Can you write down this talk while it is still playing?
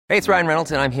Hey, it's Ryan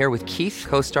Reynolds, and I'm here with Keith,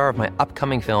 co-star of my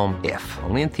upcoming film, If,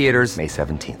 only in theaters May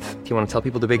 17th. Do you want to tell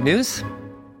people the big news?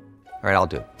 All right, I'll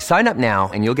do it. Sign up now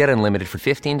and you'll get unlimited for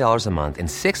 $15 a month and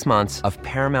 6 months of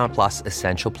Paramount Plus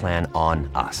Essential Plan on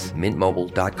us.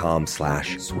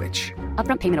 MintMobile.com/switch.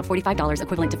 Upfront payment of $45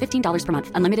 equivalent to $15 per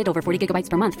month. Unlimited over 40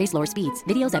 gigabytes per month. Face lower speeds.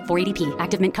 Videos at 480p.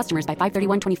 Active Mint customers by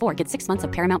 531.24 get 6 months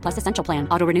of Paramount Plus Essential Plan.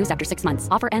 Auto renews after 6 months.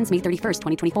 Offer ends May 31st,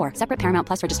 2024. Separate Paramount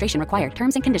Plus registration required.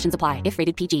 Terms and conditions apply if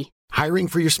rated PG. Hiring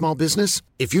for your small business?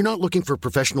 If you're not looking for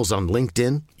professionals on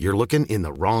LinkedIn, you're looking in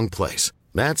the wrong place.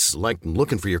 That's like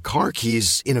looking for your car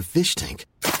keys in a fish tank.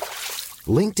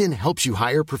 LinkedIn helps you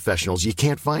hire professionals you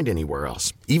can't find anywhere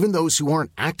else, even those who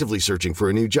aren't actively searching for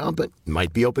a new job but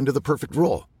might be open to the perfect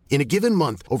role. In a given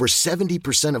month, over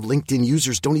 70% of LinkedIn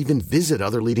users don't even visit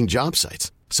other leading job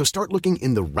sites. So start looking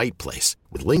in the right place.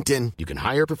 With LinkedIn, you can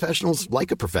hire professionals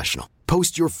like a professional.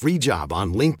 Post your free job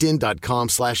on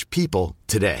linkedin.com/people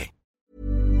today.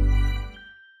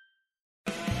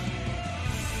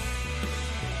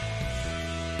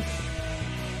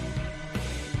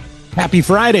 Happy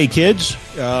Friday, kids.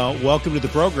 Welcome to the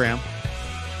program.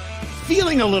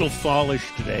 Feeling a little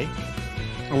fallish today.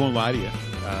 I won't lie to you.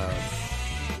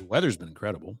 The weather's been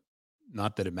incredible.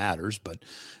 Not that it matters, but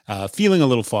feeling a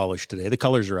little fallish today. The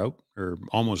colors are out, or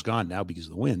almost gone now because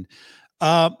of the wind.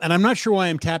 And I'm not sure why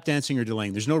I'm tap dancing or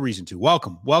delaying. There's no reason to.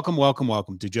 Welcome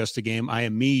to Just a Game. I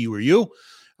am me, you are you.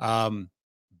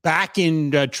 Back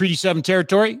in Treaty 7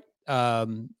 territory. A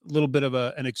little bit of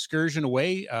an excursion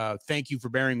away. Thank you for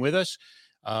bearing with us.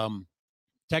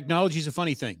 Technology is a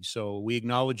funny thing. So we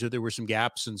acknowledge that there were some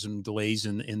gaps and some delays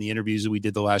in the interviews that we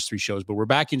did the last 3 shows, but we're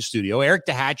back in studio. Eric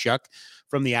Duhatschek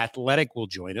from The Athletic will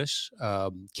join us.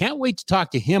 Can't wait to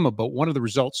talk to him about one of the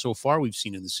results so far we've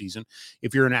seen in the season.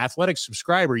 If you're an Athletic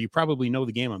subscriber, you probably know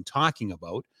the game I'm talking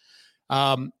about.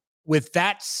 With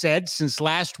that said, since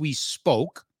last we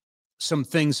spoke, some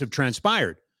things have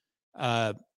transpired.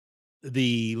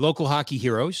 The local hockey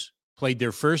heroes played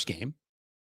their first game,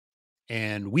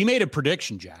 and we made a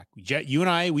prediction, Jack. You and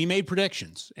I, we made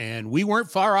predictions, and we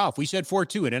weren't far off. We said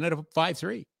 4-2. It ended up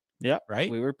 5-3. Yeah, right.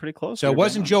 We were pretty close. So it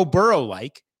wasn't Joe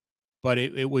Burrow-like, but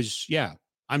it was, yeah.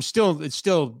 I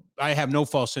have no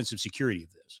false sense of security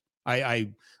of this.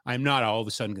 I'm not all of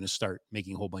a sudden going to start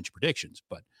making a whole bunch of predictions,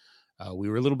 but we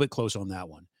were a little bit close on that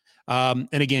one. And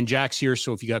again, Jack's here,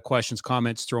 so if you got questions,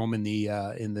 comments, throw them in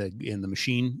the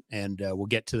machine, and we'll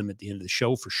get to them at the end of the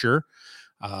show for sure.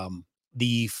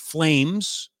 The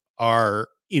Flames are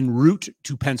en route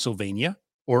to Pennsylvania,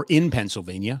 or in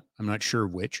Pennsylvania. I'm not sure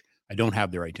which. I don't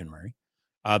have their itinerary.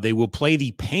 They will play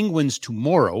the Penguins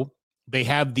tomorrow. They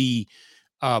have the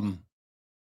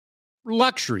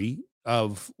luxury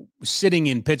of sitting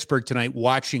in Pittsburgh tonight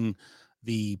watching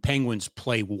the Penguins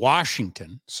play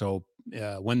Washington. So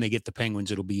when they get the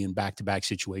Penguins, it'll be in back-to-back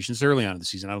situations early on in the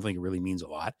season. I don't think it really means a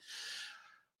lot.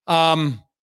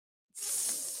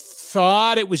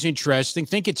 Thought it was interesting.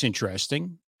 Think it's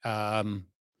interesting. I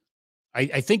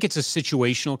think it's a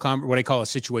situational, what I call a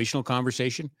situational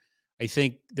conversation. I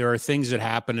think there are things that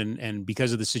happen, and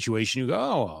because of the situation, you go,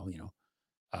 oh, well,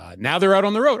 now they're out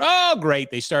on the road. Oh,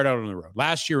 great. They start out on the road.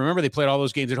 Last year, remember, they played all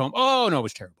those games at home. Oh, no, it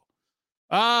was terrible.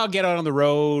 I'll get out on the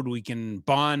road. We can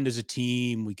bond as a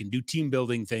team. We can do team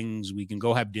building things. We can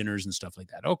go have dinners and stuff like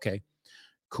that. Okay,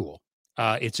 cool.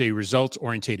 It's a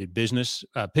results-oriented business.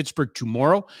 Pittsburgh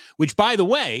tomorrow, which, by the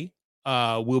way,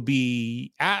 will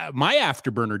be my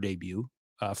afterburner debut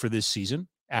for this season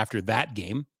after that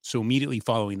game. So immediately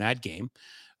following that game,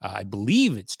 I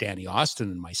believe it's Danny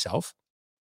Austin and myself.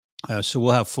 So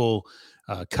we'll have full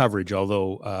coverage,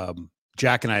 although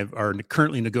Jack and I are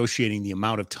currently negotiating the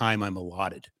amount of time I'm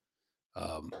allotted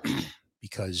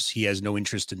because he has no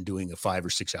interest in doing a 5 or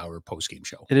 6 hour post-game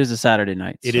show. It is a Saturday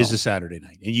night. It is a Saturday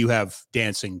night. And you have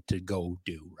dancing to go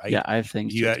do, right? Yeah, I have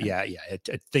things to attend. Yeah.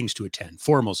 Things to attend,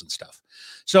 formals and stuff.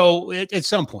 So at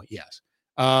some point, yes.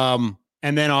 And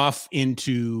then off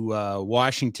into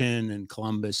Washington and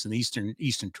Columbus and the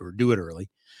Eastern Tour. Do it early.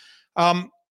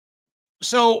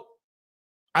 So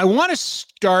I want to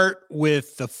start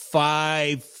with the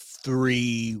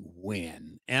 5-3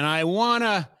 win. And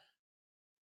I'll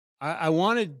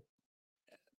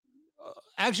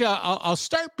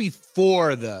start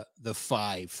before the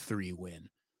 5-3 win.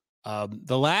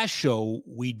 The last show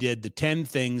we did the 10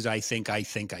 things I think.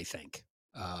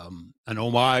 An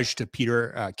homage to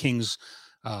Peter King's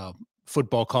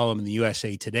football column in the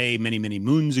USA Today many, many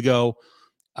moons ago.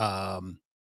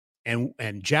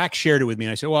 And Jack shared it with me,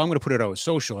 and I said, well, I'm going to put it on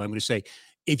social. I'm going to say,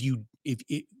 if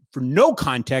for no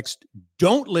context,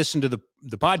 don't listen to the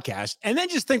podcast, and then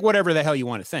just think whatever the hell you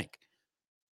want to think.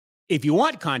 if you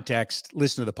want context,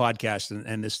 listen to the podcast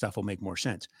and this stuff will make more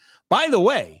sense. By the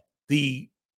way, the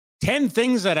 10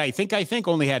 things that I think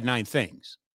only had 9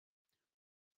 things.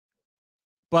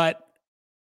 But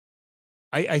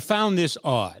I found this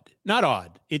odd. Not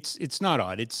odd. It's not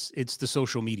odd. It's the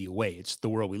social media way. It's the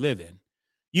world we live in.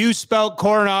 You spelled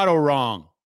Coronado wrong.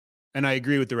 And I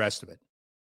agree with the rest of it.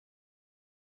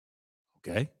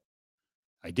 Okay.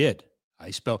 I did.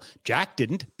 Jack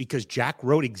didn't, because Jack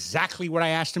wrote exactly what I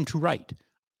asked him to write.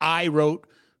 I wrote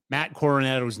Matt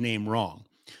Coronado's name wrong.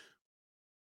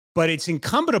 But it's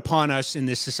incumbent upon us in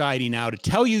this society now to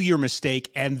tell you your mistake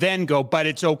and then go, but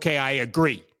it's okay, I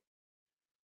agree.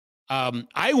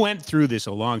 I went through this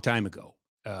a long time ago.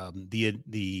 The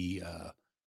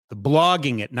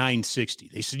blogging at 960.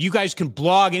 They said, you guys can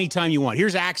blog anytime you want.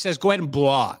 Here's access. Go ahead and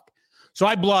blog. So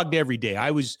I blogged every day.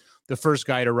 I was the first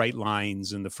guy to write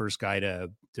lines and the first guy to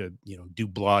do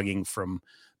blogging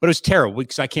but it was terrible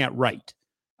because I can't write.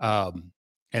 And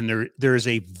there is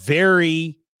a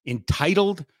very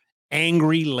entitled,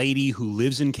 angry lady who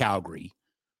lives in Calgary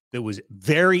that was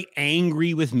very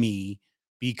angry with me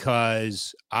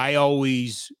because I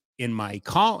always in my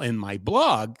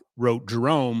blog wrote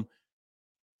Jerome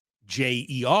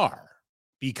Jer,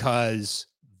 because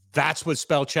that's what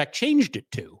spell check changed it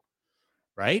to,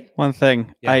 right? One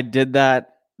thing, Yeah. I did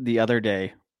that the other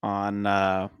day on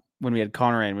when we had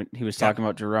Connor in, when he was talking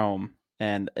about Jerome,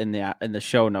 and in the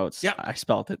show notes, I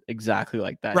spelled it exactly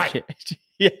like that. Right.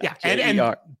 Yeah.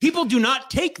 And people do not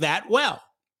take that well.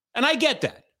 And I get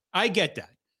that.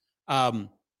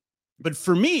 But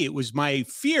for me, it was my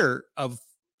fear of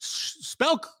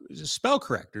spell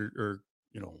correct or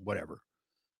whatever.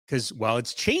 Because,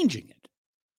 it's changing it.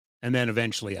 And then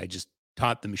eventually I just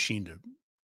taught the machine to,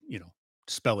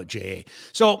 spell it J-A.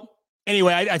 So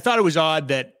anyway, I thought it was odd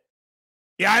that,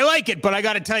 I like it, but I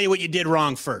got to tell you what you did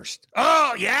wrong first.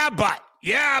 Oh, yeah, but.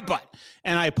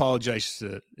 And I apologize.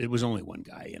 It was only one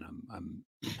guy, and I'm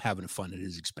having fun at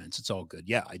his expense. It's all good.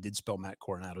 Yeah, I did spell Matt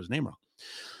Coronado's name wrong.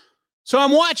 So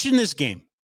I'm watching this game,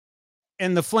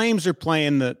 and the Flames are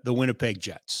playing the Winnipeg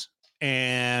Jets.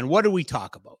 And what do we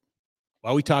talk about?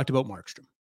 Well, we talked about Markstrom.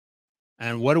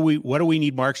 And what do we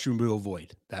need Markstrom to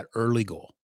avoid? That early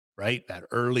goal, right? That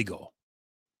early goal.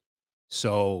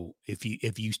 So if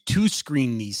you two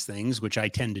screen these things, which I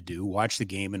tend to do, watch the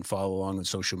game and follow along on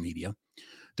social media,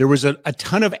 there was a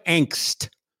ton of angst.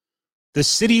 The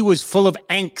city was full of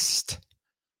angst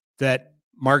that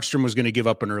Markstrom was going to give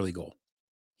up an early goal.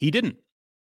 He didn't.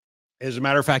 As a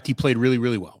matter of fact, he played really,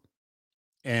 really well.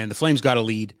 And the Flames got a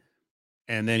lead.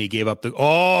 And then he gave up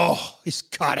he's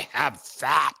got to have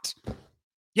that.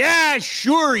 Yeah,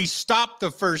 sure, he stopped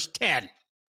the first 10.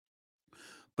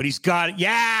 But he's got to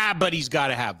have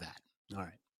that. All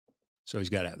right. So he's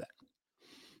got to have that.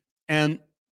 And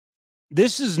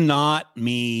this is not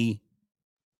me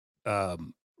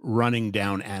running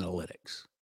down analytics.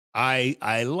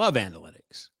 I love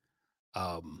analytics.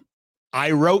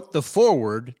 I wrote the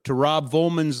foreword to Rob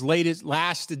Volman's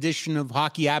last edition of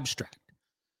Hockey Abstract.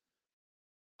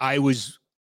 I was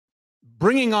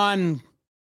bringing on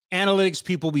analytics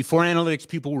people before analytics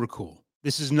people were cool.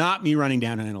 This is not me running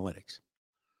down analytics.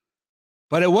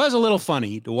 But it was a little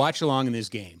funny to watch along in this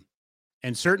game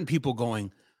and certain people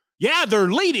going, yeah,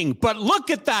 they're leading, but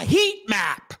look at the heat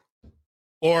map.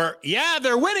 Or, yeah,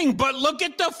 they're winning, but look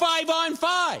at the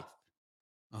 5-on-5.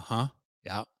 Uh-huh.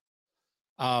 Yeah.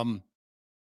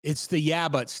 It's the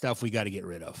but stuff we got to get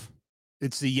rid of.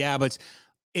 It's the buts.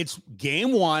 It's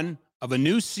game 1 of a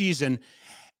new season.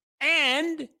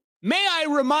 And may I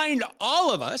remind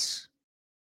all of us,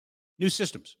 new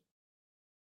systems.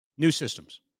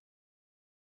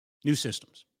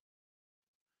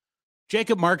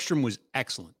 Jacob Markstrom was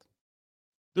excellent.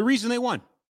 The reason they won.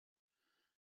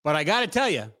 But I got to tell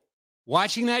you,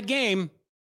 watching that game,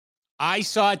 I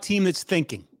saw a team that's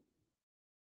thinking.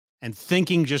 And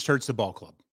thinking just hurts the ball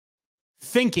club.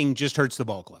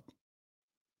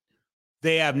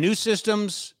 They have new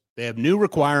systems. They have new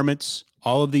requirements.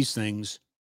 All of these things.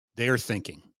 They are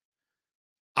thinking.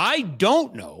 I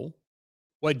don't know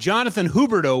what Jonathan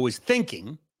Huberdeau was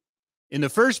thinking in the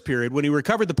first period when he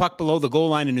recovered the puck below the goal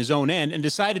line in his own end and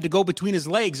decided to go between his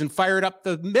legs and fire it up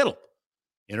the middle.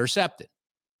 Intercepted.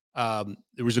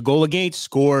 There was a goal against,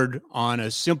 scored on a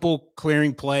simple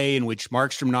clearing play in which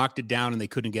Markstrom knocked it down and they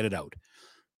couldn't get it out.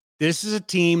 This is a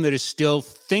team that is still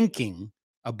thinking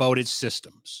about its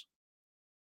systems.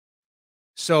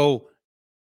 So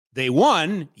they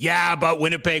won. Yeah, but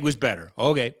Winnipeg was better.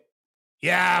 Okay.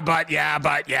 Yeah, but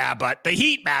the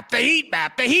heat map.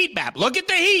 Look at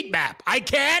the heat map. I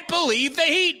can't believe the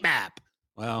heat map.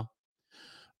 Well,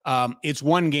 it's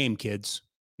one game, kids.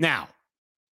 Now,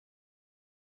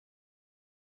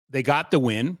 they got the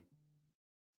win,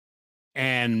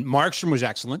 and Markstrom was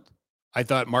excellent. I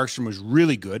thought Markstrom was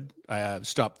really good.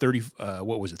 Stopped 34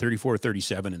 or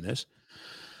 37 in this.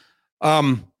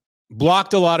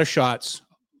 Blocked a lot of shots,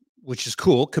 which is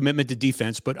cool, commitment to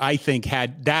defense, but I think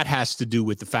that has to do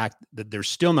with the fact that they're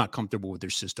still not comfortable with their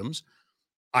systems.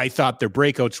 I thought their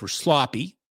breakouts were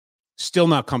sloppy, still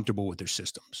not comfortable with their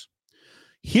systems.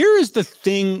 Here is the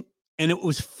thing, and it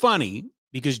was funny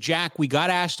because, Jack, we got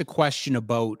asked a question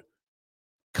about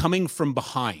coming from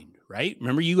behind, right?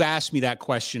 Remember you asked me that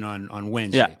question on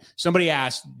Wednesday. Yeah. Somebody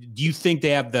asked, do you think they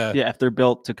have the... Yeah, if they're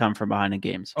built to come from behind in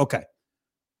games. Okay.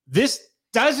 This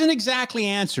doesn't exactly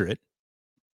answer it,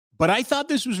 but I thought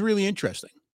this was really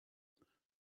interesting.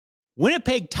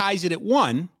 Winnipeg ties it at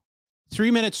 1.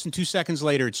 3 minutes and 2 seconds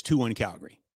later, it's 2-1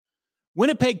 Calgary.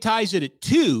 Winnipeg ties it at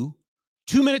 2.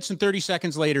 2 minutes and 30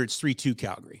 seconds later, it's 3-2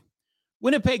 Calgary.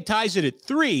 Winnipeg ties it at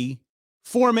 3.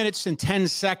 4 minutes and 10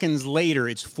 seconds later,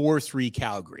 it's 4-3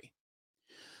 Calgary.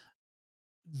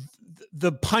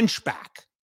 The punchback,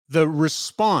 the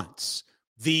response,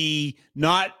 the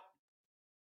not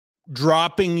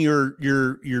dropping your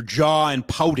jaw and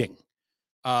pouting.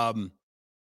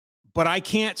 But I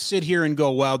can't sit here and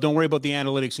go, well, don't worry about the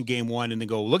analytics in game 1 and then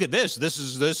go, look at this. This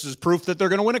is proof that they're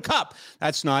going to win a cup.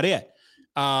 That's not it.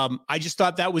 I just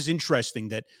thought that was interesting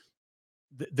that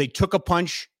they took a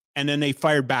punch and then they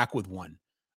fired back with one.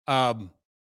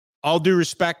 All due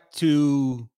respect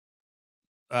to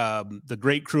the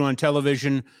great crew on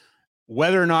television,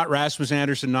 whether or not Rasmus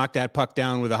Andersson knocked that puck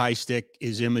down with a high stick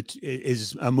is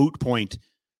a moot point.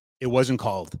 It wasn't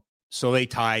called. So they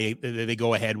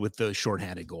go ahead with the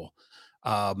shorthanded goal.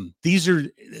 These are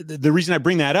the reason I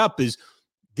bring that up is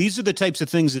these are the types of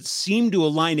things that seem to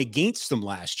align against them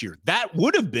last year. That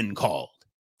would have been called.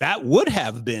 That would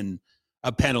have been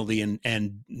a penalty and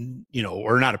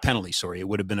or not a penalty, sorry. It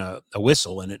would have been a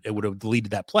whistle and it would have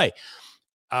deleted that play.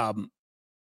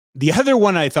 The other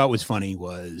one I thought was funny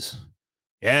was,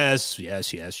 yes.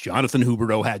 Jonathan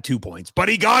Huberdeau had 2 points, but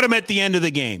he got him at the end of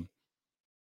the game.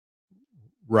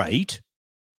 Right.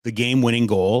 The game-winning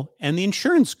goal and the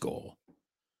insurance goal.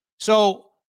 So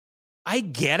I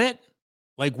get it.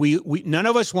 Like we none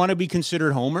of us want to be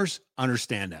considered homers.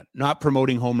 Understand that. Not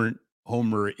promoting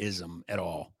homerism at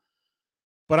all.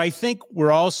 But I think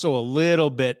we're also a little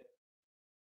bit,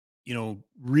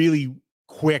 really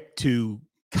quick to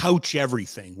couch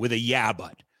everything with a yeah,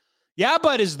 but. Yeah,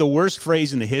 but is the worst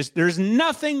phrase in the history. There's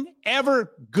nothing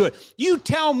ever good. You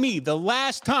tell me the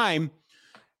last time,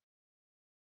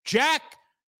 Jack,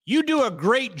 you do a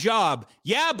great job.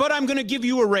 Yeah, but I'm going to give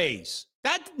you a raise.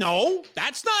 That's not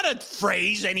a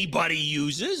phrase anybody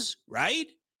uses, right?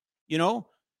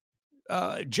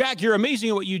 Jack, you're amazing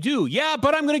at what you do. Yeah,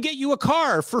 but I'm going to get you a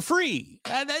car for free.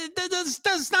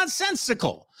 That's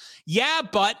nonsensical. Yeah,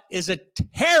 but is a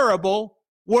terrible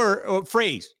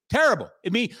phrase. Terrible. I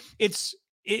mean, it's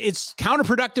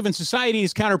counterproductive in society.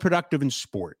 It's counterproductive in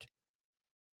sport.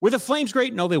 Were the Flames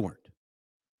great? No, they weren't.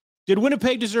 Did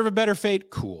Winnipeg deserve a better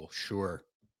fate? Cool, sure.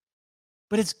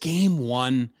 But it's game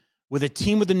 1 with a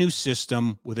team with a new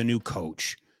system, with a new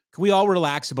coach. Can we all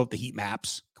relax about the heat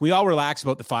maps? Can we all relax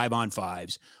about the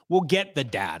 5-on-5s? We'll get the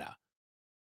data.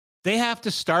 They have to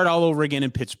start all over again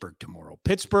in Pittsburgh tomorrow.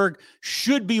 Pittsburgh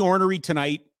should be ornery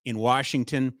tonight in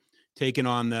Washington, taking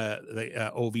on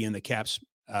the OV and the Caps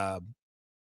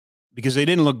because they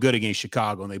didn't look good against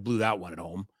Chicago and they blew that one at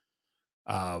home.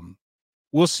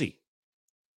 We'll see.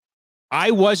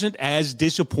 I wasn't as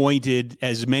disappointed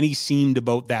as many seemed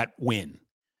about that win.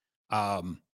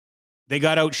 They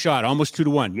got outshot almost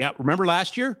 2-1. Yeah. Remember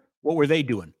last year? What were they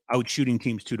doing? Out shooting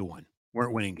teams 2-1.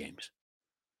 Weren't winning games.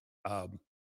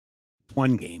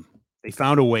 One game. They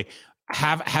found a way.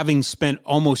 Having spent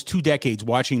almost 2 decades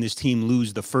watching this team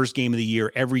lose the first game of the year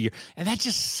every year. And that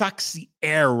just sucks the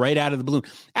air right out of the balloon.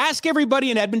 Ask everybody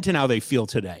in Edmonton how they feel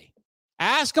today.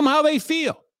 Ask them how they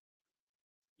feel.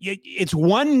 It's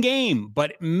one game,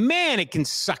 but man, it can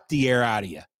suck the air out of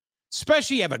you.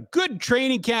 Especially you have a good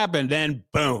training camp and then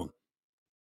boom.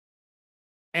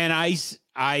 And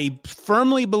I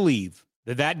firmly believe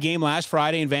that game last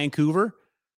Friday in Vancouver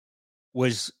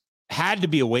had to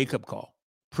be a wake-up call.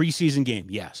 Preseason game,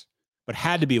 yes, but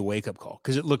had to be a wake-up call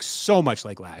because it looks so much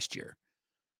like last year.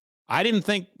 I didn't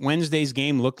think Wednesday's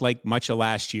game looked like much of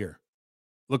last year.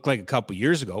 Looked like a couple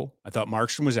years ago. I thought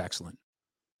Markstrom was excellent.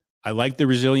 I like the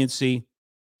resiliency.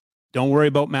 Don't worry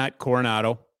about Matt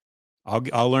Coronado.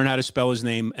 I'll learn how to spell his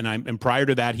name, and prior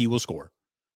to that, he will score.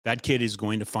 That kid is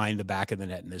going to find the back of the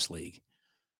net in this league.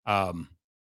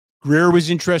 Greer was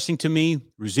interesting to me.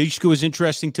 Ruzicka was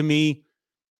interesting to me.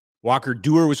 Walker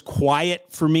Duehr was quiet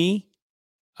for me.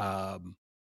 I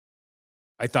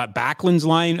I thought Backlund's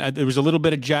line, there was a little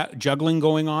bit of juggling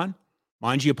going on.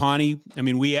 Mangiapane, I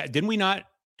mean, didn't we not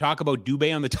talk about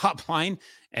Dubé on the top line?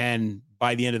 And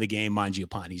by the end of the game,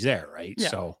 Mangiapane's there, right? Yeah.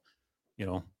 So,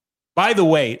 by the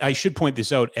way, I should point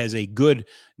this out as a good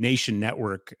Nation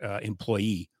Network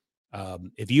employee.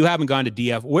 If you haven't gone to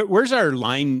DF, where's our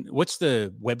line? What's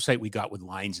the website we got with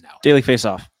lines now? Daily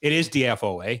Faceoff. It is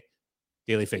DFO, eh?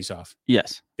 Daily Faceoff.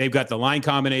 Yes. They've got the line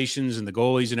combinations and the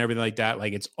goalies and everything like that.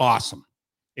 Like, it's awesome.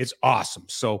 It's awesome.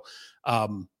 So,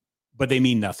 but they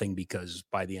mean nothing because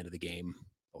by the end of the game,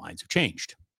 the lines have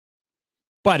changed.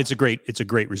 But it's a great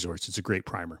resource. It's a great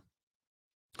primer.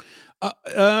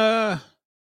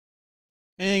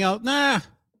 Anything else? Nah.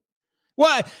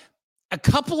 What? A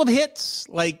couple of hits,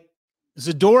 like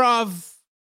Zadorov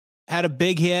had a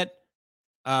big hit.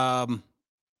 But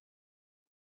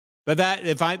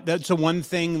that's the one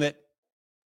thing that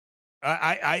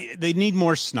they need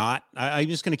more snot. I'm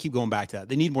just going to keep going back to that.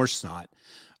 They need more snot.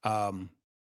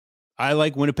 I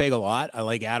like Winnipeg a lot. I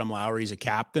like Adam Lowry as a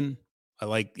captain. I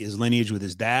like his lineage with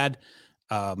his dad.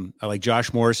 I like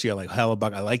Josh Morrissey. I like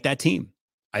Hellebuck. I like that team.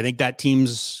 I think that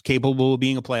team's capable of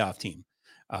being a playoff team.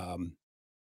 And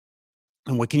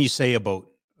what can you say about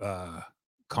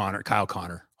Kyle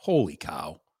Connor? Holy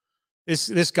cow.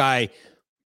 This guy,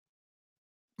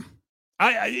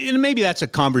 and maybe that's a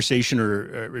conversation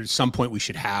or at some point we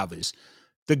should have, is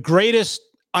the greatest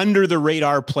under the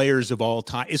radar players of all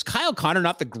time. Is Kyle Connor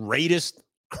not the greatest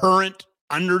current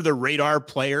under the radar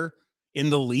player in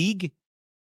the league?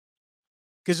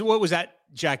 Because what was that,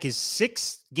 Jack? His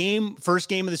first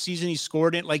game of the season he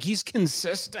scored in. Like, he's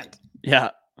consistent. Yeah.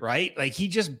 Right? Like, he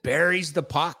just buries the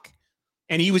puck.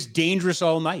 And he was dangerous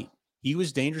all night.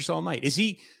 Is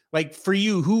he, like, for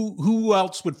you, who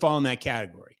else would fall in that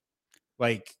category?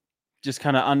 Like, just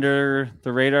kind of under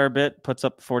the radar a bit, puts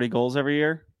up 40 goals every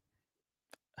year.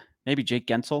 Maybe Jake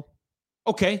Gensel.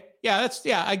 Okay. Yeah,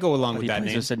 I go along with that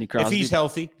name. If he's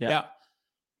healthy. Yeah.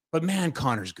 But man,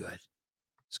 Connor's good.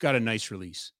 He's got a nice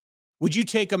release. Would you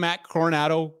take a Matt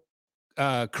Coronado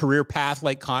career path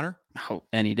like Connor? Oh,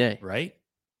 any day. Right?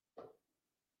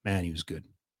 Man, he was good.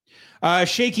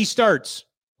 Shaky starts.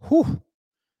 Whew.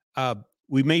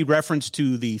 We made reference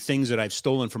to the things that I've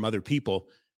stolen from other people.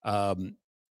 I'm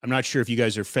not sure if you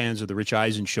guys are fans of the Rich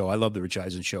Eisen show. I love the Rich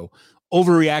Eisen show.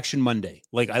 Overreaction Monday.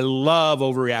 Like, I love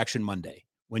Overreaction Monday.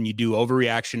 When you do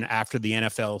overreaction after the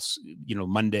NFL's,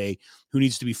 Monday, who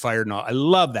needs to be fired and all. I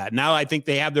love that. Now I think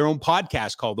they have their own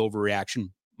podcast called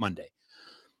Overreaction Monday.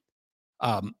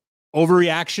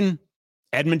 Overreaction,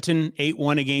 Edmonton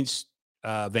 8-1 against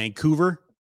Vancouver.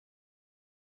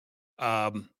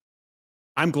 I'm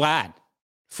glad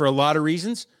for a lot of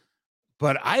reasons,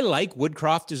 but I like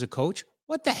Woodcroft as a coach.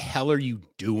 What the hell are you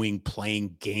doing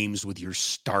playing games with your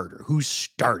starter? Who's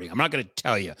starting? I'm not going to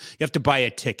tell you. You have to buy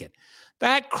a ticket.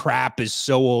 That crap is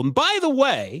so old. And by the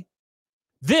way,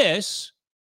 this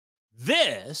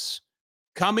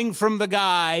coming from the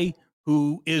guy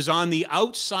who is on the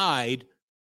outside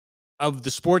of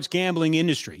the sports gambling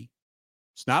industry,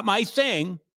 it's not my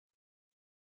thing,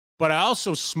 but I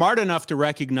also smart enough to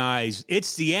recognize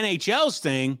it's the NHL's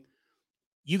thing.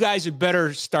 You guys had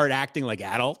better start acting like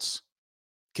adults,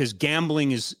 because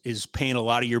gambling is paying a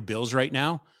lot of your bills right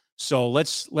now. So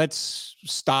let's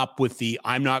stop with the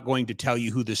I'm not going to tell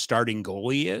you who the starting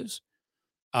goalie is.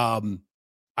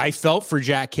 I felt for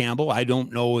Jack Campbell. I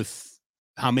don't know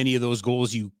how many of those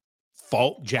goals you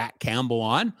fault Jack Campbell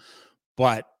on,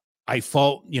 but I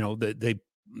fault,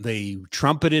 they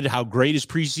trumpeted how great his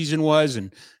preseason was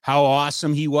and how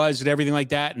awesome he was and everything like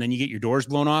that. And then you get your doors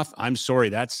blown off. I'm sorry.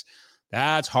 That's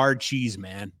hard cheese,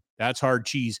 man. That's hard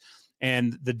cheese.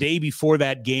 And the day before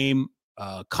that game,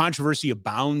 controversy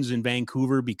abounds in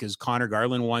Vancouver because Connor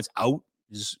Garland wants out.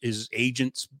 His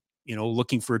agents,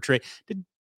 looking for a trade. Did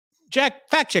Jack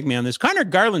fact check me on this? Connor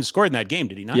Garland scored in that game,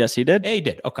 did he not? Yes, he did. Yeah, he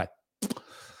did. Okay.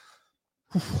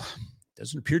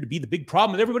 Doesn't appear to be the big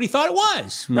problem that everybody thought it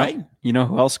was, right? You know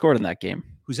who else scored in that game?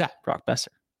 Who's that? Brock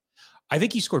Besser. I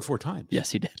think he scored 4 times. Yes,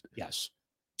 he did. Yes.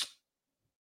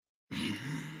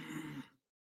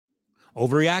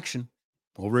 Overreaction.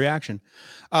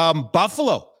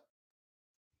 Buffalo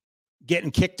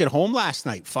getting kicked at home last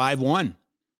night, 5-1.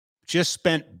 Just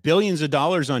spent billions of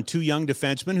dollars on 2 young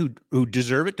defensemen who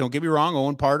deserve it. Don't get me wrong.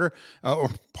 Owen Power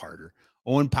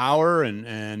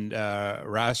and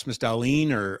Rasmus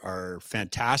Dahlin are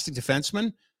fantastic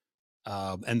defensemen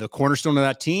and the cornerstone of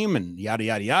that team and yada,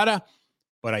 yada, yada.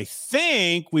 But I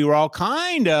think we were all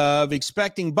kind of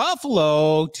expecting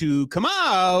Buffalo to come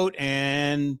out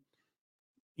and,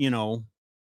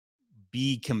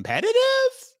 be competitive.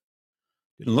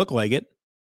 Didn't look like it.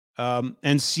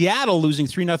 And Seattle losing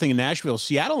 3-0 in Nashville.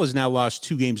 Seattle has now lost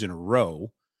 2 games in a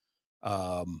row.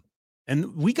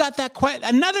 And we got that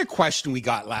another question we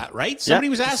got, right? Somebody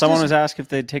was asking. Someone was asked if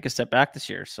they'd take a step back this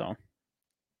year. So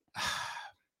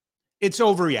it's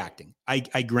overreacting.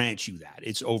 I grant you that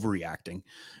it's overreacting.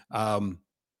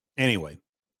 Anyway,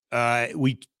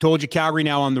 we told you Calgary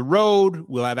now on the road.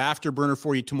 We'll have afterburner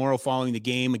for you tomorrow following the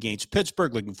game against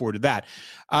Pittsburgh. Looking forward to that.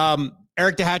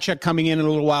 Eric Duhatschek coming in a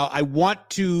little while. I want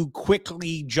to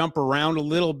quickly jump around a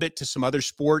little bit to some other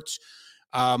sports.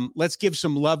 Let's give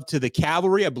some love to the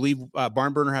Cavalry. I believe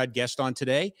Barnburner had guest on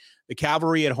today. The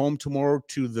Cavalry at home tomorrow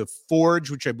to the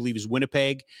Forge, which I believe is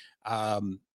Winnipeg.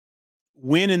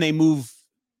 Win and they move.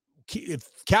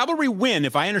 If Cavalry win,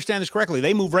 if I understand this correctly,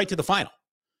 they move right to the final.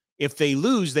 If they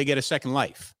lose, they get a second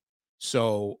life.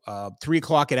 So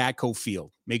 3:00 at Atco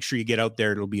Field. Make sure you get out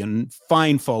there. It'll be a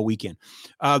fine fall weekend.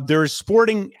 There's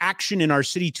sporting action in our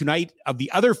city tonight of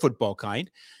the other football kind,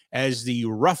 as the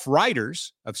Rough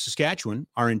Riders of Saskatchewan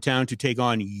are in town to take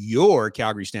on your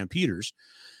Calgary Stampeders.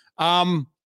 And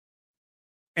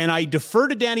I defer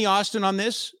to Danny Austin on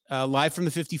this, live from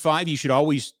the 55. You should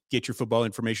always get your football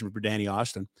information from Danny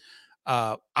Austin.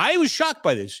 I was shocked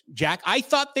by this, Jack. I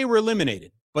thought they were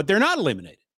eliminated, but they're not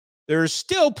eliminated. There's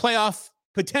still playoff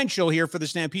potential here for the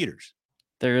Stampeders.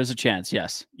 There is a chance,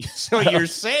 yes. So you're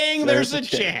saying there's a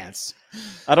chance.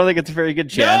 I don't think it's a very good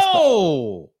chance.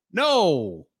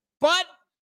 No. But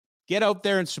get out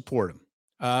there and support them.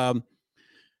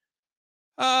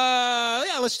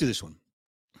 Yeah, let's do this one.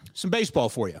 Some baseball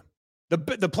for you. The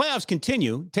playoffs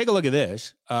continue. Take a look at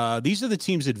this. These are the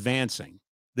teams advancing.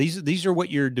 These are what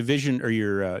your division or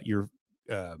your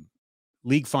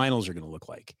league finals are going to look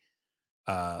like.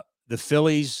 The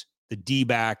Phillies, the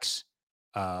D-backs,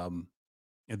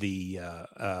 the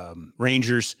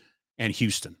Rangers, and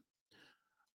Houston.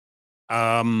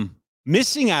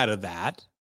 Missing out of that.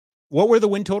 What were the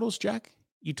win totals, Jack?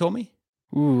 You told me?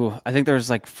 Ooh, I think there's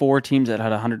like 4 teams that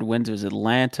had 100 wins. It was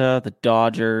Atlanta, the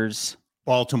Dodgers.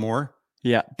 Baltimore.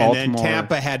 Yeah, Baltimore. And then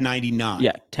Tampa had 99.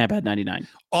 Yeah, Tampa had 99.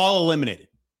 All eliminated.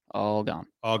 All gone.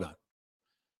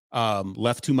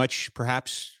 Left too much,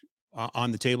 perhaps,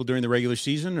 on the table during the regular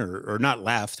season, or not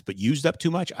left, but used up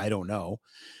too much? I don't know.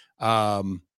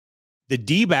 The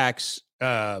D-backs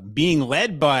being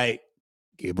led by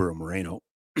Gabriel Moreno,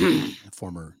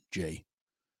 former Jay.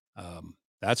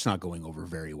 That's not going over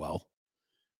very well.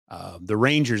 The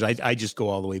Rangers, I just go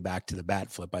all the way back to the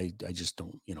bat flip. I just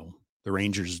don't, the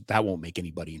Rangers, that won't make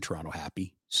anybody in Toronto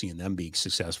happy, seeing them being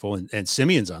successful. And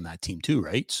Simeon's on that team too,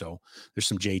 right? So there's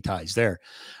some Jay ties there.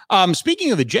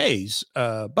 Speaking of the Jays,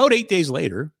 about 8 days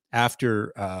later,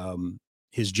 after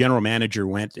his general manager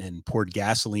went and poured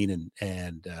gasoline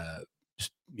and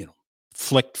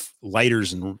flicked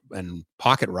lighters and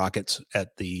pocket rockets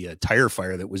at the tire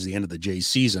fire that was the end of the Jays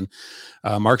season,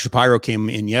 Mark Shapiro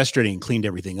came in yesterday and cleaned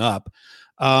everything up.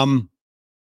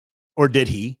 Or did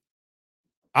he?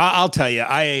 I'll tell you,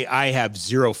 I have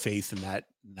zero faith in that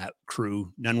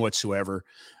crew, none whatsoever.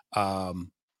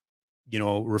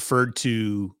 Referred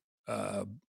to,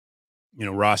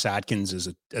 Ross Atkins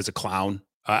as a clown.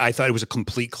 I thought it was a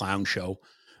complete clown show,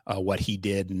 what he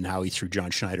did and how he threw John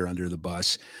Schneider under the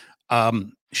bus.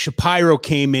 Shapiro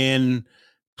came in,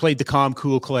 played the calm,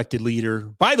 cool, collected leader.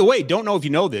 By the way, don't know if you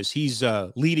know this, he's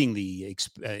leading the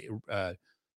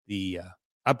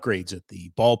upgrades at the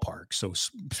ballpark. So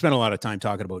spent a lot of time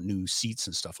talking about new seats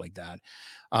and stuff like that.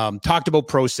 Talked about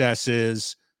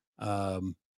processes.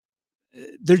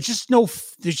 There's just no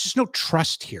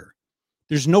trust here.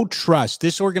 There's no trust.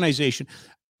 This organization,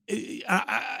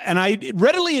 and I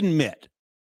readily admit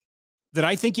that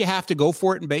I think you have to go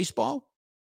for it in baseball.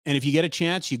 And if you get a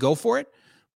chance, you go for it.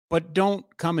 But don't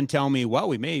come and tell me, well,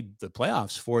 we made the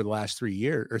playoffs for the last 3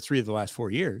 years or 3 of the last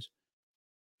 4 years.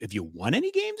 If you won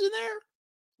any games in there,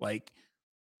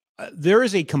 there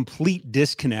is a complete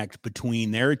disconnect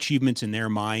between their achievements in their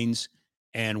minds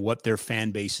and what their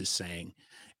fan base is saying.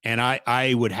 And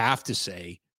I would have to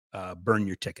say, burn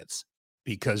your tickets,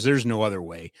 because there's no other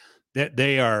way. That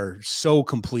they are so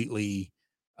completely,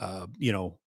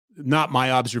 not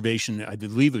my observation. I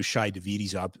believe it was Shai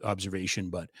Davidi's observation,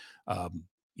 but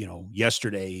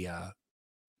yesterday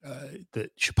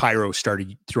that Shapiro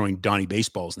started throwing Donnie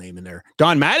Baseball's name in there.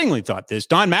 Don Mattingly thought this.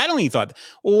 Don Mattingly thought,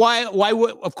 well, why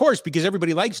would, of course, because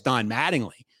everybody likes Don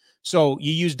Mattingly. So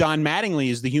you use Don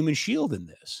Mattingly as the human shield in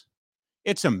this.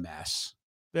 It's a mess.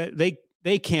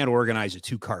 They can't organize a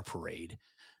 2-car parade.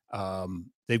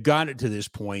 They've gotten it to this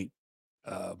point.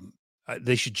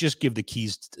 They should just give the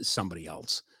keys to somebody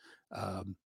else.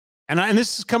 And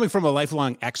this is coming from a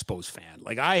lifelong Expos fan.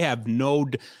 I have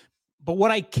but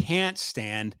what I can't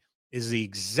stand is the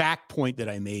exact point that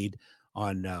I made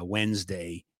on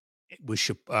Wednesday.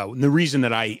 The reason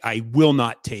that I will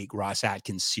not take Ross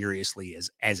Atkins seriously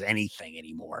as anything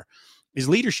anymore is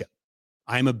leadership.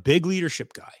 I'm a big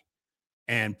leadership guy.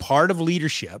 And part of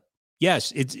leadership,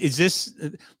 yes, it's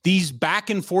these back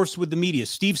and forths with the media.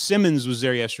 Steve Simmons was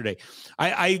there yesterday.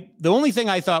 The only thing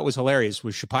I thought was hilarious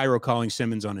was Shapiro calling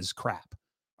Simmons on his crap.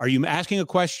 Are you asking a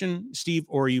question, Steve,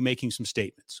 or are you making some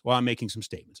statements? Well, I'm making some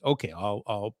statements. Okay,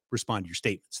 I'll respond to your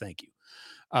statements. Thank you.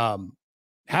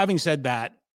 Having said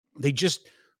that,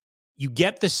 you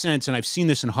get the sense, and I've seen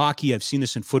this in hockey, I've seen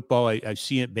this in football, I've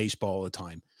seen it in baseball all the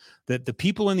time, that the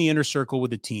people in the inner circle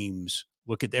with the teams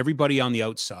look at everybody on the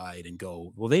outside and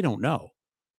go, well, they don't know.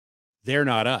 They're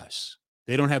not us.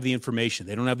 They don't have the information.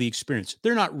 They don't have the experience.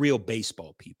 They're not real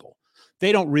baseball people.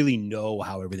 They don't really know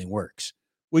how everything works,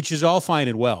 which is all fine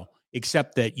and well,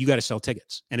 except that you got to sell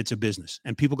tickets and it's a business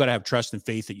and people got to have trust and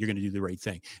faith that you're going to do the right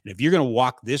thing. And if you're going to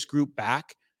walk this group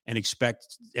back and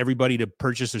expect everybody to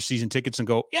purchase their season tickets and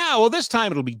go, yeah, well, this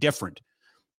time it'll be different.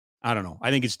 I don't know. I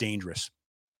think it's dangerous.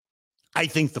 I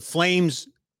think the Flames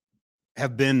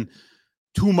have been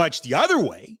too much the other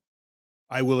way.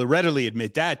 I will readily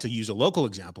admit that, to use a local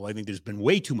example. I think there's been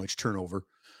way too much turnover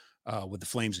with the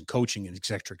Flames and coaching and et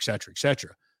cetera, et cetera, et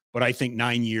cetera. But I think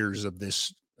 9 years of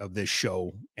this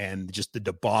show and just the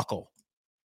debacle,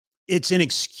 it's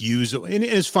inexcusable. And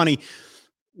it's funny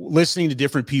listening to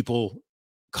different people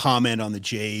comment on the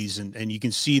Jays, and you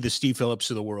can see the Steve Phillips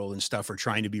of the world and stuff are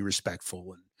trying to be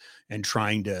respectful and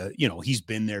trying to, he's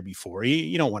been there before.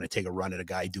 You don't want to take a run at a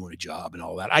guy doing a job and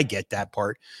all that. I get that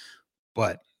part,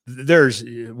 but there's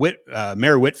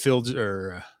Mary Whitfield.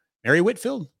 How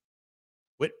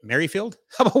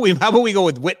about we go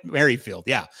with Whit Merrifield?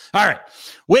 Yeah. All right.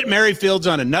 Whit Merrifield's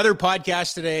on another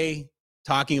podcast today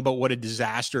talking about what a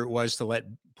disaster it was to let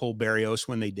pull Barrios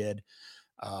when they did.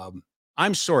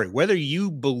 I'm sorry, whether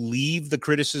you believe the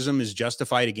criticism is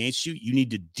justified against you, you need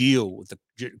to deal with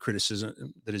the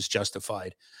criticism that is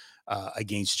justified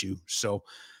against you. So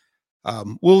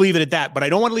we'll leave it at that, but I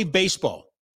don't want to leave baseball.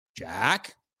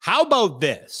 Jack, how about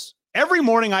this? Every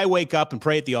morning I wake up and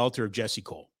pray at the altar of Jesse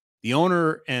Cole, the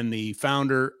owner and the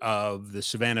founder of the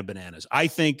Savannah Bananas. I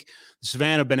think the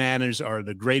Savannah Bananas are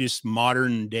the greatest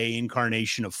modern day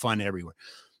incarnation of fun everywhere.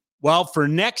 Well, for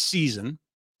next season,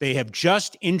 they have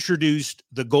just introduced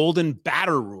the golden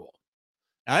batter rule.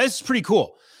 Now, this is pretty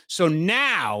cool. So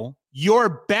now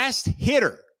your best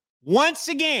hitter, once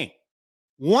a game,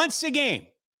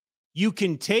 you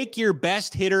can take your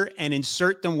best hitter and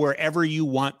insert them wherever you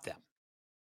want them.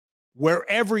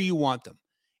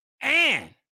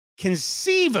 And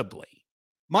conceivably,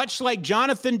 much like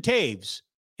Jonathan Taves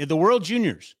in the World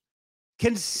Juniors,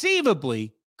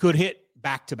 conceivably could hit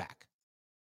back-to-back.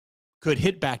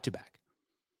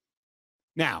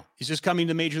 Now, is this coming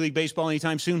to Major League Baseball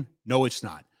anytime soon? No, it's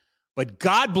not. But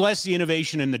God bless the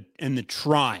innovation and the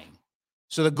trying.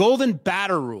 So the golden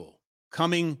batter rule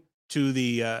coming to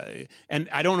the and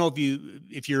I don't know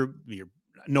if you're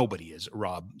nobody is,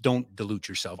 Rob. Don't dilute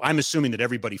yourself. I'm assuming that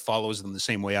everybody follows them the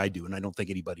same way I do, and I don't think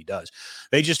anybody does.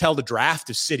 They just held a draft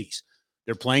of cities.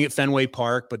 They're playing at Fenway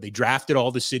Park, but they drafted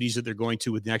all the cities that they're going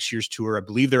to with next year's tour. I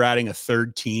believe they're adding a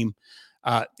third team.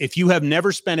 If you have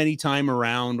never spent any time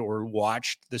around or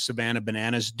watched the Savannah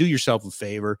Bananas, do yourself a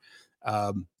favor.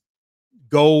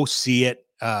 Go see it.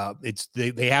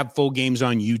 They have full games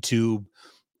on YouTube.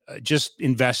 Just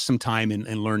invest some time in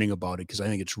learning about it, because I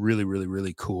think it's really, really,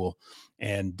 really cool.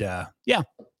 And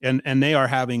and they are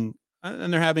having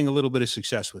and they're having a little bit of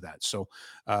success with that. So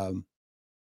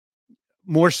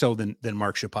more so than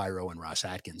Mark Shapiro and Ross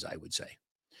Atkins, I would say.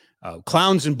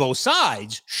 Clowns in both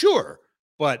sides, sure,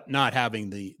 but not having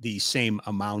the same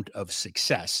amount of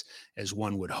success as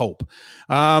one would hope.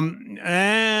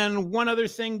 And one other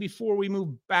thing before we move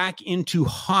back into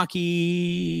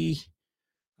hockey.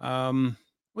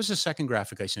 What's the second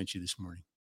graphic I sent you this morning?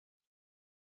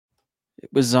 It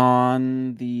was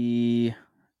on the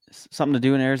something to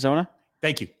do in Arizona.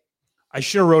 Thank you. I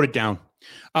sure wrote it down.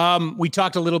 We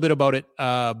talked a little bit about it.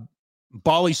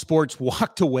 Bally Sports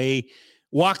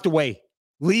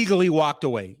legally walked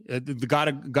away.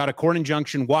 Got a court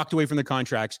injunction, walked away from the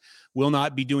contracts, will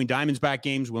not be doing Diamondback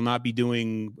games, will not be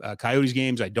doing Coyotes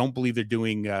games. I don't believe they're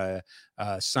doing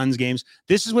Suns games.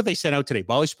 This is what they sent out today.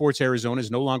 Bally Sports Arizona is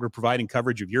no longer providing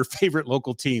coverage of your favorite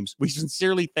local teams. We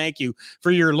sincerely thank you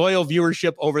for your loyal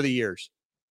viewership over the years.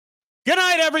 Good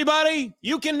night, everybody.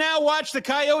 You can now watch the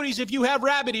Coyotes if you have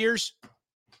rabbit ears.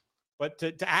 But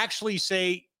to actually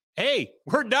say, hey,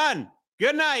 we're done.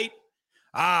 Good night.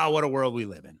 What a world we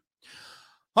live in.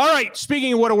 All right.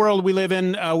 Speaking of what a world we live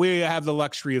in, we have the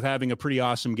luxury of having a pretty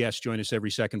awesome guest join us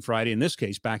every second Friday. In this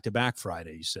case, back-to-back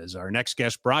Fridays. As our next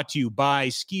guest brought to you by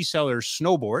Ski Sellers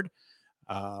Snowboard.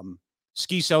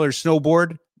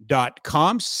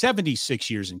 SkiSellersSnowboard.com, 76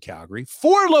 years in Calgary,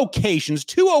 4 locations,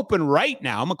 2 open right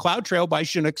now, McLeod Trail by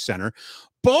Chinook Center,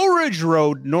 Bullridge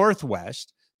Road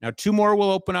Northwest. Now 2 more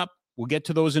will open up. We'll get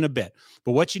to those in a bit.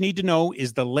 But what you need to know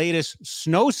is the latest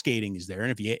snow skating is there.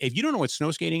 And if you don't know what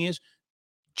snow skating is,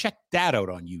 check that out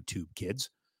on YouTube, kids.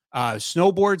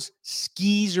 Snowboards,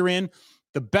 skis are in.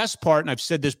 The best part, and I've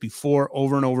said this before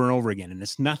over and over and over again, and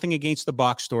it's nothing against the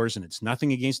box stores, and it's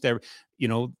nothing against the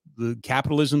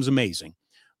capitalism's amazing.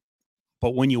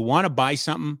 But when you want to buy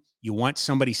something, you want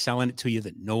somebody selling it to you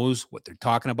that knows what they're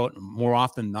talking about, and more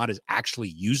often than not has actually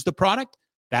used the product.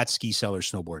 That's Ski Sellers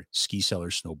Snowboard,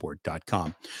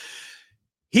 SkiSellersSnowboard.com.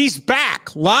 He's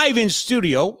back live in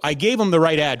studio. I gave him the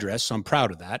right address, so I'm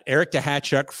proud of that. Eric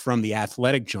Duhatschek from The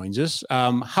Athletic joins us.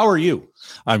 How are you?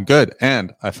 I'm good,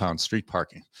 and I found street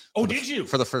parking. Oh, did you?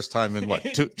 For the first time in what,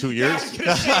 two years?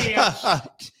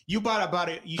 You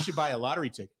should buy a lottery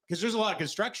ticket because there's a lot of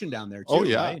construction down there too. Oh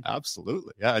yeah, right?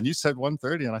 Absolutely. Yeah, and you said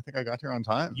 1:30, and I think I got here on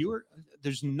time.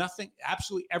 There's nothing,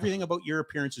 absolutely everything about your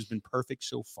appearance has been perfect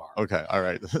so far. Okay, all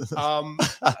right.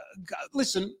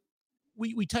 Listen.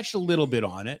 We touched a little bit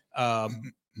on it.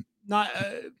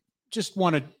 Just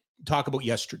want to talk about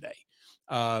yesterday.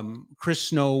 Chris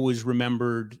Snow was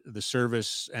remembered, the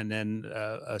service, and then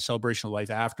a celebration of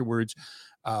life afterwards.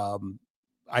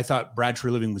 I thought Brad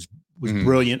Treliving was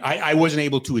brilliant. I wasn't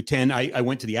able to attend. I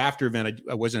went to the after event.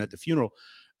 I wasn't at the funeral.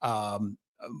 I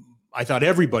thought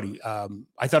everybody.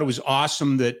 I thought it was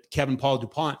awesome that Kevin Paul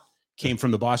DuPont came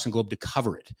from the Boston Globe to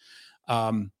cover it.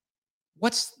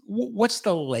 What's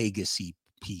the legacy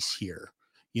piece here?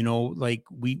 Now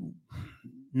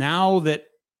that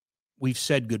we've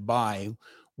said goodbye,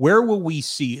 where will we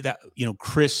see that,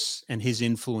 Chris and his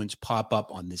influence pop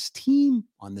up on this team,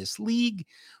 on this league?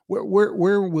 Where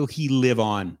will he live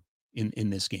on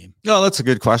in this game? No, that's a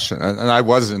good question. And I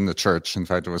was in the church. In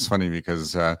fact, it was funny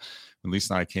because when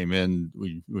Lisa and I came in,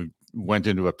 we went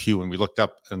into a pew and we looked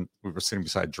up and we were sitting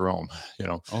beside Jerome,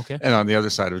 Okay. And on the other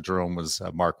side of Jerome was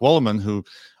Mark Wolleman, who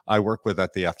I work with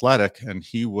at The Athletic, and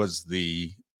he was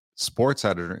the sports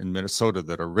editor in Minnesota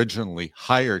that originally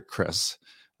hired Chris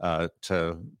to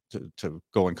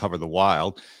go and cover the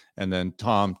Wild. And then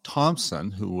Tom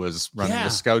Thompson, who was running the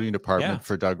scouting department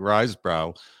for Doug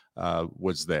Risebrough,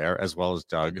 was there, as well as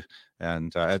Doug.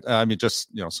 And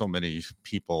so many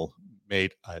people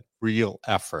made a real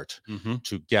effort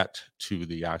to get to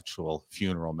the actual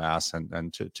funeral mass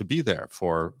and to be there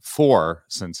for 4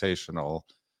 sensational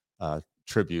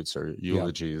tributes or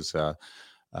eulogies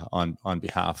on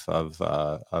behalf of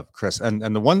Chris.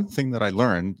 And the one thing that I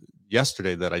learned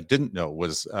yesterday that I didn't know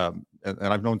was, and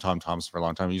I've known Tom Thompson for a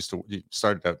long time. He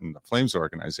started out in the Flames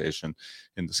organization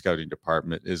in the scouting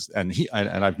department. And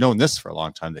I've known this for a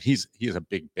long time, that he is a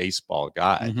big baseball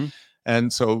guy.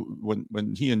 And so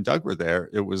when he and Doug were there,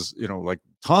 it was, like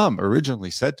Tom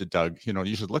originally said to Doug,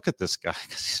 you should look at this guy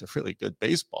because he's a really good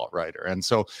baseball writer. And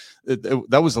so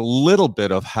that was a little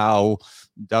bit of how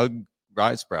Doug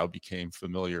Risebrough became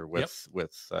familiar with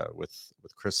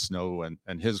Chris Snow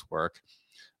and his work.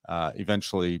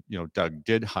 Eventually, Doug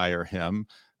did hire him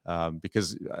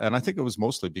because I think it was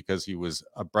mostly because he was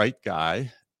a bright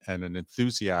guy and an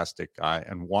enthusiastic guy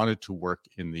and wanted to work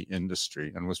in the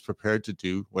industry and was prepared to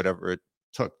do whatever it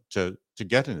took to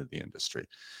get into the industry.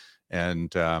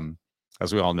 And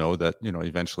as we all know, that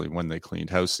eventually when they cleaned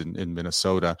house in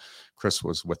Minnesota, Chris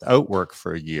was without work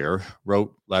for a year,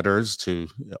 wrote letters to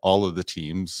all of the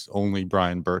teams. Only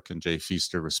Brian Burke and Jay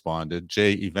Feaster responded.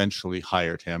 Jay eventually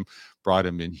hired him, brought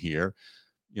him in here.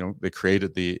 They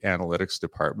created the analytics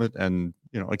department. And,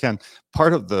 again,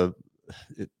 part of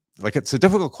it's a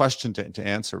difficult question to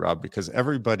answer, Rob, because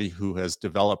everybody who has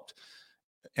developed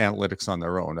analytics on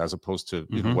their own, as opposed to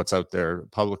what's out there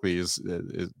publicly, is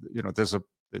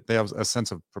they have a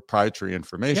sense of proprietary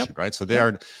information, right? So they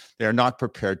are not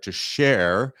prepared to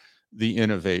share the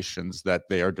innovations that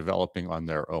they are developing on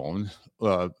their own.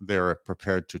 They're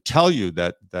prepared to tell you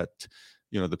that the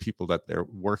people that they're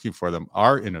working for them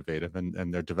are innovative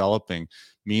and they're developing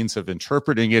means of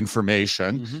interpreting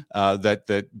information that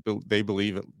they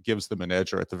believe it gives them an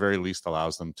edge, or at the very least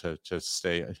allows them to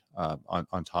stay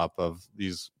on top of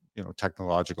these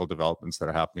technological developments that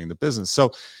are happening in the business.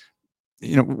 So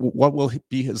what will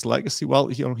be his legacy? Well,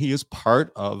 he is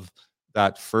part of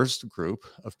that first group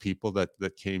of people that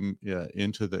came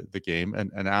into the game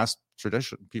and asked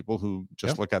people who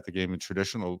just look at the game in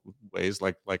traditional ways,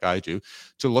 like I do,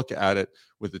 to look at it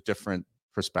with a different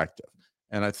perspective.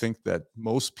 And I think that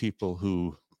most people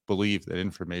who believe that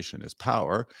information is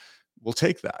power will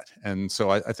take that. And so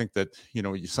I think that,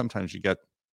 sometimes you get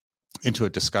into a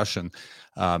discussion,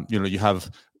 you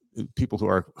have people who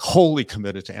are wholly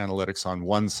committed to analytics on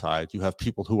one side. You have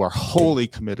people who are wholly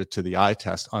committed to the eye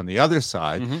test on the other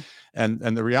side. Mm-hmm.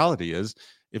 And the reality is,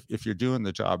 if you're doing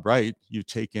the job right, you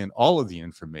take in all of the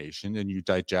information and you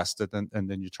digest it, and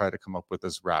then you try to come up with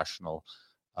as rational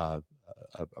a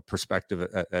perspective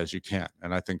as you can.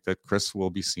 And I think that Chris will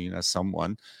be seen as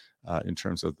someone in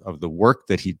terms of the work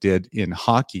that he did in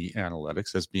hockey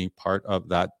analytics as being part of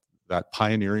that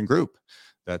pioneering group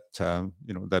that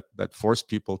that forced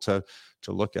people to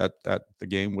look at the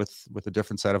game with a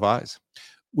different set of eyes.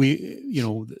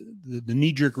 The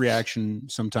knee-jerk reaction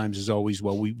sometimes is always,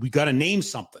 well, we got to name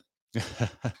something.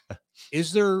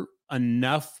 Is there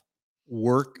enough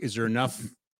work? Is there enough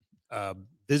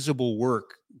visible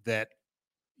work that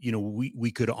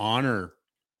we could honor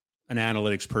an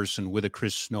analytics person with a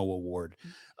Chris Snow award?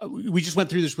 We just went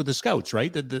through this with the scouts,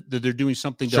 right? That they're doing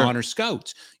something to honor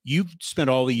scouts. You've spent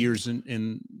all the years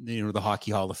in the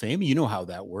Hockey Hall of Fame. You know how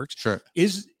that works. Sure.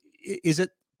 Is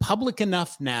it public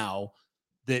enough now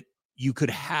that you could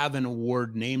have an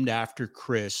award named after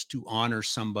Chris to honor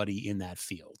somebody in that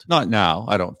field? Not now,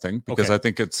 I don't think, because Okay. I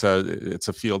think it's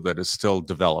a field that is still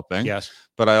developing. Yes.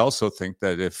 But I also think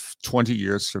that if 20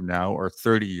 years from now or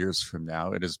 30 years from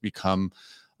now, it has become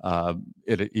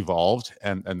it evolved,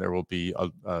 and there will be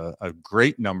a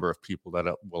great number of people that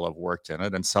will have worked in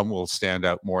it, and some will stand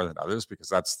out more than others, because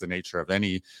that's the nature of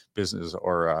any business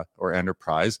or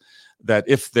enterprise. That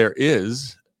if there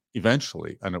is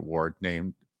eventually an award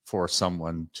named for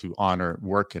someone to honor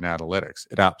work in analytics,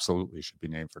 it absolutely should be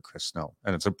named for Chris Snow.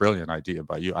 And it's a brilliant idea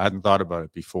by you. I hadn't thought about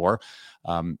it before.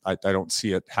 I don't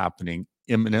see it happening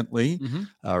imminently,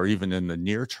 or even in the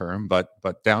near term, but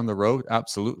down the road,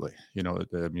 absolutely.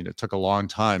 It took a long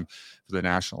time for the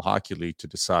National Hockey League to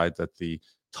decide that the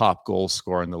top goal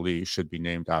scorer in the league should be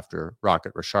named after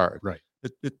Rocket Richard. Right.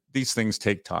 These things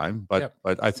take time, but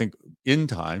I think in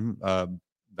time,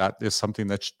 that is something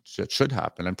that should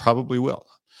happen, and probably will.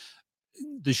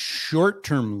 The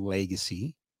short-term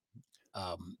legacy,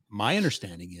 my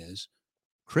understanding is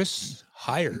Chris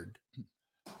hired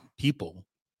people.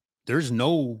 There's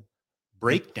no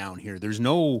breakdown here. There's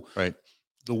no, right.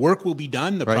 The work will be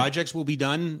done. The Right. projects will be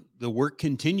done. The work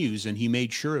continues. And he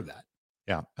made sure of that.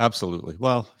 Yeah, absolutely.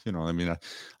 Well,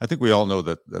 I think we all know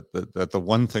that the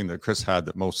one thing that Chris had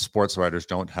that most sports writers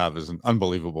don't have is an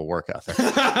unbelievable work ethic.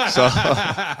 So,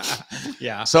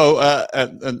 yeah. So,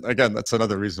 and again, that's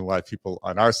another reason why people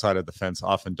on our side of the fence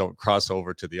often don't cross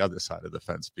over to the other side of the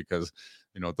fence, because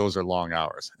those are long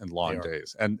hours and long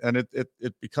days, and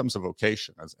it becomes a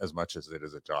vocation as much as it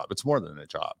is a job. It's more than a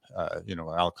job.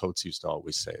 Al Coates used to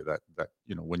always say that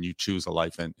when you choose a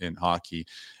life in hockey,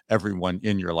 everyone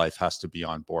in your life has to be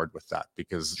on board with that,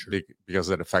 because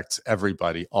it affects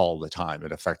everybody all the time.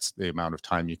 It affects the amount of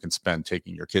time you can spend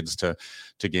taking your kids to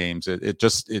games.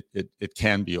 It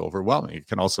can be overwhelming. It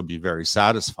can also be very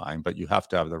satisfying, but you have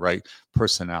to have the right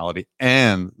personality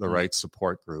and the right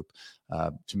support group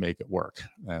to make it work.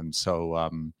 And so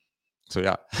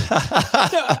yeah.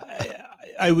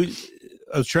 I was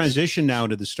transitioned now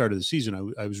to the start of the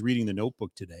season. I was reading the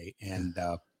Notebook today, and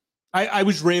I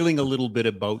was railing a little bit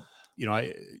about,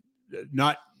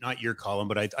 not your column,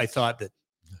 but I thought that,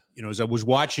 as I was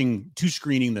watching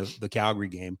screening the Calgary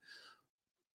game,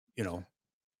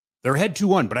 they're ahead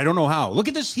 2-1, but I don't know how. Look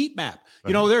at this heat map.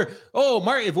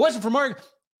 Mark, if it wasn't for Mark,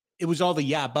 it was all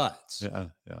the buts. Yeah.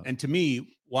 And to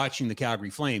me, watching the Calgary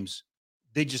Flames,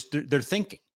 they're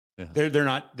thinking. Yeah. They're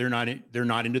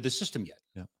not into the system yet.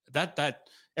 Yeah. That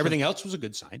everything else was a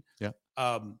good sign. Yeah.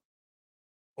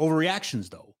 Overreactions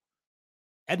though.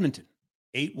 Edmonton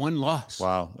 8-1 loss.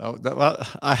 Wow. Well,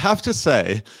 I have to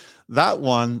say that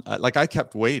one, I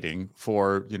kept waiting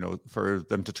for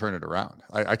them to turn it around.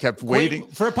 I kept waiting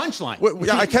for a punchline.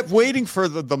 Yeah, I kept waiting for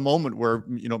the moment where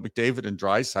McDavid and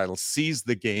Draisaitl seize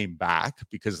the game back,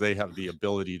 because they have the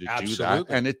ability to do that,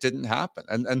 and it didn't happen.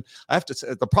 And I have to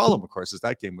say, the problem, of course, is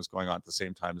that game was going on at the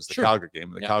same time as the Calgary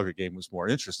game, and the Calgary game was more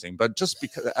interesting. But just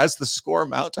because as the score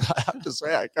mounted, I have to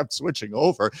say I kept switching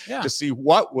over to see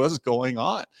what was going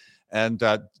on. And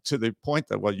to the point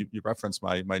that, you referenced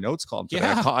my notes column today.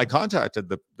 I contacted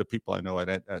the people I know at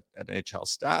NHL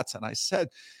Stats, and I said,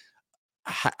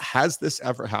 has this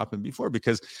ever happened before?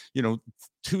 Because,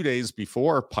 2 days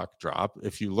before puck drop,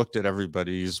 if you looked at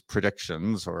everybody's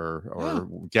predictions or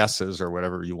guesses or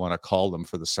whatever you want to call them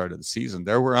for the start of the season,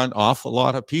 there were an awful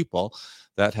lot of people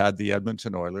that had the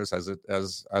Edmonton Oilers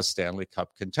as Stanley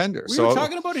Cup contenders. We were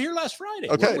talking about it here last Friday.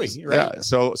 Okay. Weren't we? Right? Yeah.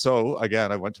 So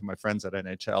again, I went to my friends at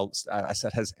NHL. I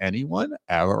said, has anyone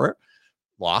ever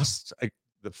lost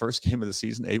the first game of the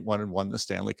season 8-1 and won the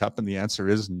Stanley Cup? And the answer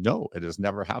is no. It has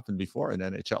never happened before in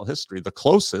NHL history. The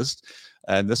closest,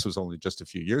 and this was only just a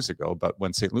few years ago, but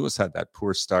when St. Louis had that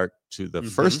poor start to the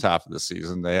first half of the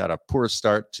season, they had a poor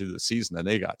start to the season and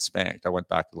they got spanked. I went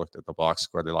back and looked at the box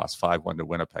score. They lost 5-1 to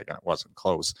Winnipeg, and it wasn't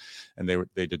close. And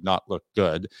they did not look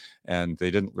good, and they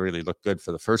didn't really look good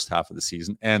for the first half of the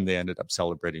season, and they ended up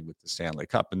celebrating with the Stanley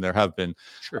Cup. And there have been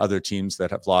other teams that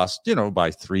have lost,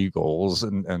 by 3 goals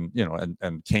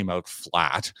and came out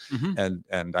flat.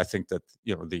 And I think that,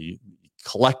 the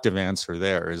collective answer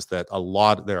there is that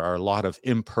there are a lot of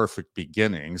imperfect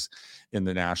beginnings in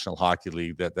the National Hockey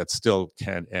League that still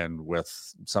can end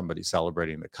with somebody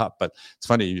celebrating the cup. But it's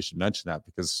funny you should mention that,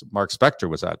 because Mark Spector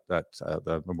was at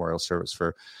the memorial service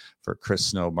for Chris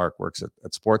Snow. Mark works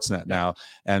at Sportsnet now,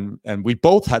 and we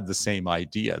both had the same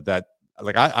idea that,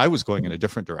 like, I was going in a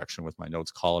different direction with my notes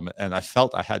column, and I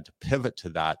felt I had to pivot to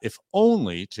that, if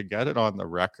only to get it on the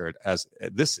record as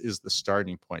this is the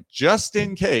starting point, just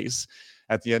in case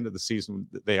at the end of the season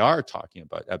they are talking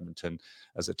about Edmonton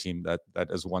as a team that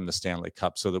has won the Stanley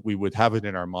Cup, so that we would have it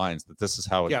in our minds that this is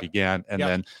how it began,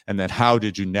 and then how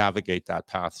did you navigate that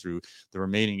path through the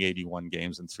remaining 81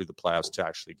 games and through the playoffs to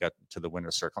actually get to the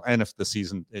winner's circle. And if the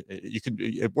season,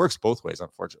 it works both ways,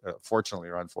 fortunately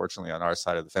or unfortunately on our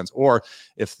side of the fence, or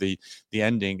if the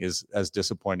ending is as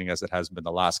disappointing as it has been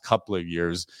the last couple of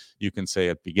years, you can say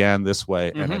it began this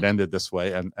way and it ended this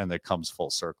way, and it comes full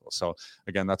circle. So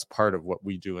again, that's part of what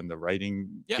we do in the writing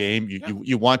game.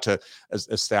 You want to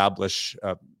establish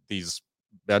these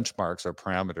benchmarks or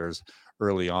parameters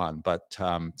early on, but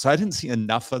so I didn't see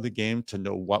enough of the game to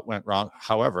know what went wrong.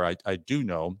 However, I do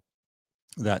know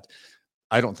that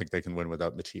I don't think they can win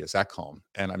without Matthias Ekholm.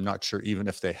 And I'm not sure, even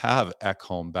if they have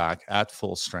Ekholm back at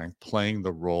full strength, playing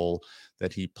the role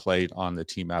that he played on the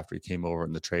team after he came over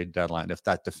in the trade deadline, if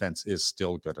that defense is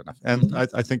still good enough. And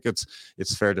I think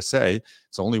it's fair to say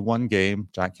it's only one game.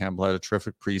 Jack Campbell had a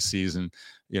terrific preseason.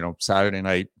 Saturday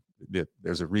night,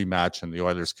 there's a rematch, and the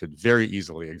Oilers could very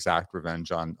easily exact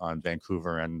revenge on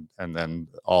Vancouver, and then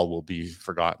all will be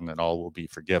forgotten and all will be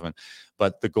forgiven.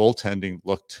 But the goaltending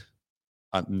looked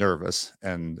nervous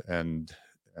and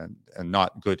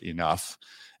not good enough,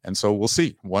 and so we'll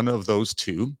see. One of those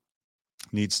two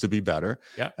needs to be better.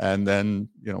 And then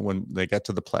when they get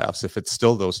to the playoffs, if it's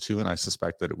still those two, and I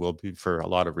suspect that it will be for a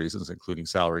lot of reasons, including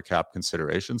salary cap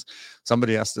considerations,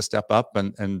 somebody has to step up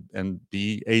and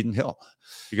be Adin Hill.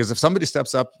 Because if somebody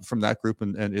steps up from that group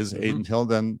and is Adin Hill,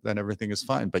 then everything is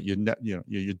fine. But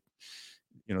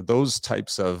those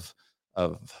types of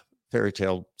fairy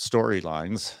tale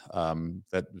storylines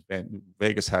that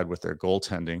Vegas had with their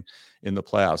goaltending in the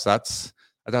playoffs,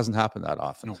 that doesn't happen that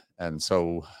often. No. And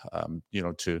so,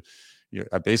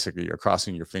 basically you're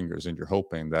crossing your fingers and you're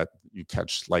hoping that you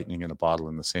catch lightning in a bottle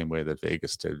in the same way that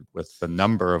Vegas did with the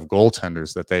number of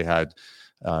goaltenders that they had,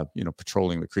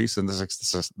 patrolling the crease, and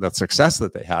the success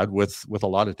that they had with a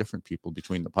lot of different people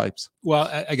between the pipes. Well,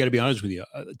 I got to be honest with you.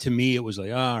 To me, it was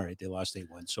like, all right, they lost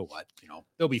 8-1, so what?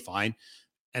 They'll be fine.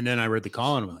 And then I read the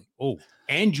column, I'm like, oh,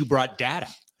 and you brought data.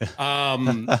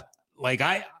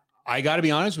 I got to be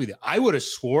honest with you. I would have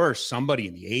swore somebody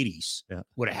in the 80s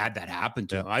would have had that happen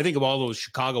to them. I think of all those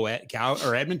Chicago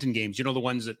or Edmonton games, the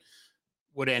ones that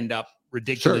would end up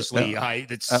ridiculously high.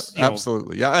 That's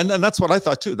absolutely. Yeah. And that's what I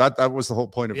thought too. That was the whole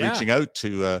point of reaching out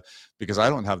to, because I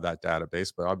don't have that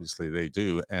database, but obviously they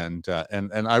do. And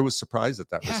I was surprised at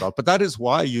that result, but that is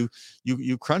why you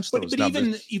crunch those numbers.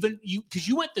 But even you, because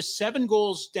you went the 7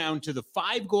 goals down to the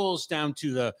 5 goals down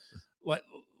to the,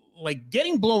 like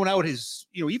getting blown out is,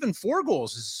 even 4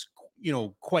 goals is,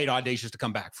 quite audacious to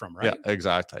come back from, right? Yeah,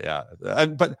 exactly. Yeah.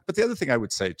 And, but the other thing I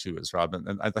would say too is, Robin,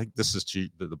 and I think this is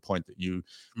the point that you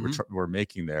were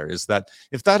making there, is that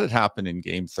if that had happened in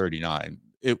game 39,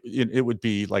 it would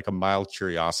be like a mild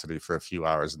curiosity for a few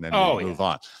hours and then move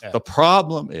on. Yeah. The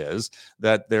problem is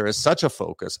that there is such a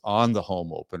focus on the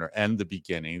home opener and the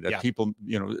beginning that people,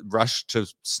 rush to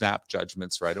snap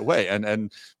judgments right away.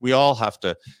 And we all have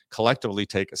to collectively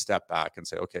take a step back and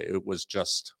say, okay, it was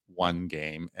just one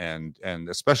game. And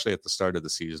especially at the start of the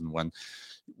season when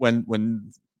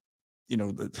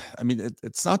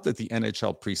it's not that the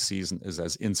NHL preseason is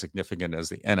as insignificant as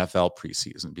the NFL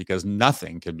preseason, because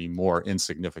nothing can be more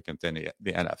insignificant than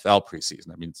the NFL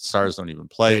preseason. I mean, Stars don't even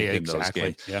play in those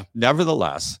games. Yeah.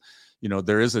 Nevertheless,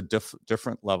 there is a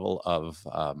different level of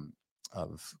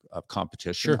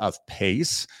competition, of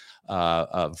pace,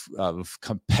 of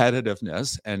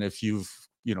competitiveness, and if you've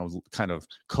kind of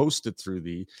coasted through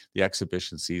the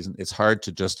exhibition season, it's hard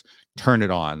to just turn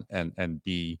it on and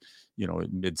be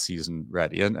mid-season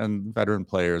ready. And veteran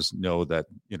players know that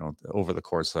over the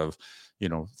course of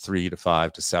 3 to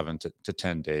 5 to 7 to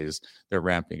 10 days, they're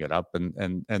ramping it up,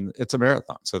 and it's a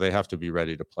marathon, so they have to be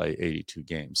ready to play 82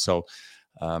 games. So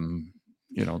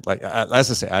like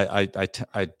as I say,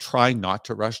 I try not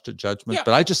to rush to judgment,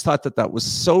 but I just thought that was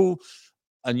so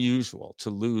unusual to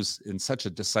lose in such a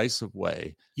decisive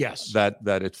way. Yes, that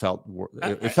it felt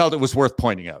it was worth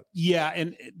pointing out. Yeah,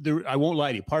 and I won't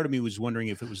lie to you. Part of me was wondering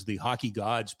if it was the hockey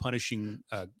gods punishing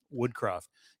Woodcroft.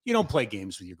 You don't play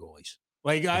games with your goalies.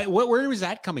 Like, where was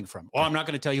that coming from? Oh, I'm not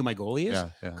going to tell you my goalie is.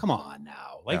 Yeah. Come on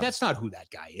now, that's not who that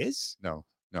guy is.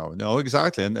 No,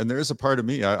 exactly. And there is a part of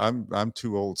me, I'm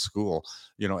too old school,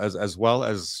 as well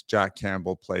as Jack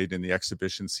Campbell played in the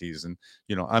exhibition season,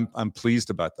 I'm pleased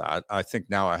about that. I think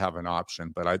now I have an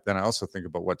option, but I also think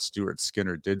about what Stuart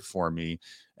Skinner did for me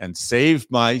and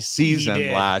saved my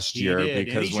season last year,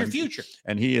 because and he's your future.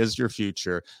 And he is your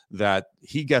future, that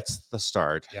he gets the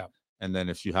start. Yeah. And then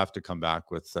if you have to come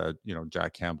back with,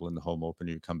 Jack Campbell in the home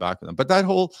opener, you come back with them. But that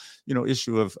whole,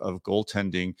 issue of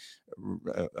goaltending,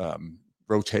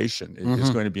 rotation is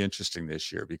going to be interesting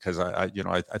this year, because I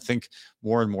think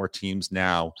more and more teams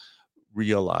now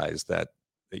realize that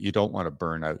you don't want to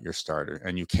burn out your starter,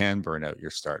 and you can burn out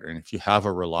your starter. And if you have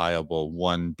a reliable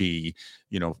 1B,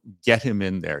 get him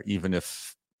in there, even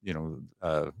if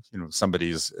somebody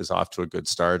is off to a good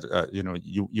start.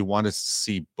 You want to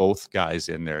see both guys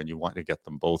in there, and you want to get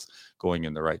them both going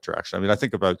in the right direction. I mean, I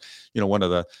think about one of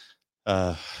the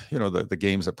the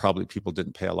games that probably people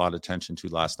didn't pay a lot of attention to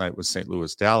last night was St.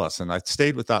 Louis Dallas, and I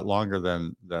stayed with that longer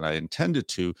than I intended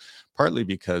to, partly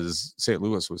because St.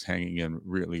 Louis was hanging in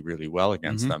really, really well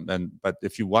against them. But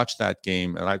if you watch that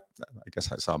game, and I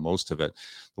guess I saw most of it,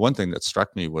 the one thing that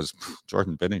struck me was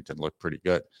Jordan Binnington looked pretty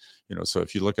good. So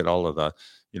if you look at all of the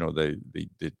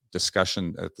the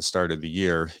discussion at the start of the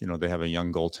year, they have a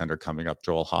young goaltender coming up,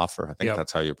 Joel Hofer, I think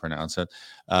that's how you pronounce it,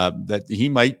 that he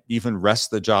might even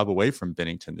wrest the job away from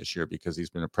Binnington this year, because he's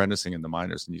been apprenticing in the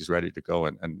minors and he's ready to go,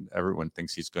 and everyone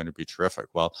thinks he's going to be terrific.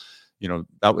 Well,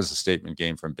 that was a statement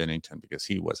game from Binnington, because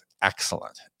he was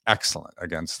excellent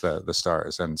against the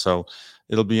Stars. And so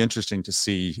it'll be interesting to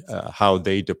see how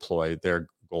they deploy their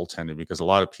goaltending, because a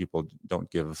lot of people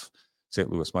don't give St.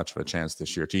 Louis much of a chance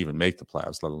this year to even make the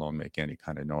playoffs, let alone make any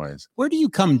kind of noise. Where do you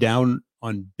come down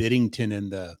on Binnington and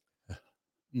the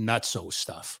nutso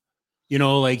stuff?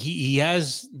 Like he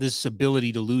has this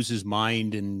ability to lose his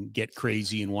mind and get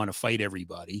crazy and want to fight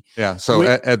everybody. Yeah. So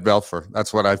Ed Belfour,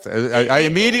 that's what I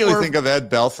immediately think of Ed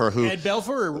Belfour. Ed Belfour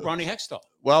or Ronnie Hextall?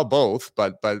 Well, both,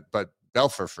 but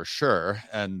Belfour for sure,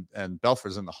 and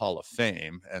Belfour's in the Hall of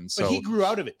Fame, and so but he grew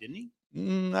out of it, didn't he?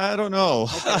 I don't know.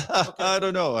 Okay. I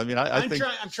don't know. I mean, I'm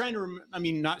trying to remember. I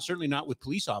mean, certainly not with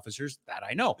police officers, that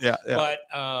I know. Yeah. But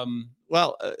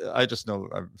I just know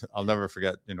I'll never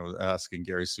forget, asking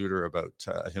Gary Suter about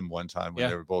him one time when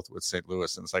they were both with St.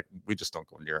 Louis, and it's like, we just don't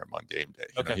go near him on game day.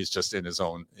 You know, he's just in his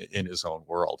own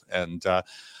world. And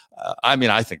I mean,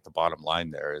 I think the bottom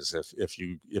line there is if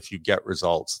you get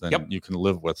results, then you can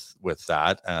live with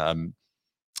that. And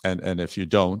if you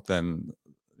don't, then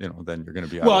then you're going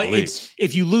to be out of the league.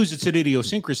 If you lose, it's an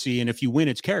idiosyncrasy, and if you win,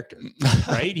 it's character.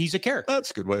 Right? He's a character. That's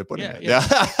a good way of putting it. Yeah.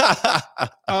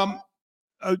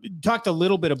 Talked a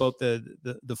little bit about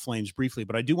the Flames briefly,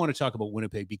 but I do want to talk about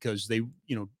Winnipeg, because they,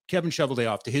 Kevin Shovelday,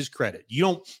 off to his credit, you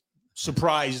don't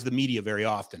surprise the media very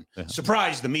often.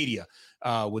 Surprise the media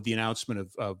with the announcement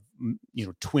of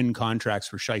twin contracts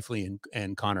for Scheifele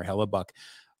and Connor Hellebuck.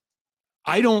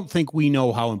 I don't think we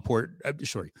know how important.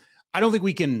 I don't think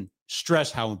we can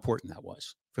stress how important that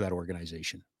was for that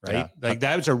organization, right? Yeah. Like,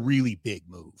 that was a really big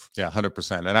move. Yeah,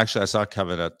 100%. And actually, I saw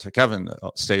Kevin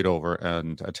stayed over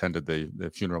and attended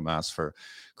the funeral mass for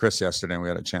Chris yesterday, and we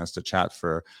had a chance to chat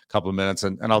for a couple of minutes.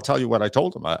 And I'll tell you what I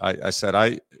told him. I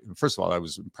said, first of all, I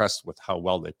was impressed with how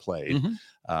well they played.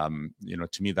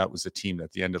 To me, that was a team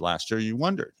at the end of last year. You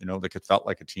wondered, like, it felt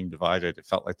like a team divided. It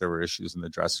felt like there were issues in the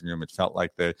dressing room. It felt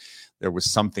like there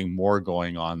was something more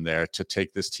going on there to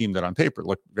take this team that on paper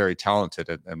looked very talented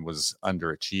and was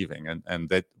underachieving. And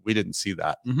that we didn't see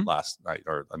that last night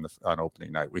or on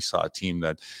opening night. We saw a team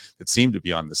that seemed to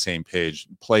be on the same page,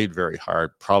 played very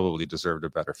hard, probably deserved a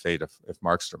better fate if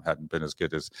Markstrom hadn't been as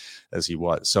good as he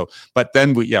was. So, but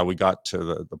then we got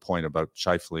to the point about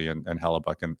Scheifele and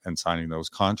Hellebuck and signing those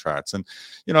contracts. And,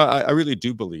 I really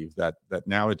do believe that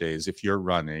nowadays, if you're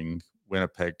running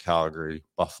Winnipeg, Calgary,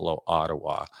 Buffalo,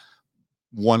 Ottawa,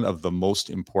 one of the most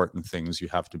important things you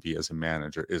have to be as a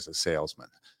manager is a salesman.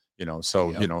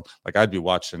 Like I'd be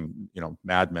watching,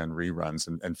 Mad Men reruns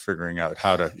and figuring out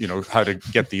how to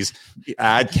get these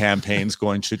ad campaigns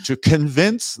going to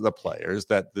convince the players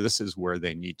that this is where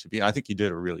they need to be. And I think he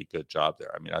did a really good job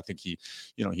there. I mean, I think he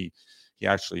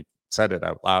actually said it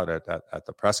out loud at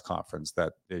the press conference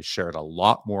that they shared a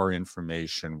lot more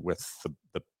information with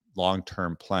the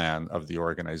long-term plan of the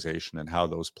organization and how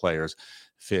those players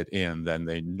fit in than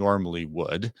they normally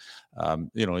would. In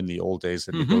the old days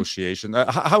of negotiation,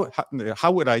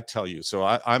 how would I tell you? So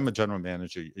I'm a general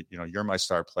manager, you're my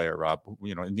star player, Rob.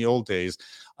 In the old days,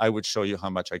 I would show you how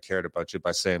much I cared about you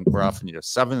by saying, we're offering you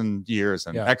 7 years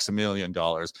and X $1 million.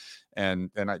 And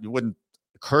it wouldn't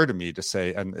occur to me to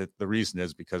say, and the reason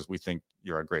is because we think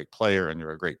you're a great player and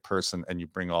you're a great person and you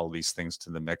bring all these things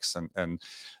to the mix, and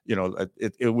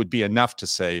it would be enough to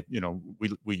say,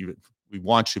 we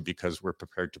want you because we're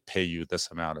prepared to pay you this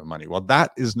amount of money. Well,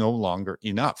 that is no longer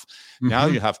enough. Now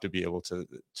you have to be able to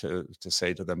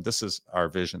say to them, this is our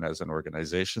vision as an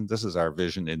organization. This is our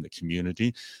vision in the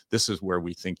community. This is where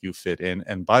we think you fit in.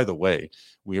 And by the way,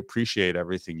 we appreciate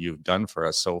everything you've done for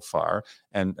us so far.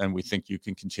 And we think you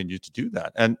can continue to do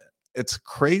that. And it's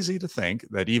crazy to think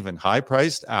that even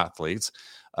high-priced athletes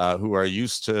who are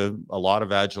used to a lot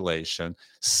of adulation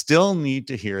still need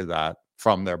to hear that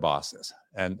from their bosses.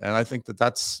 And I think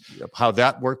that's how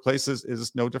that workplace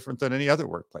is no different than any other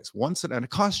workplace. And it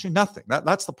costs you nothing.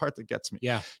 That's the part that gets me.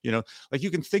 Yeah. Like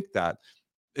you can think that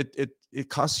it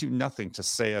costs you nothing to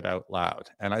say it out loud.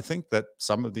 And I think that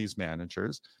some of these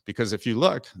managers, because if you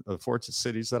look, the 4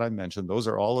 cities that I mentioned, those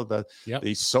are all of the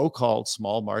so-called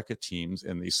small market teams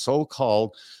in these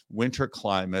so-called winter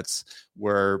climates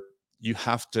where you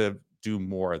have to do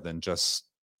more than just,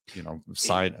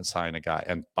 sign a guy.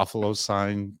 And Buffalo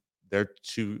signed their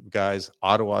 2 guys.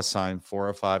 Ottawa signed 4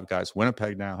 or 5 guys.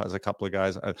 Winnipeg now has a couple of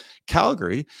guys.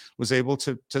 Calgary was able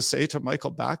to say to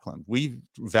Michael Backlund, we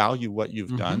value what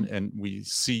you've done and we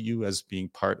see you as being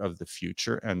part of the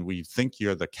future. And we think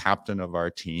you're the captain of our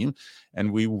team and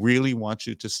we really want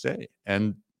you to stay.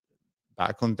 And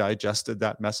Backlund digested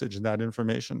that message and that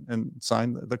information and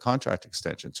signed the contract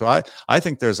extension. So I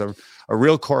think there's a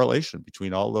real correlation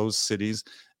between all those cities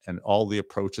and all the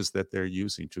approaches that they're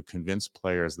using to convince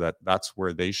players that that's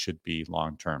where they should be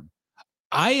long term.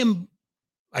 I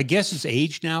guess it's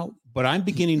age now, but I'm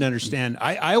beginning to understand.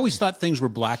 I always thought things were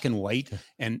black and white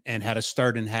and had a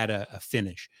start and had a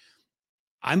finish.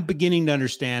 I'm beginning to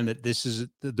understand that this is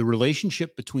the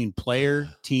relationship between player,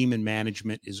 team, and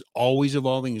management is always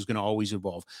evolving, is going to always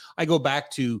evolve. I go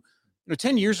back to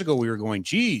 10 years ago, we were going,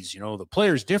 geez, the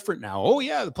player's different now. Oh,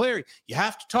 yeah, the player, you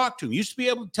have to talk to him. You used to be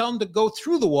able to tell him to go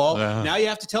through the wall. Now you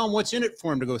have to tell him what's in it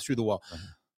for him to go through the wall.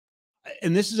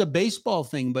 And this is a baseball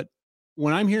thing. But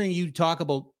when I'm hearing you talk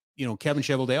about, Kevin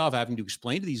Cheveldayoff having to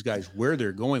explain to these guys where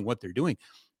they're going, what they're doing,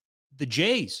 the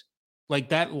Jays, like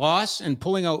that loss and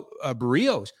pulling out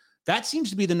Barrios, that seems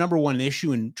to be the number one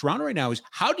issue in Toronto right now is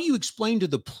how do you explain to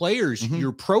the players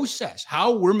your process,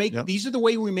 how we're making, these are the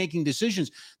way we're making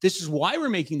decisions. This is why we're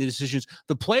making the decisions.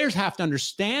 The players have to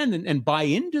understand and buy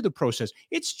into the process.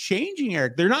 It's changing,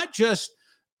 Eric. They're not just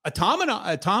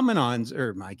automatons,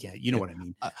 or I can't, you know what I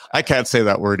mean? I can't say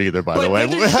that word either, by the way.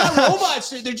 They're just not robots.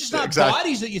 They're just not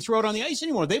bodies that you throw out on the ice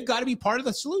anymore. They've got to be part of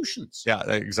the solutions. Yeah,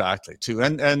 exactly. Too.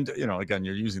 And again,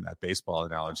 you're using that baseball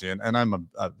analogy, and I'm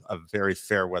a very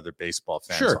fair weather baseball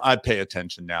fan. Sure. So I pay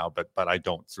attention now, but I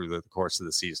don't through the course of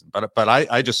the season. But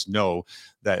I just know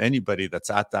that anybody that's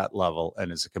at that level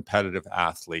and is a competitive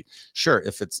athlete, sure,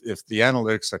 if the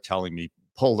analytics are telling me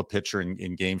pull the pitcher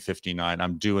in game 59,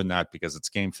 I'm doing that because it's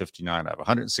game 59. I have a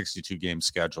 162 game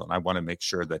schedule and I want to make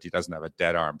sure that he doesn't have a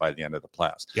dead arm by the end of the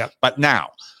playoffs. Yep. But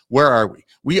now, where are we?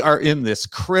 We are in this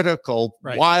critical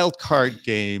wild card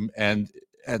game, and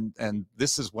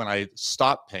this is when I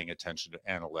stop paying attention to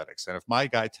analytics. And if my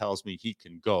guy tells me he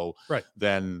can go,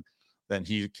 then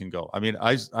he can go. I mean,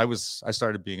 I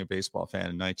started being a baseball fan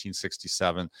in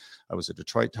 1967. I was a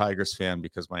Detroit Tigers fan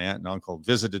because my aunt and uncle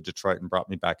visited Detroit and brought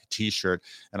me back a T-shirt.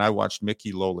 And I watched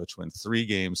Mickey Lolich win 3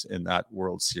 games in that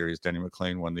World Series. Denny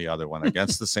McLain won the other one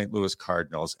against the St. Louis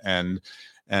Cardinals. And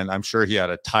I'm sure he had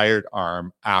a tired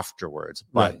arm afterwards.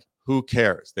 But who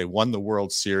cares? They won the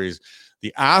World Series.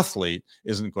 The athlete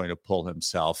isn't going to pull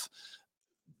himself.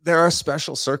 there are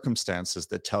special circumstances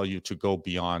that tell you to go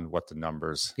beyond what the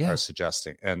numbers are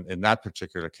suggesting. And in that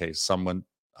particular case, someone,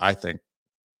 I think,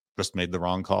 just made the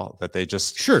wrong call, that they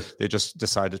just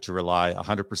decided to rely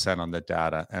 100% on the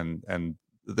data. And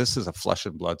this is a flesh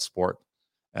and blood sport.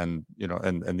 And,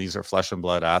 and these are flesh and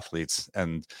blood athletes,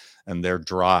 and their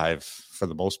drive, for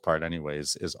the most part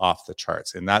anyways, is off the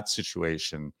charts. In that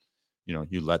situation,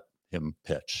 you let him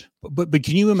pitch. But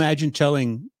can you imagine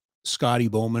telling Scotty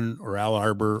Bowman or Al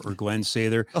Arbor or Glenn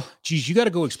Sather, geez, you got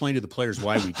to go explain to the players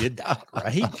why we did that,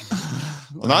 right?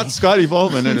 Well, not Scotty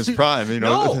Bowman in his prime,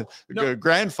 No.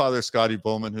 grandfather Scotty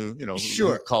Bowman, who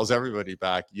who calls everybody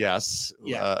back. Yes,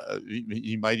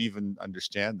 he might even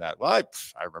understand that. Well,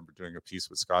 I remember doing a piece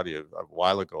with Scotty a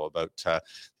while ago about the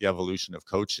evolution of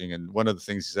coaching, and one of the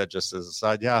things he said, just as a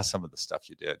side, some of the stuff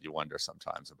you did, you wonder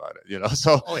sometimes about it.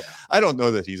 So I don't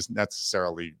know that he's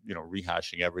necessarily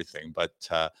rehashing everything, but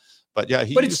yeah,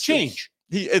 but it's changed.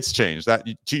 It's changed. That,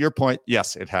 to your point,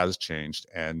 yes, it has changed,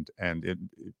 and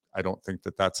I don't think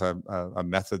that that's a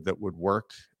method that would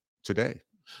work today.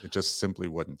 It just simply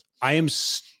wouldn't. I am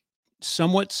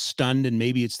somewhat stunned, and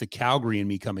maybe it's the Calgary in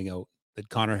me coming out, that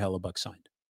Connor Hellebuck signed.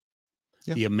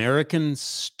 Yeah. The American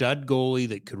stud goalie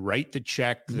that could write the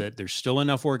check, that there's still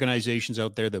enough organizations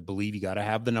out there that believe you got to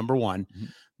have the number one,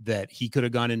 that he could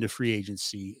have gone into free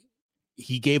agency.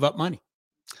 He gave up money.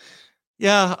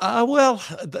 Yeah,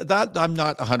 that I'm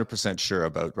not 100% sure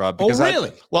about, Rob. Because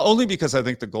really? Only because I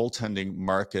think the goaltending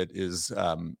market is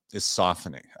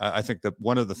softening. I think that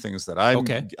one of the things that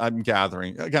I'm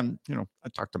gathering, again, I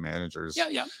talk to managers,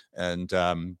 and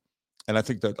I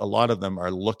think that a lot of them are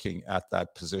looking at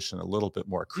that position a little bit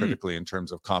more critically in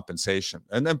terms of compensation,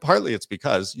 and then partly it's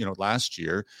because last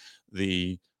year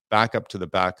the backup to the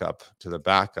backup to the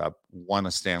backup won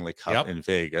a Stanley Cup in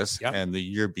Vegas, and the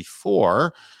year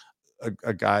before,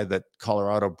 a guy that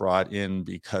Colorado brought in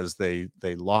because they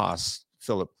lost,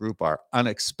 Philip Grubauer,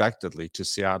 unexpectedly to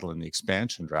Seattle in the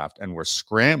expansion draft, and were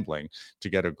scrambling to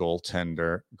get a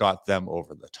goaltender, got them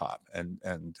over the top, and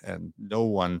no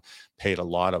one paid a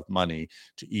lot of money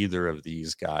to either of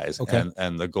these guys.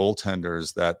 And the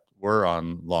goaltenders that were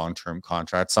on long-term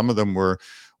contracts, some of them were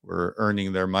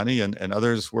earning their money, and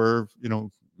others were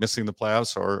missing the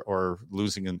playoffs or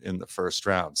losing in the first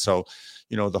round. So,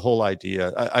 the whole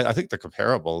idea, I think the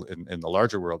comparable in the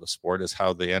larger world of sport is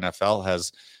how the NFL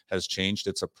has changed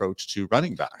its approach to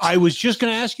running backs. I was just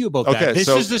going to ask you about that. This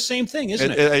is the same thing,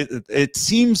 isn't it? It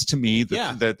seems to me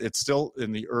that it's still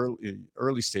in the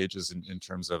early stages in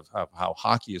terms of how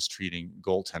hockey is treating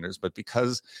goaltenders, but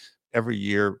because every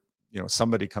year,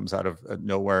 somebody comes out of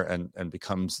nowhere and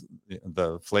becomes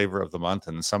the flavor of the month,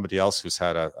 and somebody else who's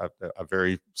had a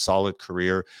very solid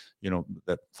career,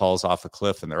 that falls off a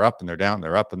cliff, and they're up and they're down,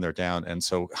 they're up and they're down. And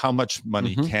so how much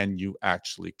money can you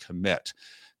actually commit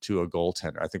to a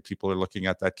goaltender? I think people are looking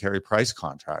at that Carey Price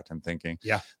contract and thinking,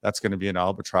 that's going to be an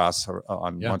albatross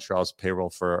on Montreal's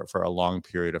payroll for a long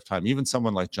period of time. Even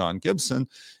someone like John Gibson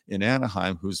in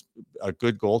Anaheim, who's a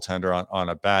good goaltender on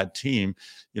a bad team,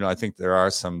 I think there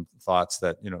are some thoughts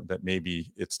that that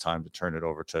maybe it's time to turn it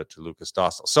over to Lucas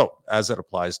Dostal. So as it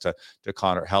applies to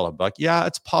Connor Hellebuck,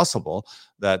 it's possible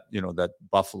that that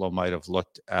Buffalo might have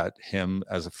looked at him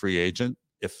as a free agent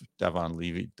if Devon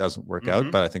Levy doesn't work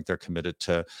out, but I think they're committed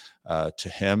to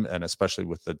him, and especially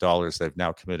with the dollars they've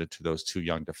now committed to those two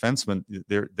young defensemen,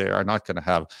 they are not going to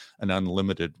have an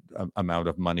unlimited amount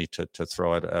of money to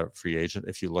throw at a free agent.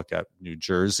 If you look at New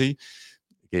Jersey,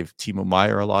 gave Timo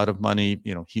Meier a lot of money.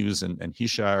 Hughes and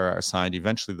Hischier are signed.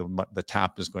 Eventually, the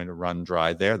tap is going to run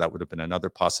dry there. That would have been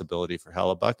another possibility for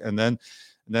Hellebuck, and then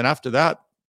after that,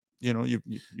 you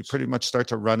pretty much start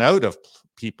to run out of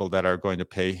people that are going to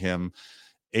pay him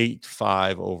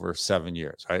 8.5 over 7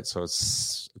 years, right? So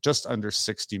it's just under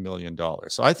 $60 million.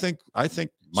 So I think money.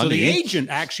 So the agent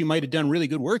actually might have done really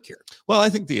good work here. Well, I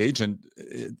think the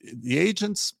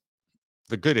agents,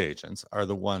 the good agents, are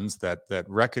the ones that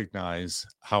recognize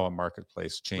how a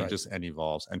marketplace changes and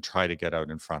evolves and try to get out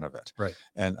in front of it. Right.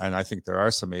 And I think there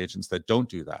are some agents that don't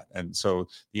do that. And so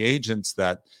the agents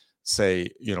that say,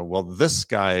 well, this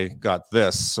guy got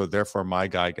this, so therefore my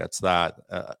guy gets that,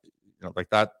 like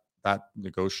that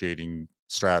negotiating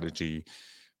strategy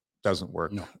doesn't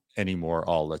work anymore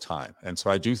all the time. And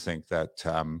so I do think that,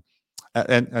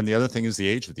 and the other thing is the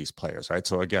age of these players, right?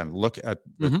 So again, look at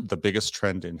the biggest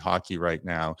trend in hockey right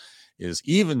now is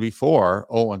even before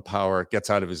Owen Power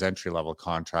gets out of his entry-level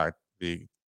contract, the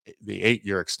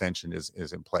 8-year extension is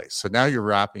in place. So now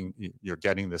you're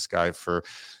getting this guy for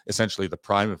essentially the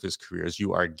prime of his career. As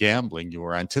you are gambling, you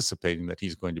are anticipating that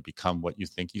he's going to become what you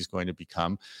think he's going to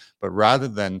become. But rather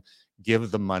than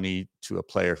give the money to a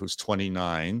player who's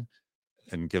 29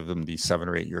 and give them the 7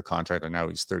 or 8 year contract. And now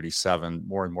he's 37.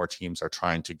 More and more teams are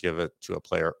trying to give it to a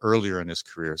player earlier in his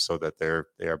career so that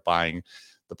they are buying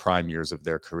the prime years of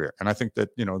their career. And I think that,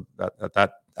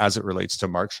 that as it relates to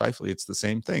Mark Scheifele, it's the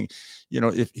same thing.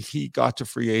 If he got to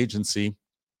free agency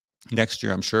next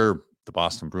year, I'm sure the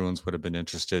Boston Bruins would have been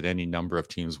interested. Any number of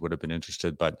teams would have been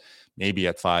interested, but maybe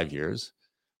at 5 years,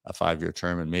 a 5-year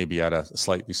term, and maybe at a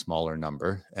slightly smaller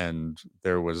number. And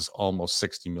there was almost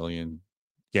 $60 million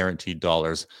guaranteed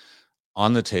dollars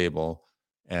on the table.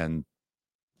 And,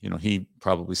 he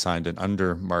probably signed an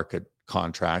under market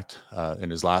contract in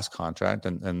his last contract.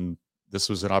 And this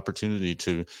was an opportunity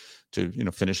to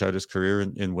finish out his career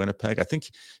in Winnipeg. I think,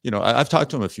 I've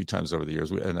talked to him a few times over the years,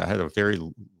 and I had a very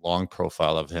long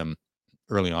profile of him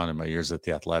early on in my years at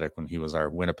the Athletic when he was our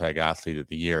Winnipeg Athlete of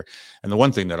the Year. And the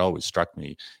one thing that always struck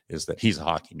me is that he's a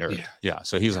hockey nerd. Yeah.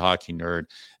 So he's a hockey nerd.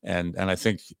 And I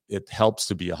think it helps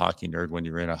to be a hockey nerd when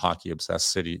you're in a hockey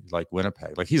obsessed city like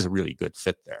Winnipeg. Like, he's a really good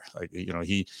fit there. Like,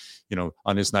 he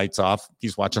on his nights off,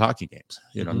 he's watching hockey games.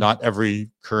 Not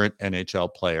every current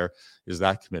NHL player is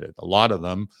that committed. A lot of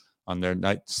them on their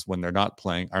nights when they're not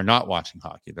playing are not watching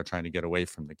hockey. They're trying to get away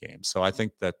from the game. So I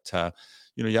think that,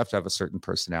 you have to have a certain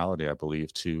personality, I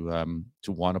believe, to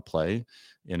want to play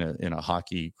in a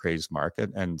hockey crazed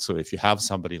market. And so if you have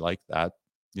somebody like that,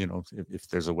 if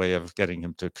there's a way of getting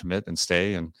him to commit and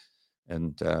stay and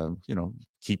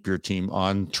keep your team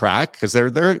on track, because they're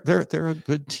a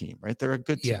good team, right? They're a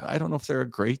good team. I don't know if they're a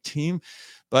great team,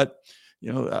 but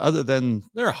other than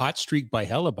they're a hot streak by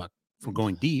Hellebuck for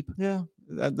going deep. Yeah.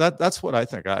 That's what I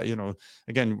think.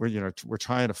 Again, we're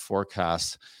trying to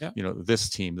forecast, this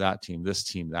team, that team, this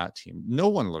team, that team. No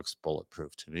one looks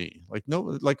bulletproof to me. What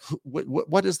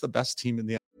is the best team in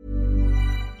the?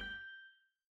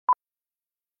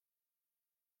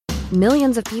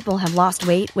 Millions of people have lost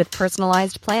weight with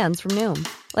personalized plans from Noom,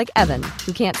 like Evan,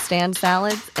 who can't stand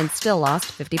salads and still lost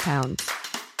 50 pounds.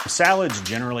 Salads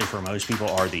generally for most people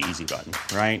are the easy button,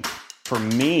 right? For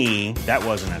me, that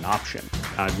wasn't an option.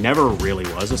 I never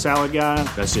really was a salad guy.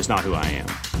 That's just not who I am.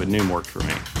 But Noom worked for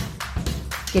me.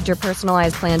 Get your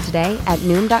personalized plan today at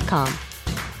Noom.com.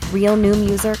 Real Noom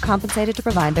user compensated to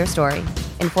provide their story.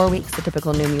 In 4 weeks, the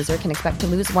typical Noom user can expect to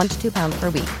lose 1 to 2 pounds per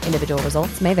week. Individual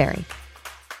results may vary.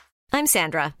 I'm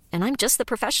Sandra, and I'm just the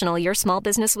professional your small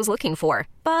business was looking for.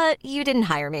 But you didn't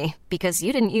hire me because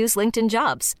you didn't use LinkedIn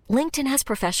Jobs. LinkedIn has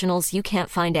professionals you can't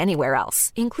find anywhere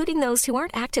else, including those who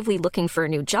aren't actively looking for a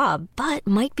new job, but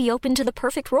might be open to the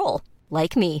perfect role,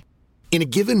 like me. In a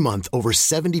given month, over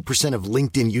 70% of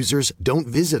LinkedIn users don't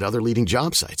visit other leading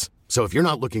job sites. So if you're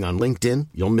not looking on LinkedIn,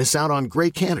 you'll miss out on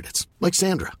great candidates like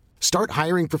Sandra. Start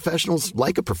hiring professionals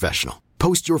like a professional.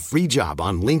 Post your free job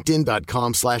on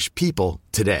linkedin.com/people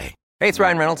today. Hey, it's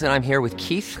Ryan Reynolds, and I'm here with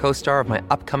Keith, co-star of my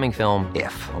upcoming film,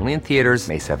 If, only in theaters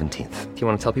May 17th. Do you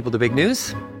want to tell people the big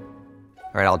news?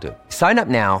 All right, I'll do it. Sign up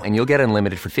now and you'll get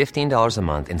unlimited for $15 a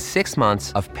month and 6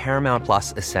 months of Paramount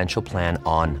Plus Essential Plan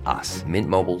on us.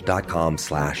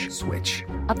 MintMobile.com/switch.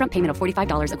 Upfront payment of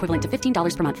 $45 equivalent to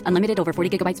 $15 per month. Unlimited over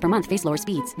 40 gigabytes per month. Face lower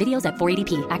speeds. Videos at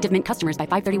 480p. Active Mint customers by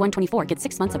 531.24 get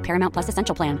 6 months of Paramount Plus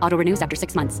Essential Plan. Auto renews after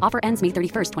 6 months. Offer ends May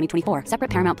 31st, 2024. Separate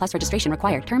Paramount Plus registration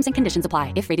required. Terms and conditions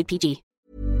apply if rated PG.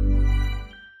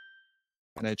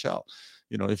 NHL.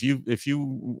 If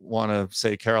you want to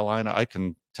say Carolina, I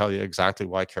can tell you exactly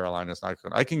why Carolina is not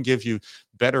good. I can give you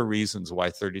better reasons why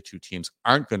 32 teams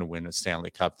aren't going to win a Stanley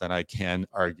Cup than I can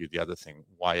argue the other thing,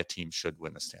 why a team should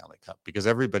win a Stanley Cup. Because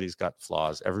everybody's got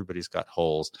flaws, everybody's got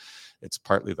holes. It's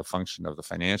partly the function of the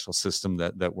financial system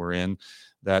that we're in,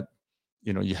 that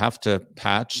you have to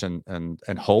patch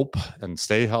and hope and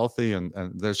stay healthy. And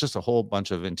there's just a whole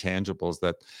bunch of intangibles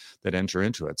that enter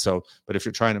into it. So, but if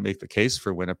you're trying to make the case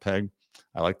for Winnipeg,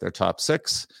 I like their top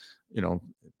 6.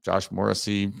 Josh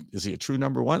Morrissey, is he a true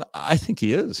number one? I think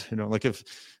he is. A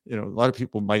lot of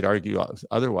people might argue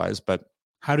otherwise, but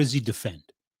how does he defend?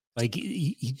 Like,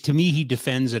 to me, he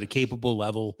defends at a capable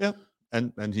level. Yeah.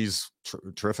 And he's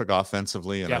terrific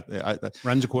offensively, and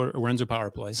runs a power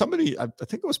play. Somebody, I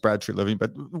think it was Brad Treliving,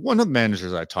 but one of the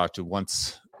managers I talked to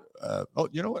once.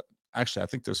 You know what? Actually, I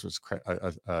think this was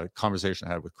a conversation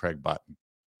I had with Craig Button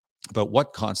about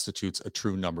what constitutes a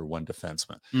true number one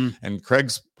defenseman. And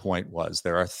Craig's point was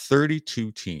there are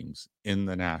 32 teams in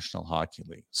the National Hockey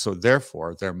League. So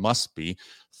therefore, there must be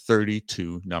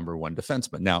 32 number one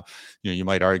defensemen. Now, you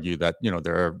might argue that,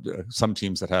 there are some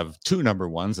teams that have 2 number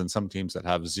ones and some teams that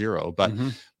have 0. But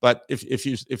but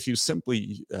if you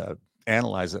simply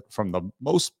analyze it from the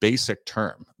most basic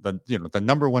term, the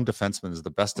number one defenseman is the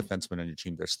best defenseman on your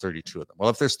team. There's 32 of them. Well,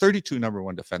 if there's 32 number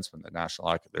one defensemen in the National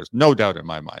Hockey, there's no doubt in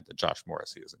my mind that Josh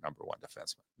Morrissey is a number one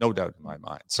defenseman. No doubt in my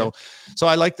mind. So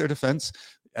I like their defense.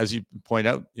 As you point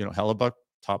out, Hellebuck,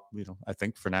 top, I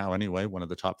think for now anyway, one of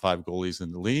the top 5 goalies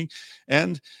in the league.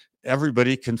 And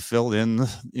everybody can fill in,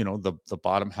 the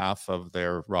bottom half of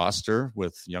their roster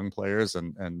with young players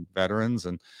and veterans.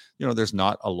 And, there's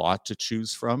not a lot to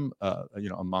choose from,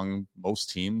 among most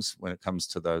teams when it comes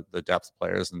to the depth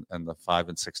players and the 5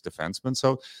 and 6 defensemen.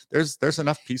 So there's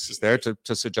enough pieces there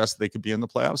to suggest they could be in the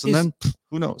playoffs. And then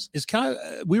who knows? Is Kyle,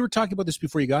 we were talking about this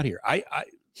before you got here.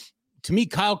 To me,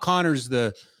 Kyle Connor's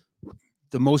the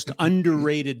most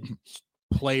underrated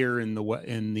player in the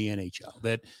NHL,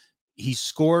 that he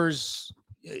scores.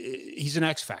 He's an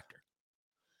X factor.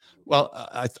 Well,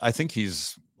 I think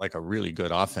he's like a really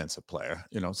good offensive player.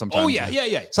 Sometimes. Oh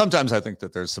yeah. Sometimes I think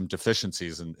that there's some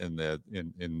deficiencies in the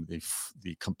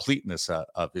completeness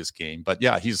of his game. But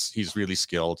yeah, he's really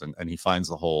skilled and he finds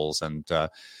the holes and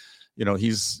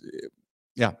he's.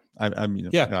 Yeah,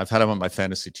 I've had him on my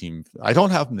fantasy team. I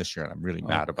don't have him this year, and I'm really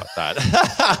mad about that.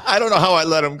 I don't know how I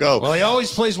let him go. Well, he always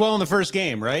plays well in the first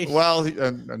game, right? Well,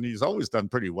 and he's always done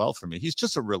pretty well for me. He's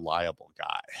just a reliable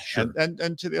guy. Sure.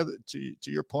 And to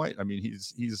your point, I mean,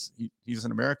 he's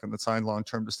an American that signed long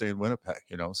term to stay in Winnipeg.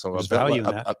 So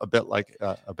a bit like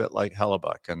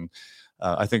Hellebuck. And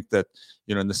I think that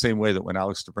in the same way that when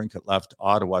Alex DeBrincat left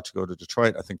Ottawa to go to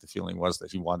Detroit, I think the feeling was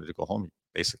that he wanted to go home. He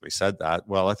basically said that.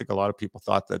 Well, I think a lot of people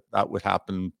thought that would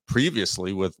happen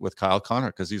previously with Kyle Connor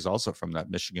because he's also from that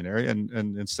Michigan area, and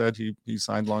instead he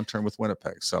signed long term with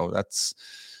Winnipeg. So that's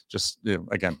just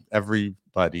again,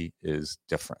 everybody is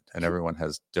different and everyone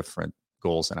has different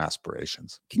goals and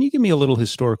aspirations. Can you give me a little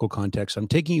historical context? I'm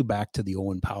taking you back to the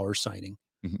Owen Power signing.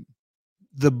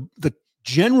 Mm-hmm. The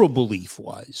general belief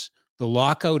was the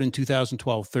lockout in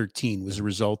 2012-13 was a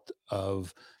result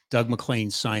of Doug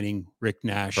McLean signing Rick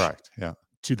Nash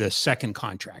to the second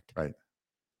contract. Right.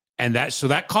 And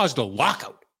that caused a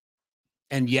lockout.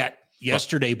 And yet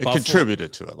yesterday, Buffalo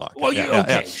contributed to a lockout.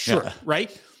 Well, sure.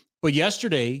 Right. But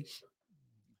yesterday,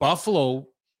 Buffalo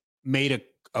made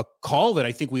a call that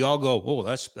I think we all go, oh,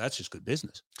 that's just good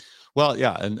business. Well,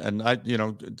 yeah. And I,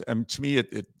 to me,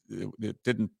 it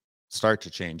didn't start to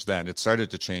change then. It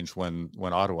started to change when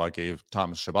Ottawa gave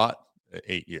Thomas Chabot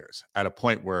 8 years at a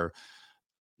point where,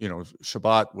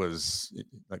 Chabot was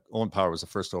like Owen Power was the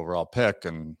first overall pick.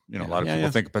 And, a lot of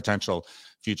people think a potential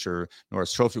future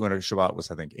Norris Trophy winner. Chabot was,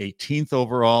 I think, 18th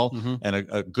overall and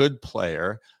a good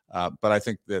player. But I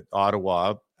think that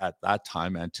Ottawa at that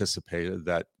time anticipated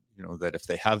that, that if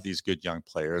they have these good young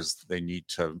players, they need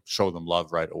to show them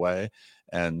love right away.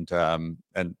 And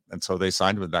so they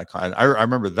signed with that. I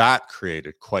remember that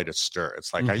created quite a stir.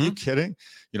 It's like, are you kidding?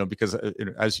 Because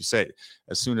as you say,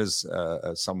 as soon as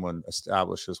someone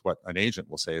establishes what an agent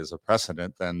will say is a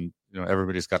precedent, then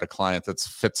everybody's got a client that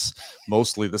fits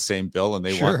mostly the same bill and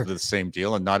they want the same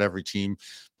deal, and not every team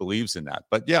believes in that.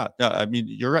 But yeah, I mean,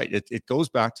 you're right. It goes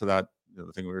back to that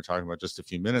the thing we were talking about just a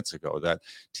few minutes ago, that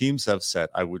teams have said,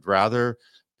 I would rather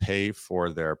pay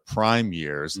for their prime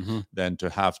years than to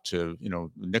have to,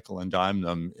 nickel and dime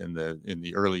them in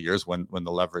the early years when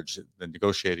the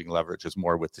negotiating leverage is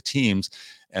more with the teams.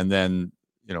 And then,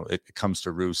 it comes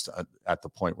to roost at the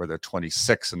point where they're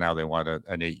 26 and now they want an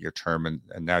 8-year term. And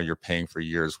now you're paying for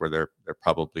years where they're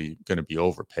probably going to be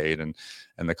overpaid and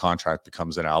the contract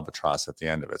becomes an albatross at the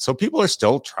end of it. So people are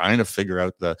still trying to figure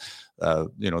out the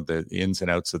ins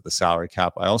and outs of the salary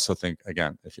cap. I also think,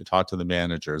 again, if you talk to the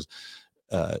managers,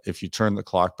 if you turn the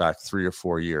clock back 3 or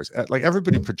 4 years, like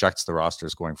everybody projects the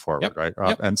rosters going forward, right,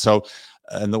 Rob? And so,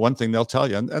 and the one thing they'll tell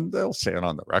you, and they'll say it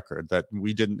on the record, that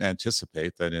we didn't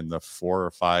anticipate that in the 4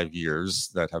 or 5 years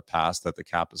that have passed, that the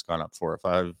cap has gone up $4 or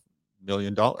 $5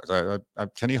 million.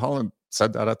 Kenny Holland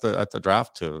said that at the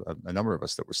draft to a number of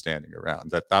us that were standing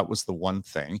around, that was the one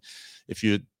thing. If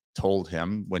you told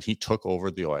him when he took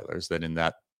over the Oilers that in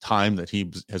that time that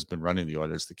he has been running the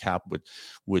Oilers, the cap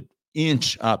would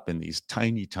inch up in these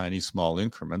tiny small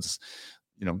increments,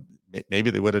 maybe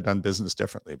they would have done business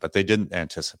differently, but they didn't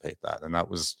anticipate that. And that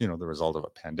was, the result of a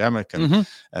pandemic and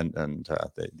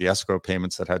the escrow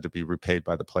payments that had to be repaid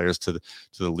by the players to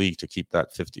the league to keep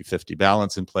that 50-50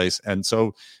 balance in place. And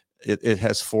so it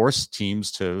has forced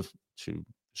teams to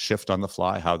shift on the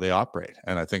fly how they operate.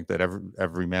 And I think that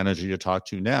every manager you talk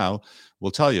to now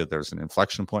will tell you there's an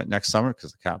inflection point next summer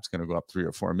because the cap's going to go up $3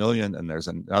 or $4 million, and there's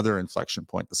another inflection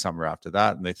point the summer after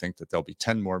that, and they think that there'll be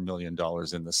 $10 more million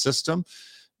in the system.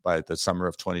 by the summer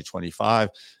of 2025,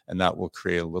 and that will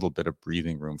create a little bit of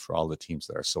breathing room for all the teams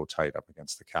that are so tight up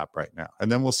against the cap right now.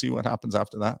 And then we'll see what happens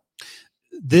after that.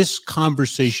 This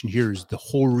conversation here is the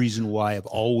whole reason why I've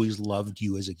always loved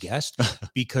you as a guest,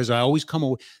 because I always come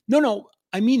away. No,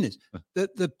 I mean this.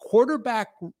 The quarterback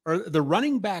or the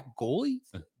running back goalie,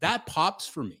 that pops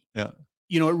for me. Yeah.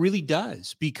 You know, it really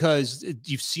does, because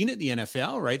you've seen it in the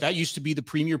NFL, right? That used to be the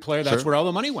premier player. That's where all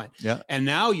the money went. Yeah. And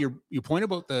now your point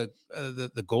about the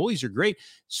goalies are great.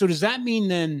 So does that mean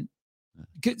then,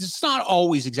 'cause it's not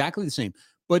always exactly the same,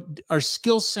 but are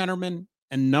skill centermen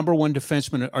and number one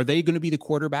defensemen, are they going to be the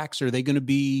quarterbacks? Are they going to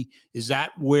be, is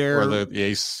that where? Or the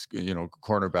ace,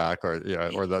 cornerback,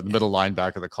 or the middle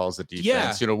linebacker that calls the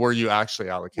defense, where you actually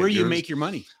allocate. Where you make your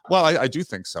money. Well, I do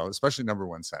think so, especially number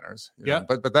one centers.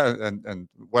 But that, and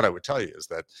what I would tell you is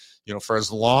that, for as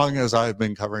long as I've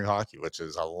been covering hockey, which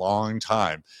is a long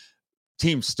time,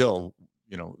 teams still,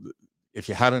 if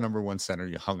you had a number one center,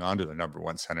 you hung on to the number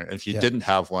one center. If you didn't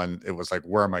have one, it was like,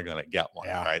 where am I going to get one?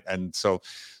 Right. And so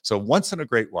once in a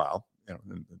great while,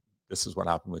 this is what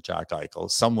happened with Jack Eichel,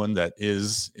 someone that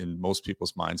is in most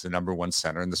people's minds, the number one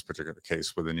center in this particular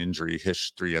case with an injury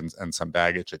history and some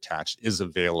baggage attached, is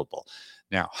available.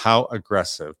 Now, how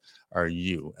aggressive are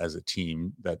you as a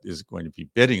team that is going to be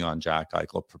bidding on Jack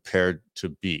Eichel prepared to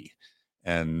be?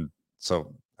 And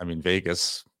so,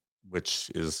 Vegas,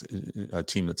 which is a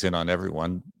team that's in on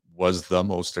everyone, was the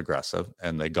most aggressive,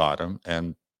 and they got him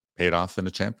and paid off in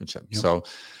a championship. Yep. So,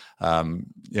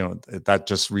 that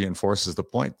just reinforces the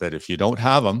point that if you don't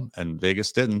have him, and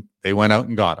Vegas didn't, they went out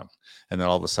and got him. And then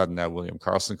all of a sudden now William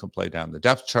Karlsson can play down the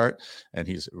depth chart, and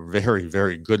he's a very,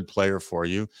 very good player for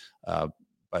you.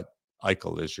 But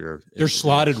Eichel is they're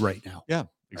slotted right now. Yeah.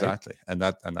 Exactly.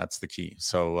 Right? And that's the key.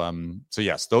 So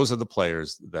yes, those are the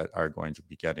players that are going to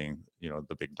be getting,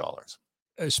 the big dollars.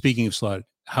 Speaking of slot,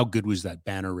 how good was that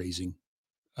banner raising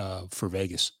for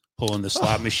Vegas, pulling the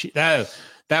slot machine? That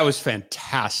was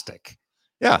fantastic.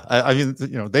 Yeah.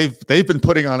 They've been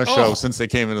putting on a show since they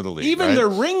came into the league. Even the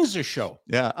ring's a show.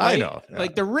 Yeah, right? I know. Yeah.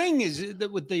 Like the ring is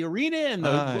with the arena and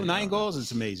the 9 goals.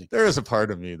 It's amazing. There is a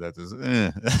part of me that is,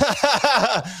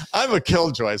 I'm a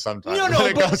killjoy sometimes.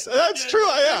 That's true.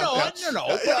 I am.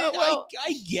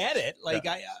 I get it. Like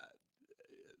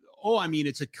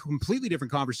it's a completely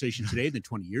different conversation today than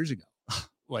 20 years ago.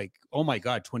 Like, oh my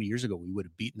God, 20 years ago, we would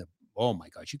have beaten oh my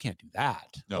gosh, you can't do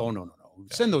that. No. Oh, no. Yeah.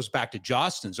 Send those back to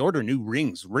Jostens. Order new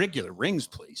rings, regular rings,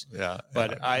 please. Yeah.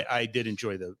 But I did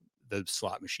enjoy the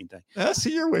slot machine thing. Yeah,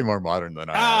 see, you're way more modern than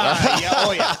I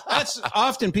am. Yeah. That's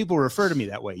often people refer to me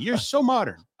that way. You're so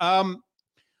modern.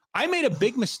 I made a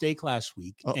big mistake last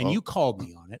week, and you called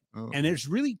me on it, and it's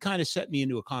really kind of set me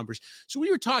into a conversation. So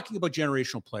we were talking about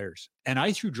generational players, and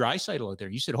I threw Draisaitl out there.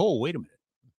 You said, "Oh, wait a minute,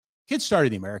 kid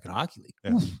started the American Hockey League."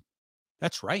 Yeah.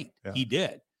 That's right, he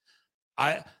did.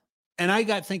 I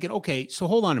got thinking, okay, so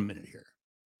hold on a minute here.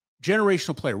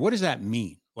 Generational player, what does that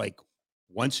mean? Like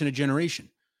once in a generation?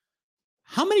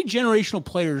 How many generational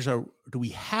players do we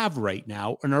have right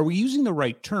now? And are we using the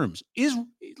right terms?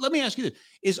 Let me ask you this.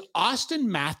 Is Austin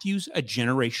Matthews a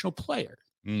generational player?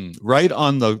 Right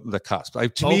on the cusp.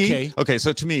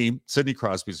 To me, Sidney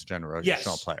Crosby's a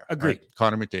generational player. Agreed. Right?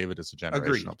 Connor McDavid is a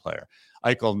generational player.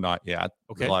 Eichel, not yet.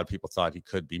 Okay. A lot of people thought he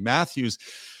could be. Matthews,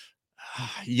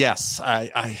 yes.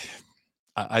 I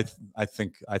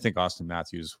think Austin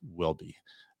Matthews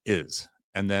is.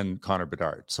 And then Connor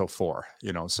Bedard. So 4,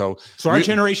 so our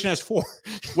generation has 4.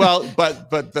 Well, but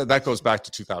that goes back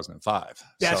to 2005.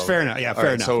 That's fair enough. Yeah,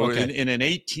 fair enough. So in an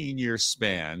 18-year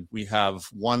span, we have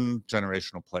one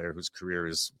generational player whose career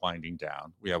is winding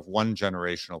down. We have one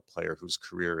generational player whose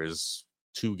career is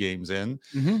 2 games in.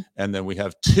 Mm-hmm. And then we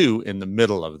have 2 in the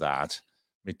middle of that,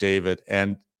 McDavid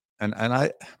and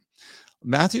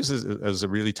Matthews is a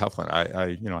really tough one.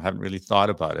 I haven't really thought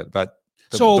about it, but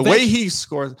the way he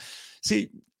scores.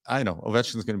 See, I know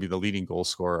Ovechkin's going to be the leading goal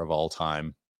scorer of all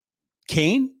time.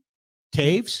 Kane?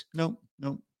 Taves? No.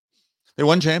 They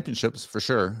won championships for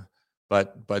sure,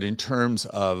 but in terms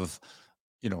of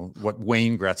what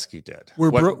Wayne Gretzky did,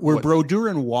 were Brodeur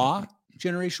and Waugh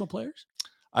generational players?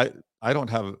 I don't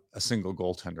have a single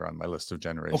goaltender on my list of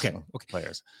generational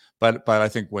players, but I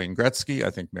think Wayne Gretzky,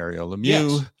 I think Mario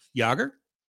Lemieux, Jagr.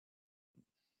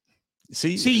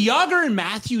 See, Jagr and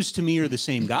Matthews to me are the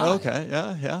same guy. Okay,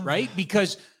 yeah. Right?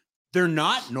 Because they're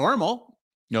not normal.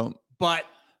 No. But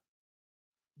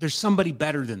there's somebody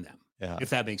better than them. Yeah.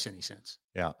 If that makes any sense.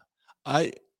 Yeah.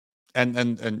 And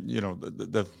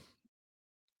the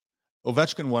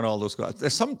Ovechkin won all those goals.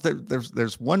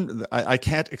 There's one. I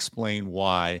can't explain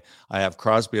why I have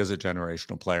Crosby as a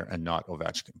generational player and not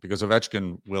Ovechkin, because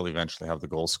Ovechkin will eventually have the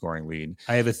goal scoring lead.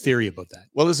 I have a theory about that.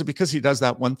 Well, is it because he does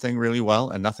that one thing really well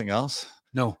and nothing else?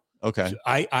 No. Okay. So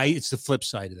it's the flip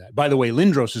side of that. By the way,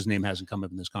 Lindros's name hasn't come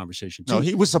up in this conversation too. No,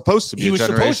 he was supposed to be a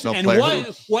generational player.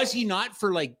 And was he not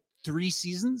for like 3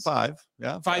 seasons? 5,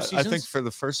 yeah. 5 seasons? I think for the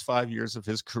first 5 years of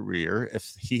his career,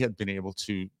 if he had been able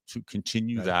to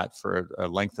continue that for a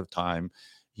length of time,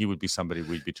 he would be somebody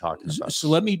we'd be talking about.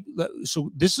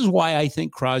 So this is why I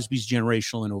think Crosby's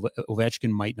generational and Ovechkin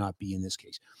might not be in this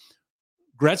case.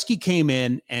 Gretzky came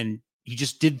in and he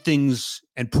just did things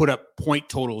and put up point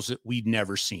totals that we'd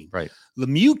never seen. Right.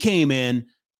 Lemieux came in,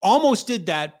 almost did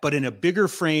that, but in a bigger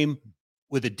frame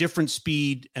with a different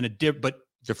speed and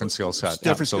different skill set.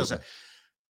 Skill set.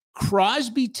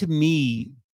 Crosby, to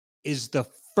me, is the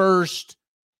first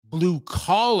blue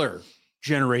collar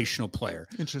generational player.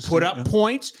 Put up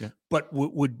points, but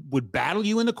would battle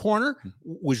you in the corner.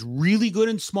 Was really good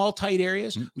in small, tight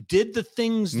areas. Did the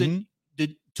things that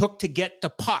took to get the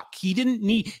puck. He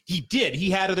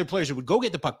had other players that would go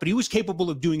get the puck, but he was capable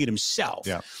of doing it himself.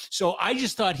 Yeah. So I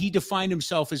just thought he defined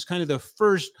himself as kind of the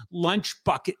first lunch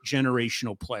bucket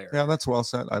generational player. Yeah, that's well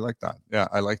said. I like that. Yeah,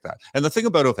 I like that. And the thing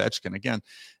about Ovechkin, again,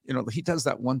 he does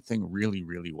that one thing really,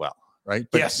 really well. Right.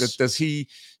 But yes. Does he,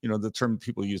 the term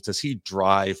people use, does he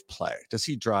drive play?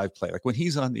 Like when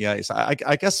he's on the ice,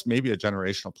 I guess maybe a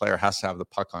generational player has to have the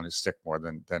puck on his stick more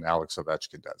than Alex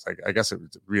Ovechkin does. I guess it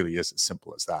really is as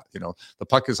simple as that. The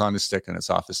puck is on his stick and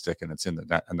it's off his stick and it's in the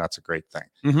net, and that's a great thing.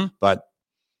 Mm-hmm. But,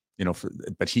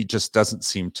 but he just doesn't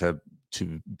seem to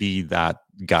be that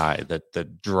guy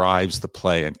that drives the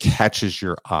play and catches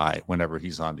your eye whenever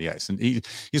he's on the ice. And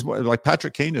he's more like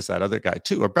Patrick Kane is that other guy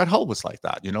too, or Brett Hull was like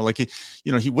that,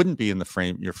 he wouldn't be in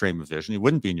your frame of vision. He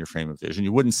wouldn't be in your frame of vision.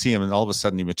 You wouldn't see him. And all of a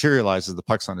sudden he materializes, the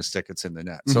puck's on his stick, it's in the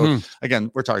net. So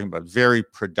again, we're talking about very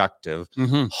productive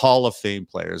Hall of Fame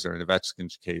players, or in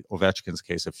Ovechkin's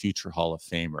case, a future Hall of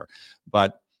Famer.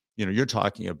 But, you're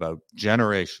talking about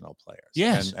generational players.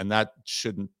 Yes. And that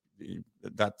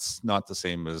that's not the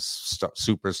same as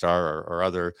superstar or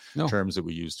other terms that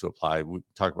we use to apply. We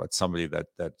talk about somebody that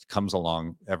comes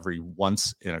along every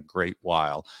once in a great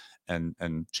while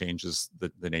and changes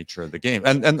the nature of the game.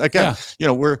 And again,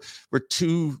 we're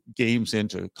 2 games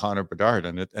into Connor Bedard,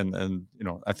 and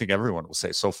I think everyone will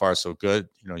say so far so good.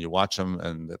 You watch him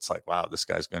and it's like, wow, this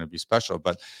guy's going to be special.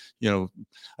 But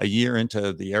a year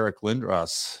into the Eric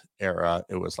Lindros era,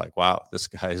 it was like, wow, this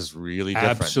guy is really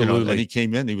different. Absolutely. And he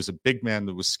came in, he was a big man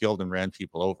that was skilled and ran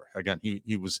people over. Again,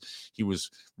 he was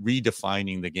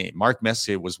redefining the game. Mark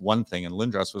Messier was one thing, and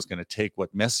Lindros was going to take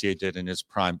what Messier did in his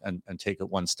prime and take it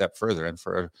one step further. And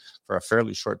for a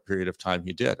fairly short period of time,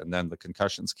 he did. And then the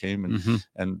concussions came,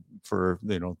 and for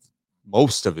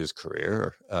most of his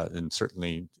career, and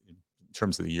certainly in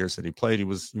terms of the years that he played, he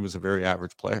was a very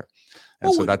average player.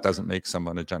 And so that doesn't make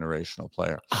someone a generational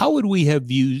player. How would we have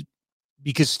viewed,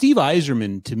 because Steve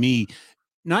Yzerman, to me,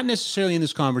 not necessarily in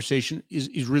this conversation,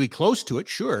 is really close to it,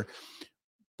 sure,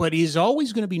 but he's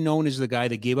always going to be known as the guy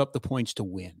that gave up the points to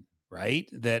win, right?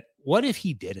 That what if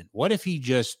he didn't? What if he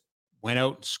just went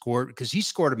out and scored? Because he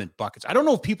scored them in buckets. I don't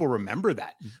know if people remember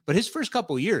that, but his first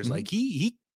couple of years, like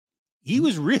he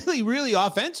was really, really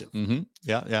offensive.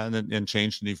 Yeah, and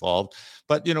changed and evolved.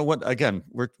 But you know what? Again,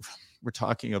 we're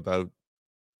talking about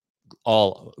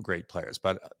all great players,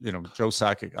 but Joe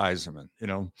Sakic, Yzerman,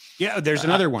 yeah, there's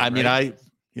another one. I mean, I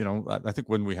think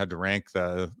when we had to rank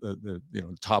the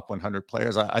top 100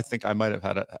 players, I think I might have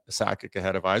had a Sakic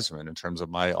ahead of Yzerman in terms of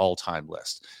my all-time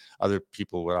list. Other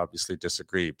people would obviously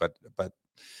disagree, but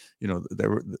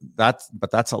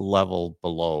that's a level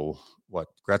below what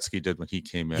Gretzky did when he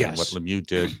came in, what Lemieux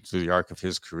did through the arc of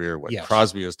his career, what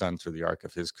Crosby has done through the arc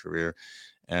of his career,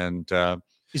 and.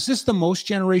 Is this the most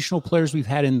generational players we've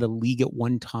had in the league at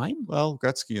one time? Well,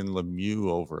 Gretzky and Lemieux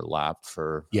overlapped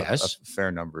for a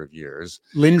fair number of years.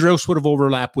 Lindros would have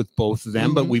overlapped with both of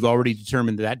them, but we've already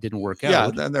determined that didn't work out.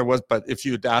 Yeah, then there was. But if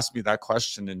you had asked me that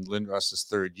question in Lindros's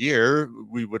third year,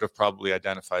 we would have probably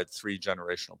identified 3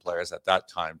 generational players at that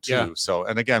time too. Yeah. So,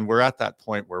 and again, we're at that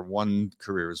point where one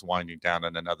career is winding down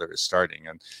and another is starting.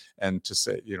 And to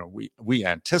say, we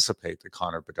anticipate that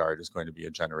Connor Bedard is going to be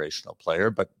a generational player,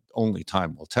 but only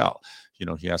time will tell.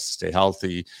 He has to stay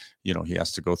healthy. He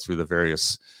has to go through the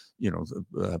various,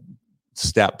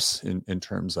 steps in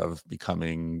terms of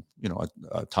becoming,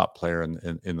 a top player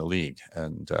in the league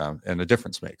and a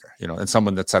difference maker, and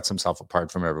someone that sets himself apart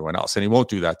from everyone else. And he won't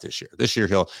do that this year. This year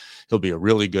he'll be a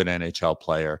really good NHL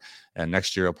player, and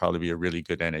next year he'll probably be a really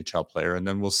good NHL player, and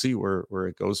then we'll see where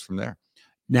it goes from there.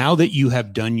 Now that you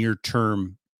have done your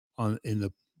term in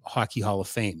the Hockey Hall of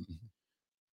Fame,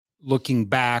 looking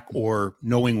back or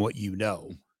knowing what you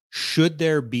know, should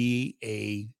there be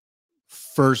a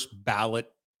first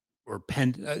ballot or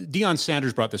Deion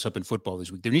Sanders brought this up in football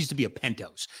this week. There needs to be a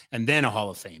penthouse and then a Hall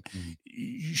of Fame.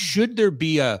 Should there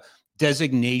be a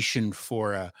designation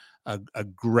for a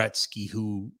Gretzky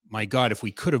who, my God, if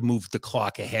we could have moved the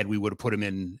clock ahead, we would have put him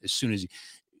in as soon as,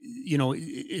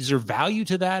 is there value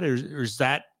to that? Or is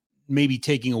that maybe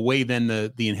taking away then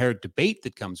the inherent debate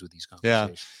that comes with these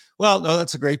conversations? Yeah. Well, no,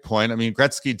 that's a great point. I mean,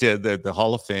 Gretzky did the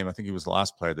Hall of Fame. I think he was the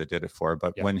last player that did it for,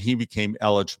 but when he became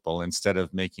eligible, instead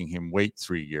of making him wait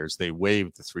 3 years, they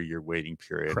waived the 3-year waiting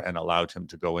period and allowed him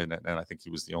to go in. And I think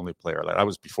he was the only player. That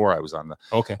was before I was on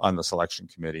the selection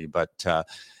committee. But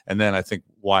and then I think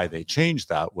why they changed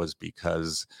that was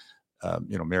because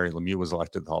Mary Lemieux was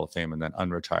elected to the Hall of Fame and then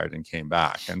unretired and came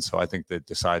back. And so I think they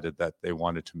decided that they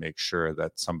wanted to make sure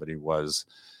that somebody was,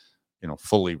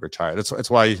 fully retired. That's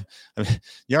why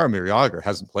Jaromir Jagr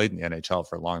hasn't played in the NHL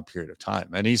for a long period of time.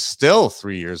 And he's still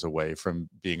 3 years away from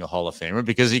being a Hall of Famer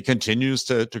because he continues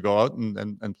to go out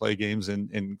and play games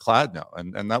in Kladno.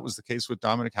 And that was the case with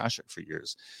Dominik Hasek for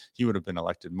years. He would have been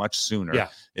elected much sooner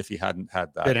if he hadn't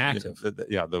had that. Been active.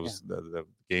 The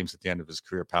games at the end of his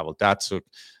career. Pavel Datsyuk,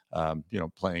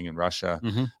 playing in Russia.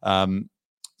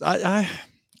 I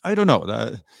don't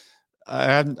know. I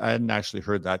hadn't actually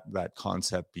heard that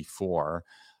concept before,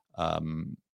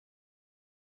 and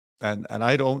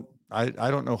I don't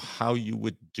know how you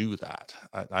would do that.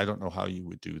 I don't know how you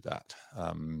would do that.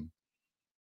 I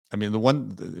mean,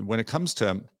 when it comes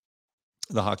to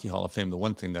the Hockey Hall of Fame, the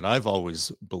one thing that I've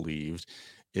always believed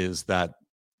is that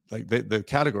like the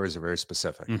categories are very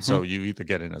specific. So you either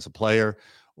get in as a player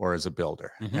or as a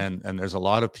builder, and there's a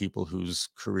lot of people whose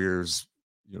careers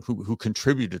who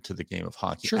contributed to the game of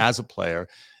hockey as a player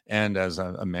and as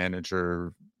a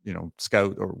manager,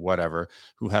 scout or whatever,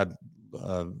 who had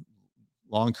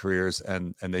long careers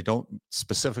and they don't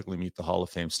specifically meet the Hall of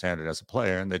Fame standard as a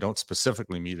player and they don't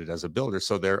specifically meet it as a builder.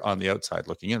 So they're on the outside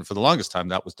looking in. For the longest time,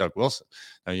 that was Doug Wilson.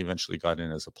 Now he eventually got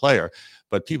in as a player,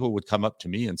 but people would come up to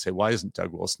me and say, why isn't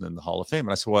Doug Wilson in the Hall of Fame?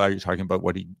 And I said, well, are you talking about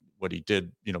what he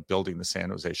did, building the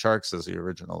San Jose Sharks as the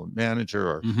original manager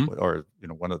or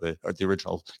one of the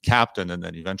original captain and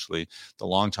then eventually the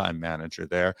longtime manager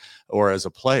there, or as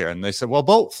a player? And they said, well,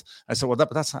 both. I said, well,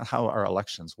 that's not how our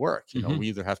elections work. We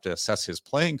either have to assess his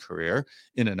playing career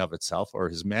in and of itself or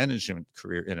his management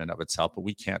career in and of itself, but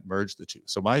we can't merge the two.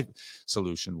 So my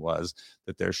solution was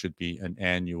that there should be an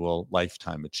annual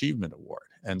lifetime achievement award.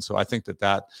 And so I think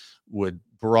that would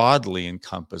broadly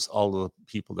encompass all the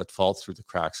people that fall through the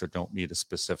cracks or don't meet a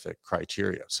specific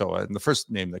criteria. So and the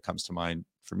first name that comes to mind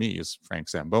for me is Frank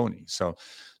Zamboni. So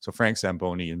Frank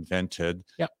Zamboni invented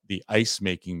the ice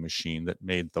making machine that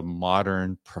made the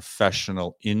modern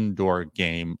professional indoor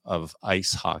game of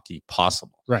ice hockey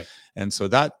possible. Right. And so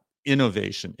that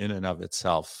innovation in and of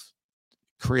itself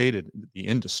created the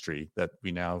industry that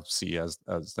we now see as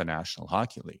the National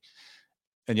Hockey League.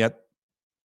 And yet,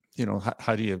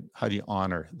 how do you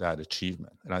honor that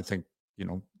achievement? And I think,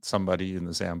 somebody in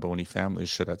the Zamboni family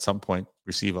should at some point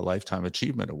receive a lifetime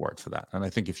achievement award for that. And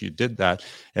I think if you did that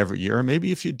every year, or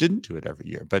maybe if you didn't do it every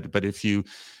year, but if you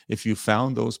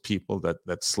found those people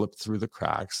that slipped through the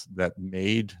cracks, that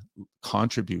made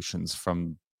contributions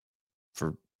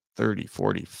for 30,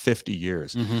 40, 50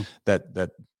 years,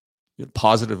 that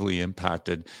positively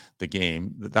impacted the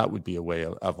game, that would be a way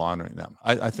of honoring them.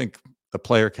 I think the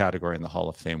player category in the Hall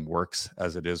of Fame works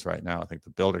as it is right now. I think the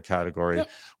builder category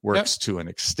works to an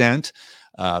extent,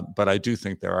 but I do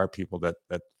think there are people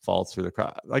that fall through the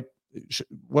crowd. Like,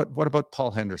 what about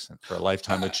Paul Henderson for a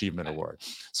lifetime achievement award?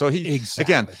 So he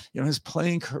again, his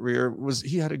playing career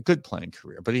he had a good playing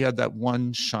career, but he had that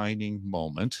one shining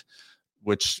moment,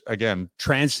 which again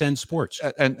transcends sports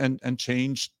and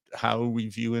changed how we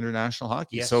view international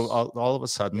hockey. Yes. So all of a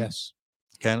sudden,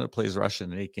 Canada plays Russia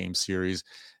in an 8-game series.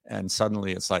 And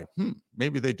suddenly it's like,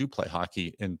 maybe they do play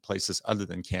hockey in places other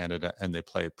than Canada and they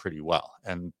play it pretty well.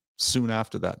 And soon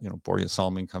after that, Borje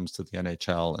Salming comes to the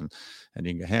NHL and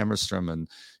Inga Hammerstrom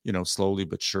and, slowly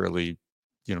but surely,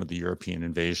 the European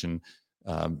invasion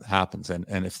happens.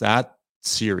 And if that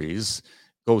series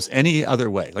goes any other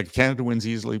way, like Canada wins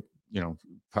easily,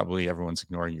 probably everyone's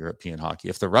ignoring European hockey.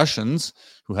 If the Russians,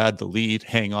 who had the lead,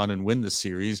 hang on and win the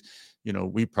series,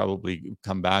 we probably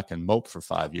come back and mope for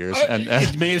 5 years. And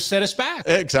it may have set us back.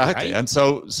 Exactly. Right? And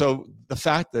so the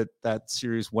fact that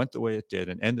series went the way it did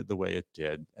and ended the way it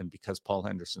did, and because Paul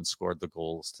Henderson scored the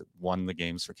goals that won the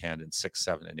games for Canada in 6,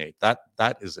 7, and 8,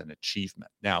 that is an achievement.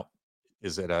 Now,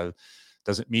 does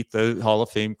it meet the Hall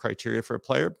of Fame criteria for a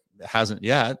player? hasn't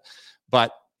yet,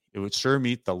 but it would sure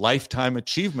meet the lifetime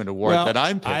achievement award that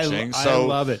I'm pitching. I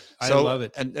love it. I love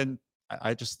it. And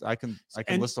I can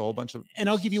list a whole bunch of, and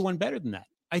I'll give you one better than that.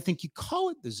 I think you call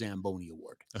it the Zamboni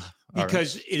Award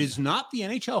because it is not the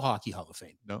NHL Hockey Hall of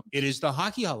Fame. No, it is the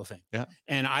Hockey Hall of Fame. Yeah.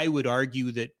 And I would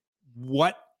argue that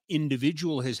what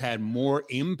individual has had more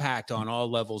impact on all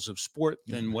levels of sport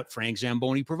than what Frank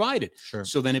Zamboni provided. Sure.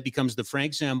 So then it becomes the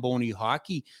Frank Zamboni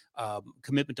Hockey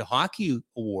Commitment to Hockey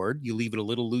Award. You leave it a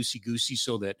little loosey-goosey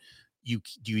so that you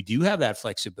do have that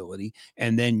flexibility,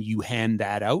 and then you hand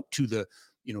that out to the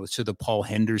to the Paul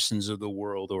Hendersons of the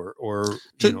world, or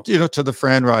to the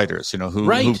Fran Riders,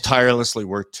 who tirelessly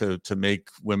worked to make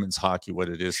women's hockey what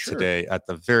it is today at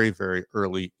the very, very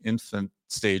early infant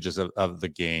stages of the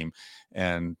game,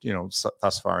 and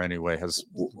thus far anyway has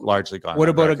largely gone. What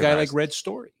about a guy like Red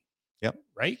Story? Yep.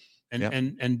 Right.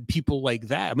 And people like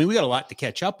that. I mean, we got a lot to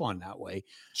catch up on that way.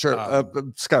 Sure.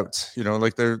 Scouts,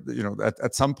 like they're,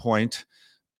 at some point,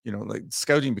 like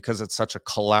scouting, because it's such a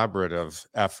collaborative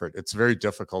effort, it's very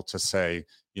difficult to say,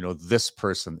 this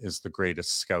person is the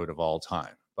greatest scout of all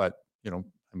time. But,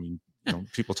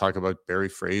 people talk about Barry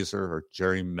Fraser or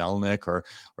Jerry Melnick or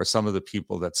some of the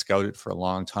people that scouted for a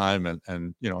long time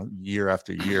and year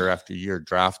after year after year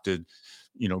drafted,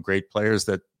 great players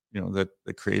that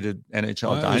created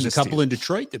NHL dynasties. There's a couple in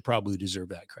Detroit that probably deserve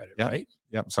that credit, right?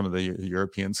 Yeah, some of the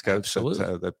European scouts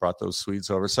that brought those Swedes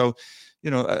over. So,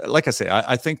 like I say,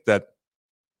 I think that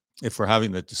if we're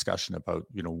having the discussion about,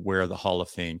 where the Hall of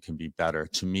Fame can be better,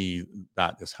 to me,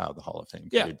 that is how the Hall of Fame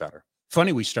can be better.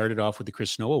 Funny, we started off with the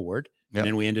Chris Snow Award, and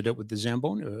then we ended up with the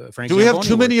Zamboni. Frank Do we Zamboni have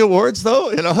too Award. many awards, though?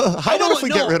 How about if we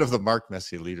get rid of the Mark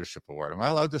Messier Leadership Award? Am I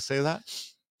allowed to say that?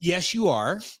 Yes, you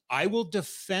are. I will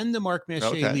defend the Mark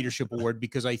Messier Leadership Award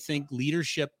because I think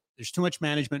leadership, there's too much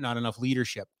management, not enough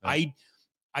leadership. I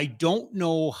don't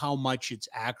know how much it's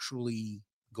actually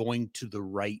going to the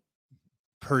right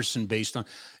person based on.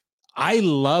 I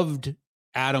loved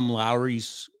Adam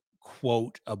Lowry's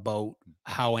quote about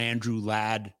how Andrew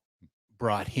Ladd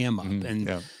brought him up. And,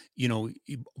 have you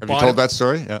told that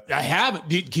story? Yeah. I haven't.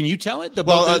 Can you tell it?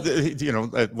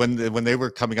 When they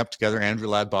were coming up together, Andrew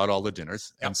Ladd bought all the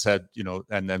dinners and said,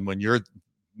 and then when you're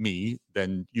me,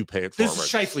 then you pay it forward. This was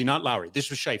Scheifele, not Lowry. This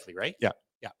was Scheifele, right? Yeah.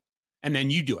 Yeah. And then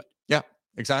you do it. Yeah,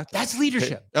 exactly. That's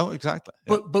leadership. Exactly.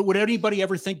 Yeah. But would anybody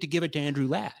ever think to give it to Andrew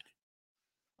Ladd?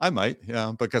 I might,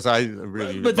 because I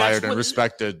really admired and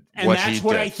respected what he did. That's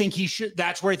what I think he should.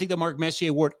 That's where I think the Mark Messier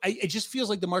Award. It just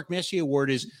feels like the Mark Messier Award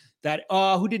is that.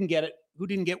 Who didn't get it? Who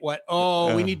didn't get what?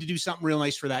 We need to do something real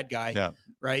nice for that guy. Yeah,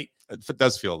 right. It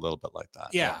does feel a little bit like that.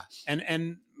 Yeah,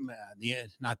 and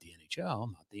not the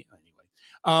NHL, not the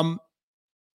anyway.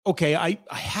 Okay, I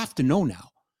have to know now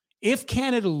if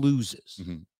Canada loses,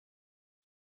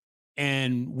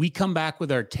 and we come back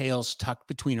with our tails tucked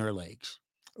between our legs.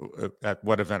 At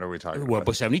what event are we talking about?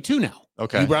 Well, 72 now.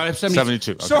 Okay. You brought up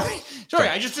 72. Okay. Sorry.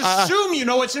 I just assume you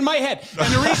know what's in my head.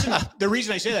 And the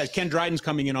reason I say that is Ken Dryden's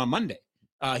coming in on Monday.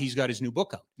 He's got his new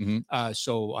book out.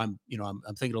 So I'm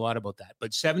thinking a lot about that.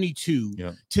 But 72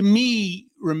 to me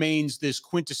remains this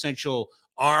quintessential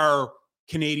our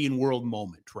Canadian world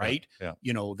moment, right? Yeah.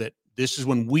 That this is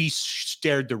when we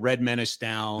stared the Red Menace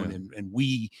down and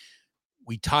we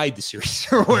tied the series,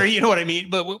 or you know what I mean?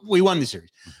 But we won the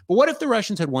series. But what if the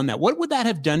Russians had won that? What would that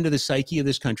have done to the psyche of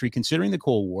this country, considering the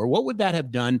Cold War? What would that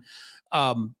have done?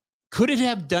 Could it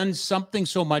have done something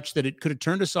so much that it could have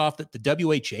turned us off that the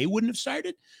WHA wouldn't have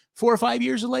started 4 or 5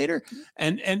 years later?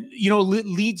 And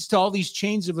leads to all these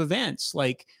chains of events.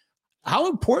 Like, how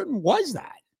important was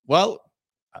that? Well,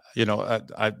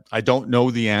 I don't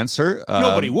know the answer.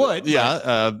 Nobody would.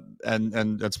 Yeah.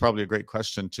 And that's probably a great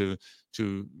question to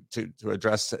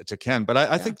address to Ken. But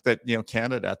I think that,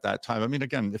 Canada at that time, I mean,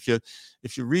 again, if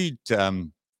you read,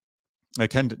 Ken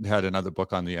had another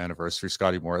book on the anniversary.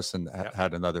 Scotty Morrison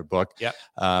had another book. Yeah.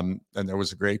 And there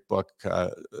was a great book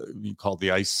called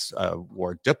The Ice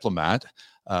War Diplomat,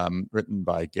 written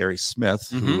by Gary Smith,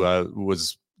 who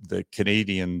was the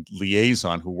Canadian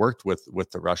liaison who worked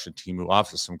with the Russian team, who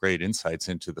offers some great insights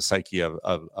into the psyche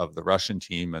of the Russian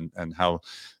team and how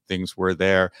things were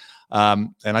there.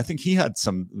 And I think he had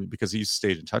some, because he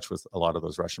stayed in touch with a lot of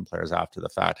those Russian players after the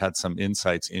fact, had some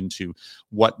insights into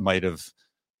what might have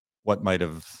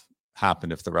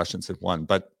happened if the Russians had won.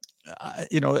 But,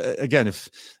 again, if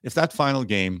that final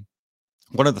game,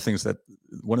 one of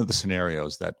the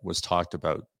scenarios that was talked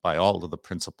about by all of the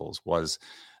principals was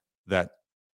that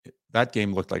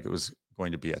game looked like it was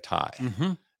going to be a tie.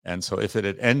 And so if it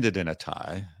had ended in a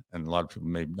tie, and a lot of people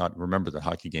may not remember that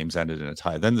hockey games ended in a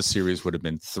tie, then the series would have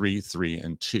been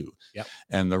 3-3-2. Yep.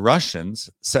 And the Russians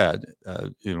said,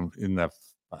 in the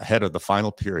ahead of the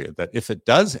final period that if it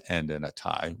does end in a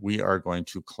tie, we are going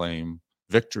to claim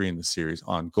victory in the series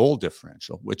on goal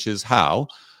differential, which is how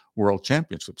world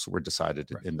championships were decided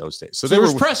in those days. So there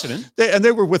was precedent.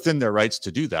 They were within their rights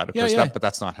to do that, of course. Yeah. But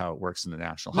that's not how it works in the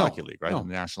National Hockey League, right? In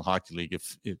the National Hockey League,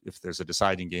 if there's a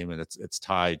deciding game and it's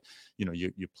tied,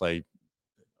 you play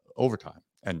overtime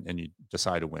and you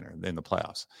decide a winner in the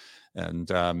playoffs.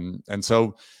 And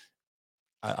so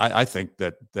I think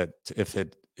that if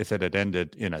it had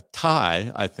ended in a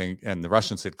tie, I think, and the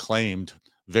Russians had claimed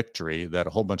victory, that a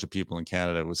whole bunch of people in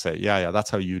Canada would say, yeah, that's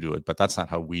how you do it, but that's not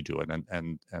how we do it,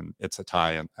 and it's a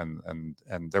tie, and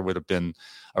there would have been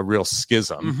a real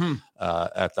schism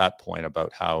at that point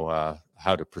about how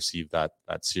to perceive that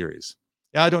series.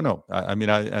 Yeah, I don't know. I mean,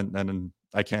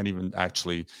 I can't even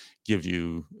actually give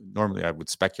you. Normally, I would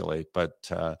speculate, but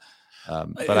I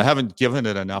haven't given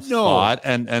it enough thought,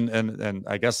 and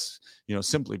I guess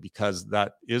simply because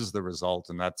that is the result,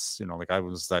 and that's like I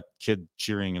was that kid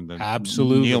cheering in the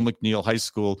Neil McNeil High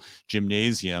School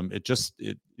gymnasium.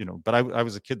 But I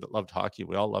was a kid that loved hockey.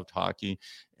 We all loved hockey,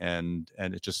 and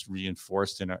it just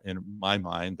reinforced in my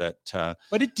mind that.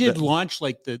 But it did launch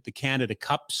like the Canada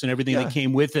Cups and everything that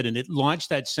came with it, and it launched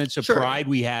that sense of pride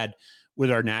we had with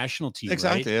our national team.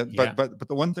 Exactly. Right? But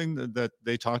the one thing that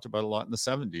they talked about a lot in the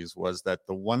 70s was that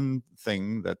the one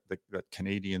thing that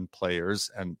Canadian players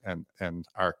and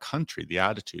our country, the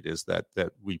attitude is that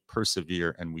we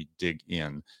persevere and we dig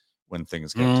in when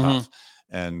things get tough.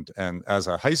 And as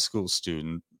a high school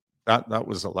student, that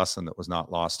was a lesson that was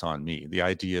not lost on me. The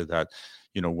idea that,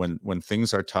 when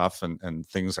things are tough and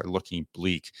things are looking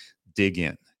bleak, dig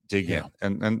in.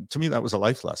 And to me, that was a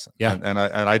life lesson. Yeah. And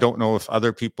I don't know if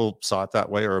other people saw it that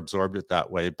way or absorbed it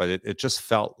that way, but it just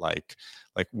felt like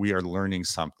we are learning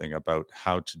something about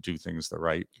how to do things the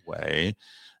right way.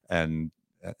 And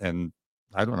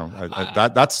I don't know.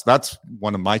 That's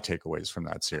one of my takeaways from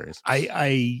that series.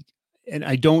 I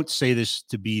don't say this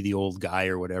to be the old guy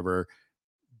or whatever,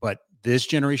 but this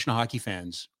generation of hockey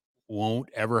fans won't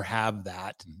ever have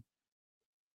that.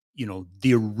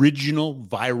 The original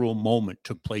viral moment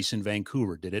took place in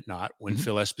Vancouver, did it not? When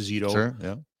Phil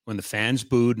Esposito, when the fans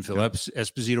booed and Phil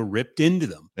Esposito ripped into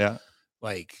them. Yeah.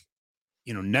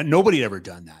 Nobody had ever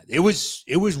done that. It was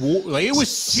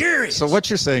serious. So what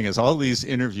you're saying is all these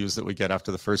interviews that we get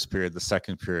after the first period, the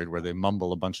second period, where they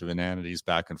mumble a bunch of inanities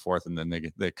back and forth, and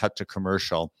then they cut to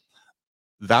commercial.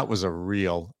 That was a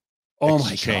real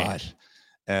exchange.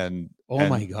 My God.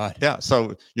 My God. Yeah.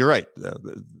 So you're right.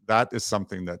 That is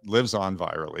something that lives on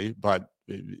virally, but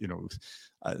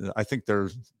I think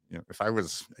there's, if I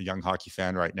was a young hockey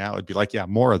fan right now, it'd be like, yeah,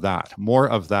 more of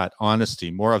that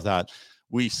honesty, more of that.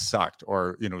 We sucked,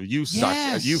 or, you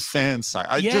sucked, you fans suck.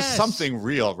 Just something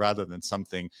real rather than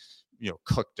something,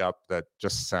 cooked up that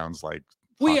just sounds like.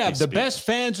 We have the best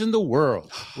fans in the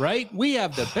world, right? We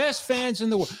have the best fans in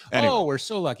the world. Anyway. Oh, we're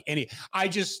so lucky.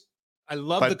 I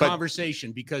love the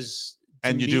conversation because.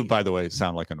 And you do, by the way,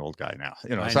 sound like an old guy now.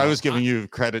 I was giving you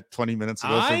credit 20 minutes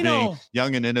ago for being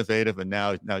young and innovative, and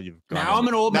now you've gone. Now I'm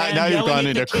an old man. Now you've gone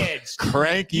into kids.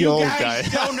 Cranky old guy. You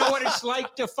guys don't know what it's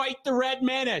like to fight the Red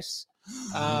Menace.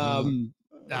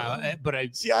 But I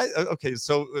see. Okay.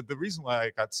 So the reason why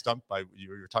I got stumped by you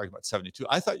were talking about 72.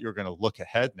 I thought you were going to look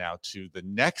ahead now to the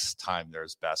next time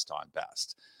there's best on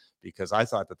best, because I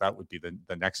thought that would be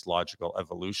the next logical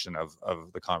evolution of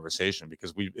the conversation,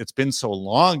 because it's been so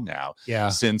long now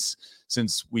since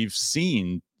we've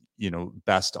seen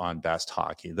best on best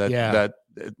hockey that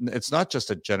it's not just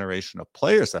a generation of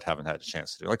players that haven't had a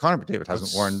chance to do. Like Connor McDavid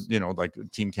hasn't worn like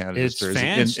Team Canada's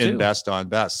jersey in best on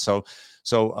best. So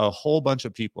a whole bunch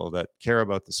of people that care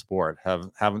about the sport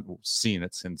haven't seen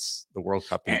it since the World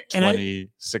Cup in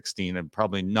 2016, and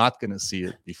probably not going to see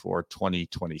it before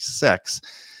 2026.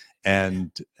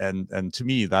 And to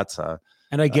me, that's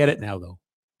and I get it now, though,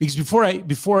 because before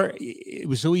it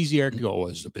was so easy, Eric, to go,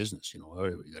 it's a business, you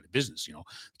got a business, you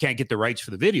can't get the rights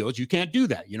for the videos. You can't do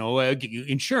that.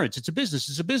 Insurance, it's a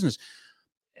business.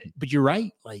 But you're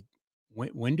right. Like,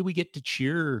 when do we get to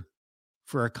cheer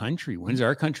for our country? When does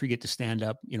our country get to stand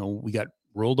up? We got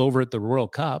rolled over at the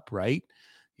World Cup, right?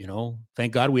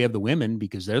 Thank God we have the women,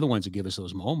 because they're the ones that give us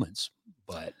those moments.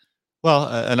 But well,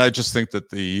 and I just think that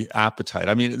the appetite,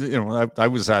 I mean, I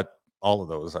was at all of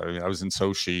those. I was in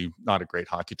Sochi, not a great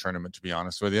hockey tournament, to be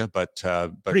honest with you, but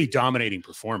pretty dominating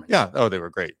performance. Yeah. Oh, they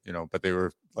were great, but they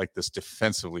were like this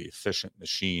defensively efficient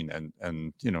machine.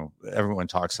 And everyone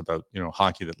talks about,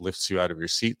 hockey that lifts you out of your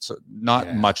seat. So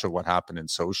not much of what happened in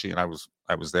Sochi, and I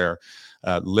was there,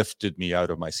 lifted me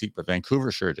out of my seat, but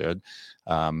Vancouver sure did.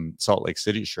 Salt Lake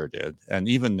City sure did. And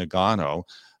even Nagano,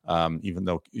 even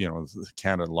though,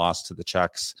 Canada lost to the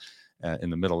Czechs in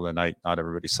the middle of the night. Not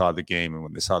everybody saw the game, and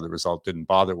when they saw the result, didn't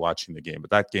bother watching the game.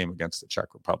 But that game against the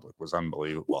Czech Republic was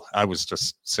unbelievable. I was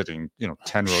just sitting,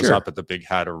 10 rows up at the Big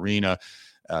Hat Arena.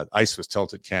 Ice was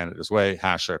tilted Canada's way.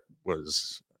 Duhatschek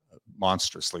was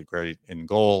monstrously great in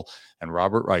goal, and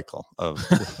Robert Reichel of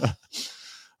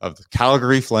of the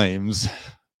Calgary Flames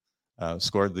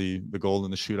scored the goal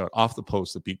in the shootout off the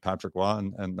post that beat Patrick Roy,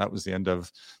 and that was the end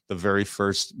of the very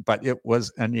first. But it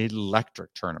was an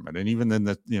electric tournament, and even in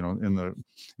the in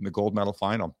the gold medal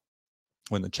final,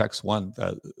 when the Czechs won,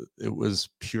 it was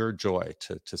pure joy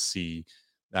to see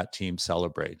that team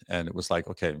celebrate. And it was like,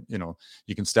 okay,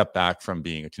 you can step back from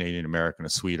being a Canadian American, a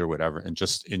Swede or whatever, and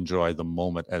just enjoy the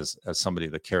moment as somebody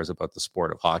that cares about the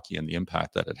sport of hockey and the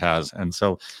impact that it has. And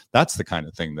so that's the kind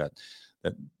of thing that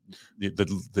the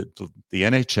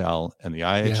NHL and the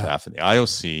IHF and the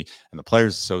IOC and the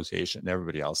Players Association and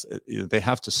everybody else, they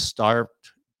have to start.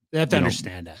 They have to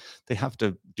understand that. They have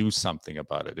to do something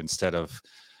about it instead of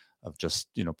just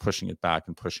pushing it back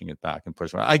and pushing it back and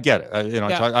pushing it. I get it. I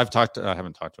haven't talked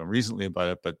to him recently about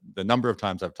it, but the number of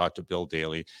times I've talked to Bill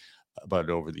Daly about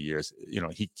it over the years,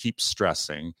 he keeps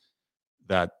stressing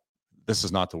that this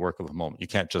is not the work of a moment. You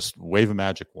can't just wave a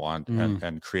magic wand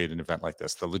and create an event like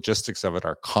this. The logistics of it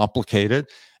are complicated,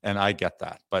 and I get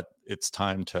that. But it's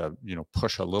time to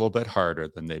push a little bit harder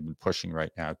than they've been pushing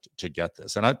right now to get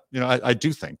this. And I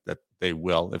do think that they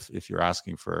will. If you're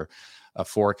asking for a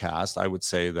forecast, I would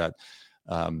say that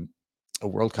a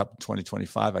World Cup in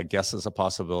 2025, I guess, is a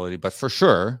possibility. But for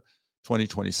sure,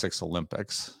 2026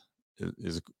 Olympics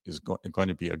is going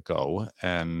to be a go,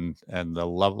 and the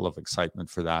level of excitement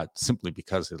for that, simply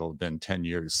because it'll have been 10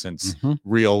 years since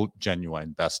real,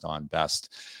 genuine best on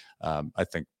best. I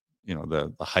think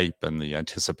the hype and the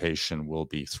anticipation will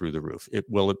be through the roof.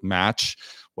 Will it match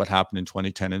what happened in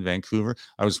 2010 in Vancouver?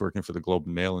 I was working for the Globe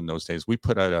and Mail in those days. We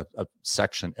put out a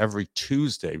section every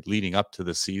Tuesday leading up to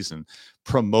the season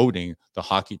promoting the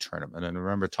hockey tournament. And I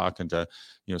remember talking to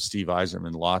Steve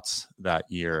Yzerman lots that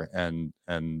year, and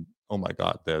oh my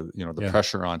God, the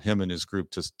pressure on him and his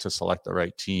group to select the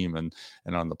right team and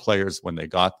on the players when they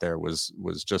got there was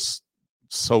just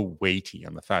so weighty,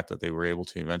 and the fact that they were able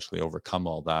to eventually overcome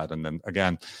all that. And then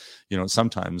again,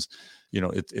 sometimes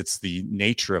it's the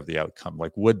nature of the outcome.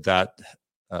 Like, would that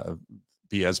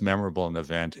be as memorable an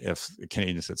event if the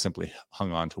Canadians had simply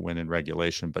hung on to win in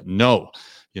regulation? But no,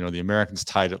 the Americans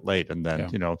tied it late, and then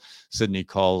Sidney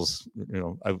calls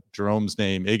out Jerome's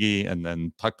name, Iggy, and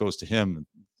then puck goes to him,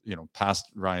 past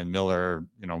Ryan Miller,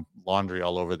 laundry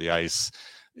all over the ice,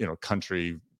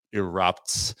 country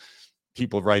erupts.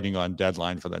 People writing on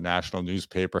deadline for the national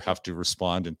newspaper have to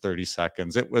respond in 30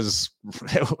 seconds. It was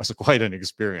quite an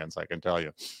experience, I can tell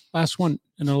you. Last one,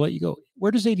 and I'll let you go.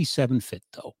 Where does 87 fit,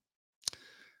 though?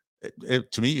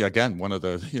 To me, again, one of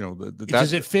the,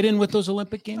 does it fit in with those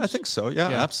Olympic Games? I think so. Yeah,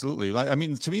 absolutely. I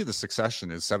mean, to me, the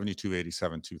succession is 72,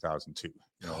 87, 2002.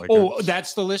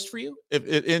 That's the list for you?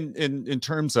 In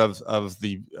terms of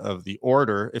the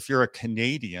order, if you're a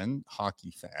Canadian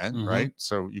hockey fan, right?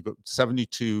 So you go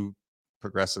 72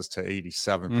 progresses to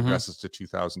 87, progresses to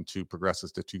 2002,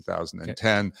 progresses to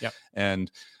 2010. Okay. Yep.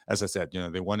 And as I said,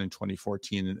 they won in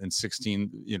 2014 and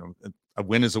 16, a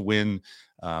win is a win.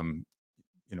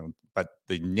 But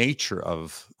the nature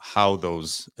of how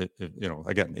those,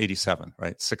 again, 87,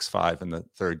 right? 6-5 in the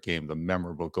third game, the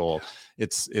memorable goal.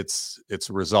 It's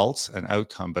results and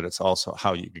outcome, but it's also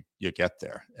how you get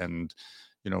there. And,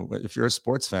 if you're a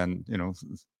sports fan,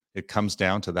 it comes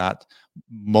down to that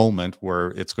moment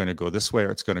where it's going to go this way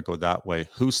or it's going to go that way.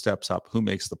 Who steps up? Who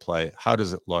makes the play? How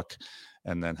does it look?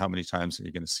 And then how many times are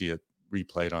you going to see it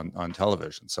replayed on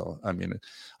television? So, I mean,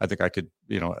 I think I could,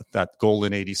 that goal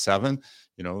in 87,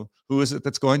 who is it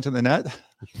that's going to the net?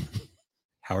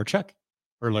 Duhatschek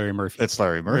or Larry Murphy? It's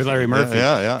Larry Murphy. Or Larry Murphy.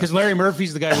 Yeah. Because Larry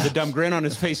Murphy's the guy with the dumb grin on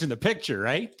his face in the picture,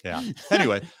 right? Yeah.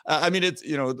 Anyway, I mean, it's,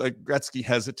 like Gretzky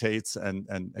hesitates and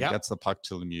gets the puck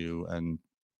to Lemieux, and,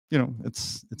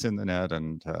 it's in the net.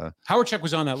 And Duhatschek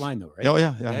was on that line, though, right? Oh,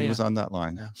 yeah. He was on that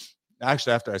line. Yeah.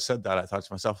 Actually, after I said that, I thought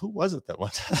to myself, who was it that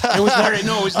won? It was Larry.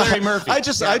 No, it was Larry Murphy. I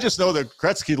just know that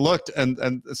Gretzky looked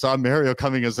and saw Mario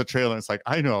coming as the trailer. And it's like,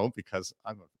 I know, because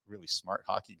I'm a really smart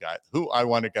hockey guy who I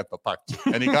want to get the puck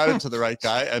to. And he got it to the right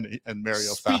guy, and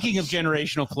Mario Speaking of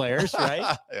generational players,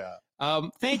 right? Yeah.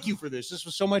 Thank you for this. This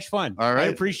was so much fun. All right.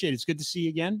 I appreciate it. It's good to see you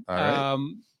again. All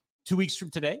right. 2 weeks from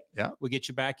today, we'll get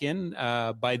you back in.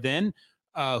 By then,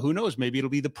 who knows? Maybe it'll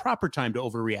be the proper time to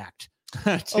overreact.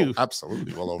 Oh,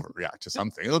 absolutely. We'll overreact to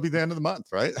something. It'll be the end of the month,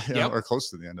 right? Or close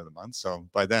to the end of the month. So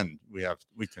by then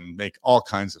we can make all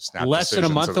kinds of snap less than a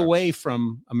month about away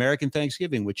from American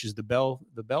Thanksgiving, which is the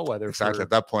bellwether. Exactly. At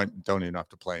that point, don't even have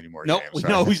to play any more games. Right?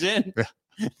 No, who's in.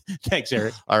 Thanks,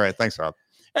 Eric. All right. Thanks, Rob.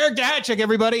 Eric Duhatschek,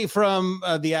 everybody from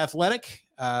The Athletic.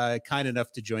 Kind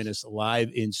enough to join us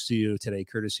live in studio today,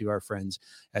 courtesy of our friends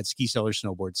at Ski Cellar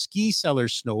Snowboard,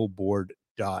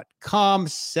 skicellarsnowboard.com.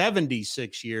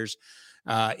 76 years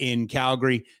in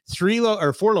Calgary,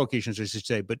 4 locations, I should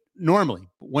say. But normally,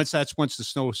 once the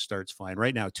snow starts flying,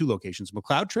 right now, 2 locations: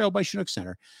 McLeod Trail by Chinook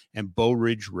Center and Bow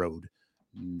Ridge Road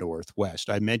Northwest.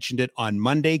 I mentioned it on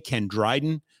Monday. Ken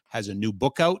Dryden has a new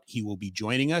book out. He will be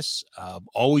joining us.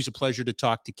 Always a pleasure to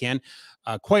talk to Ken.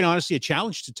 Quite honestly, a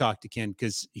challenge to talk to Ken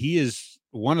because he is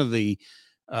one of the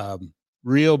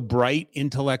real bright,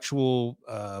 intellectual,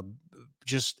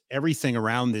 just everything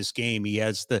around this game. He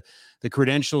has the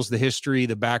credentials, the history,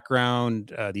 the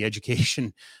background, the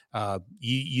education.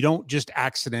 You don't just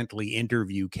accidentally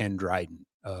interview Ken Dryden.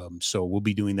 So we'll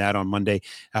be doing that on Monday.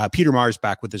 Peter Maher's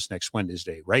back with us next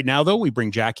Wednesday. Right now, though, we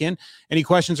bring Jack in. Any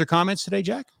questions or comments today,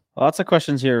 Jack? Lots of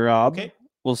questions here, Rob. Okay.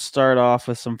 We'll start off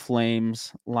with some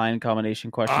Flames line combination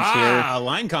questions here.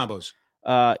 Line combos.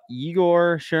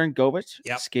 Igor Sharangovich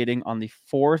skating on the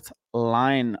 4th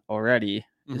line already.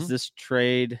 Mm-hmm. Is this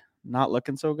trade not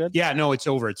looking so good? Yeah, no, it's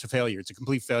over. It's a failure. It's a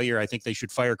complete failure. I think they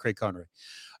should fire Craig Conroy.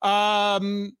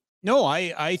 No,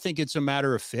 I think it's a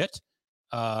matter of fit.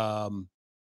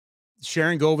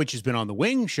 Sharangovich has been on the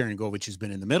wing. Sharangovich has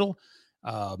been in the middle.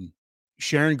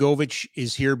 Sharangovich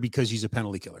is here because he's a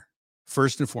penalty killer,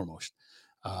 first and foremost.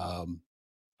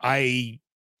 I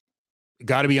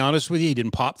got to be honest with you, he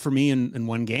didn't pop for me in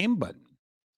one game, but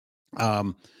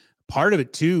part of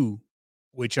it too,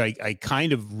 which I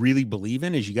kind of really believe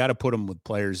in, is you got to put him with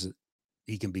players that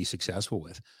he can be successful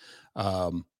with.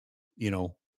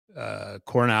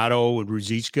 Coronado and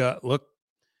Ruzicka. Look,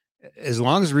 as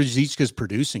long as Ruzicka's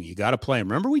producing, you got to play him.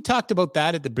 Remember, we talked about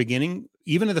that at the beginning,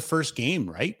 even of the first game,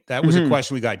 right? That was a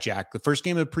question we got, Jack. The first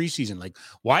game of the preseason, like,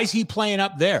 why is he playing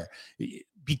up there?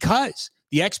 Because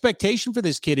the expectation for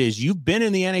this kid is you've been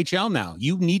in the NHL now.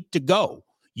 You need to go.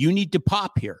 You need to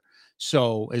pop here.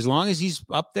 So as long as he's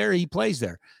up there, he plays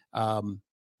there.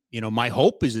 My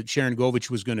hope is that Sharangovich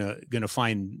was gonna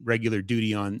find regular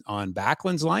duty on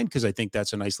Backlund's line, because I think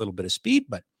that's a nice little bit of speed.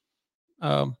 But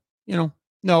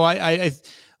no, I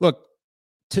look.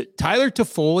 Tyler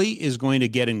Toffoli is going to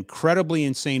get incredibly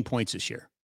insane points this year.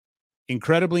 But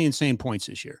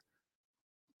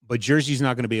Jersey's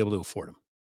not going to be able to afford him,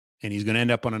 and he's going to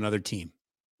end up on another team,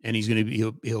 and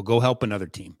he'll go help another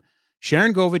team.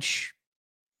 Sharangovich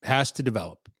has to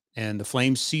develop, and the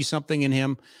Flames see something in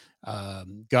him.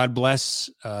 God bless,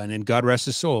 and then God rest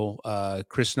his soul.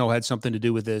 Chris Snow had something to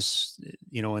do with this,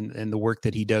 and the work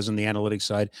that he does on the analytics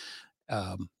side.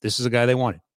 This is a guy they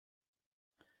wanted.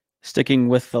 Sticking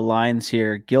with the lines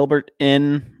here, Gilbert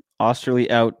in,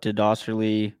 Osterley out. Did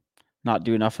Osterley not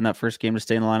do enough in that first game to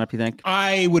stay in the lineup, you think?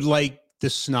 I would like the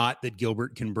snot that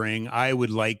Gilbert can bring. I would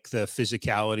like the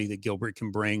physicality that Gilbert can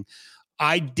bring.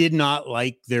 I did not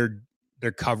like their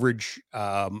coverage,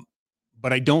 but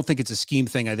I don't think it's a scheme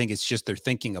thing. I think it's just they're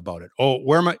thinking about it. Oh,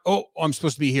 where am I? Oh, I'm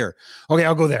supposed to be here. Okay,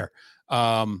 I'll go there.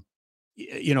 I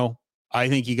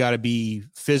think you got to be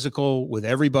physical with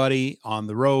everybody on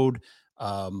the road.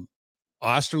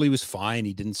 Osterley was fine.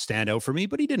 He didn't stand out for me,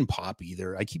 but he didn't pop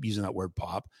either. I keep using that word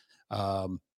pop.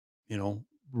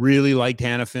 Really liked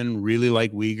Hanifin, really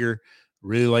liked Uyghur,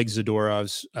 really liked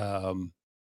Zadorov's,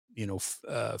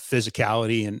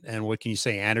 physicality. And what can you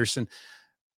say? Anderson.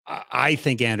 I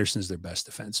think Anderson's their best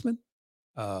defenseman.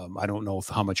 I don't know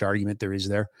how much argument there is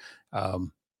there.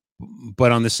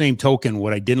 But on the same token,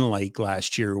 what I didn't like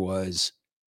last year was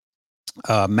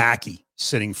Mackey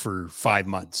sitting for 5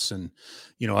 months, and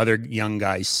other young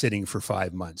guys sitting for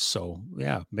 5 months. So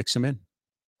yeah, mix them in.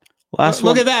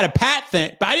 Look at that, a Pat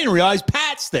thing. I didn't realize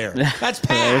Pat's there. That's Pat.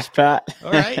 There's Pat.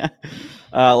 All right.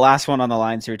 Last one on the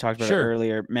lines here. We talked about it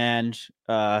earlier. Mange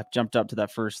jumped up to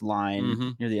that first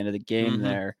line near the end of the game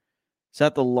there. Is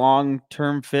that the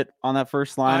long-term fit on that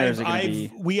first line, or is it going to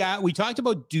be? We talked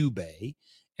about Dubé,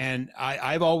 and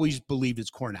I've always believed it's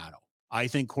Coronado. I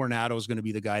think Coronado is going to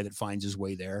be the guy that finds his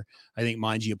way there. I think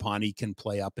Mangiapane can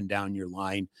play up and down your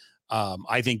line.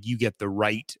 I think you get the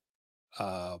right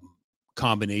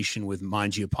combination with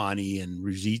Mangiapane and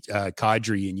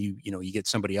Kadri, and you get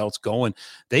somebody else going.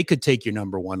 They could take your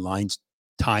number one lines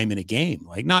time in a game,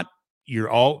 like not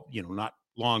not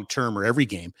long term or every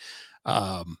game.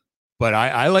 But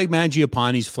I like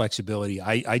Mangiapane's flexibility.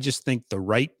 I just think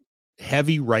the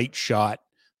heavy right shot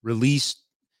release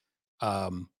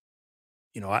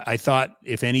I thought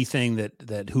if anything that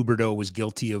Huberdeau was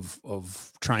guilty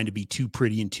of trying to be too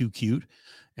pretty and too cute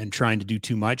and trying to do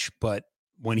too much. But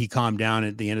when he calmed down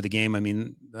at the end of the game, I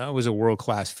mean, that was a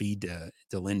world-class feed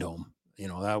to Lindholm.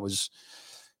 That was,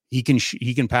 he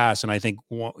can pass. And I think,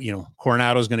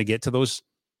 Coronado's going to get to those.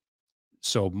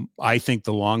 So I think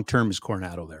the long-term is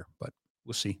Coronado there, but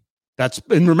we'll see.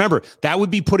 And remember, that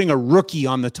would be putting a rookie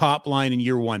on the top line in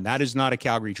year one. That is not a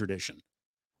Calgary tradition,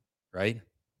 right?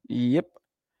 Yep.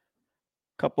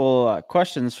 Couple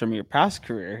questions from your past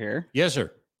career here. Yes,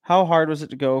 sir. How hard was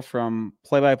it to go from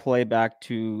play-by-play back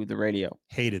to the radio?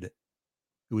 Hated it.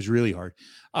 It was really hard.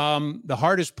 The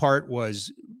hardest part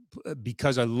was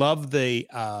because I love the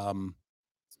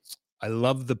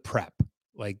prep.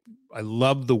 Like, I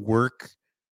love the work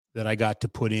that I got to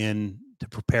put in to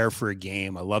prepare for a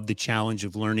game. I love the challenge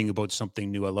of learning about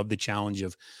something new. I love the challenge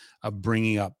of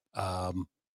bringing up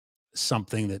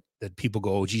something that people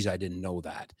go, oh, geez, I didn't know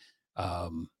that.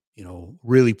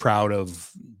 Really proud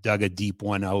of dug a deep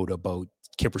one out about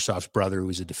Kiprusoff's brother, who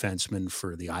was a defenseman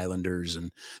for the Islanders,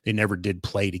 and they never did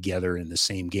play together in the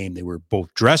same game. They were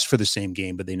both dressed for the same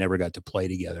game, but they never got to play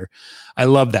together. I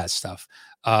love that stuff.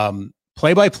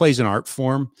 Play-by-play is an art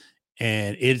form,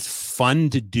 and it's fun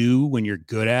to do when you're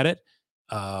good at it.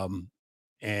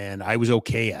 And I was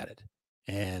okay at it.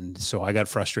 And so I got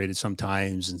frustrated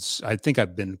sometimes. And I think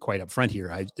I've been quite upfront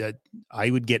here. I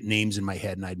would get names in my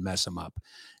head and I'd mess them up.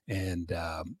 And,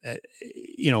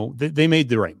 they made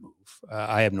the right move.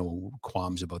 I have no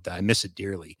qualms about that. I miss it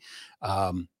dearly.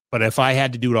 But if I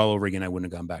had to do it all over again, I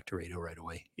wouldn't have gone back to radio right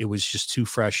away. It was just too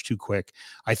fresh, too quick.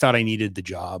 I thought I needed the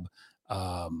job.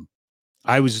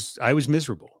 I was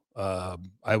miserable.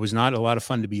 I was not a lot of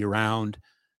fun to be around.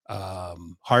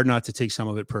 Hard not to take some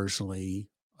of it personally.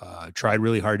 Tried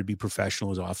really hard to be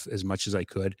professional as much as I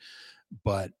could,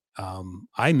 but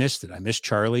I missed it. I missed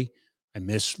Charlie. I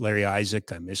miss Larry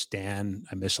Isaac. I miss Dan.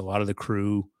 I miss a lot of the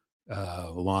crew,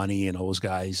 Lonnie and all those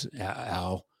guys,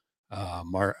 Al,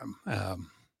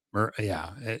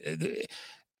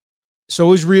 so it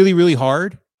was really, really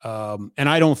hard. And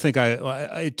I don't think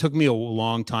it took me a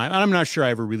long time, and I'm not sure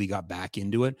I ever really got back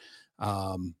into it.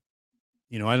 I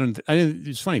didn't,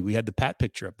 it's funny. We had the Pat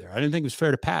picture up there. I didn't think it was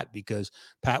fair to Pat because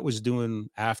Pat was doing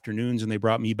afternoons and they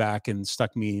brought me back and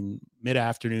stuck me in mid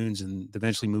afternoons and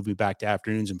eventually moved me back to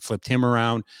afternoons and flipped him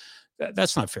around.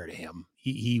 That's not fair to him.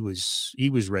 He was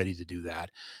ready to do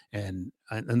that. And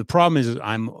the problem is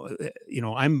I'm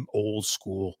old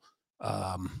school.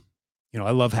 I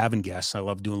love having guests. I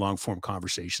love doing long form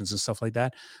conversations and stuff like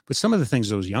that. But some of the things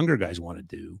those younger guys want to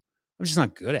do, I'm just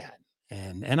not good at.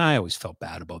 And I always felt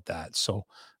bad about that. So,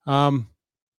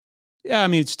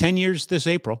 it's 10 years this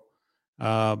April.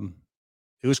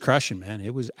 It was crushing, man.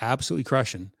 It was absolutely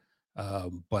crushing.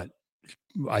 But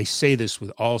I say this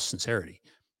with all sincerity.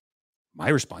 My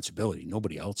responsibility,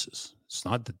 nobody else's. It's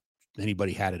not that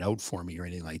anybody had it out for me or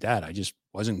anything like that. I just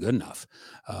wasn't good enough.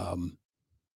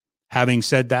 Having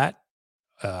said that,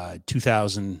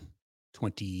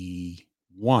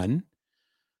 2021,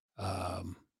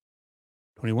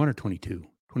 21 or 22,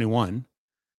 21,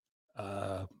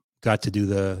 got to do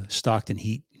the Stockton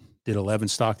Heat, did 11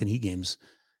 Stockton Heat games.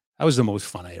 That was the most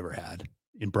fun I ever had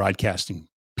in broadcasting,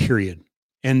 period.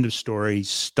 End of story,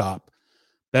 stop.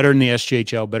 Better than the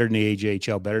SJHL, better than the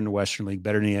AJHL, better than the Western League,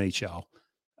 better than the NHL.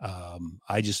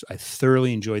 I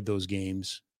thoroughly enjoyed those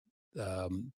games.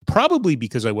 Probably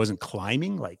because I wasn't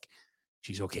climbing, like,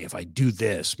 geez, okay, if I do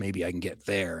this, maybe I can get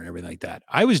there and everything like that.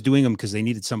 I was doing them because they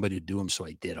needed somebody to do them, so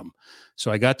I did them.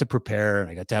 So I got to prepare,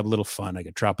 and I got to have a little fun. I got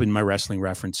to drop in my wrestling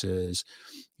references.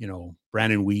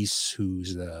 Brandon Weiss,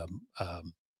 who's the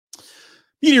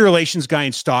media relations guy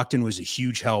in Stockton, was a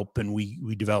huge help, and we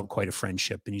developed quite a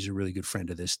friendship, and he's a really good friend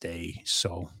to this day.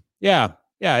 So yeah,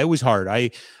 it was hard. I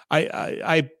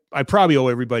probably owe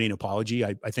everybody an apology.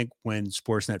 I think when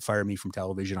Sportsnet fired me from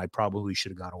television, I probably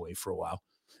should have gone away for a while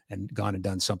and gone and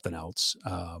done something else.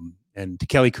 And to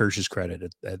Kelly Kirsch's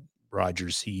credit at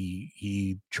Rogers,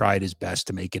 he tried his best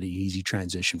to make it an easy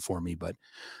transition for me. But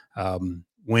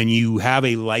when you have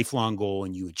a lifelong goal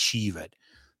and you achieve it,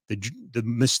 the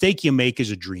mistake you make as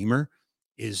a dreamer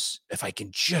is, if I can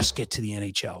just get to the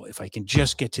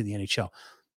NHL,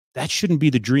 that shouldn't be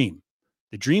the dream.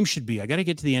 The dream should be, I got to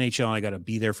get to the NHL and I got to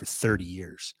be there for 30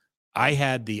 years. I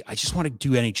just want to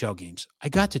do NHL games. I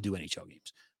got to do NHL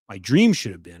games. My dream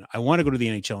should have been, I want to go to the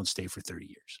NHL and stay for 30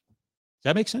 years. Does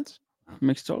that make sense?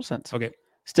 Makes total sense. Okay.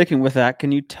 Sticking with that,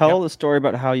 can you tell the story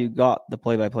about how you got the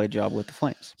play-by-play job with the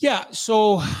Flames? Yeah.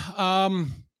 So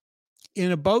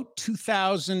in about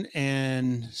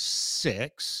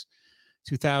 2006,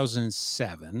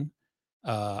 2007,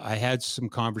 I had some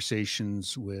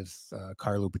conversations with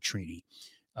Carlo Petrini,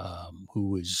 who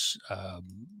was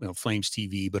Flames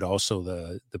TV, but also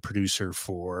the producer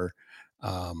for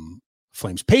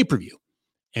Flames pay-per-view.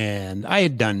 And I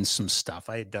had done some stuff.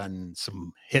 I had done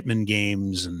some Hitman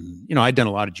games, and I'd done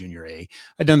a lot of Junior A.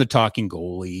 I'd done the talking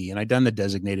goalie, and I'd done the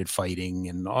designated fighting,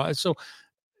 and so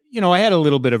I had a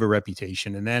little bit of a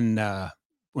reputation. And then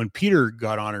when Peter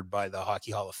got honored by the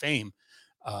Hockey Hall of Fame,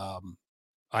 I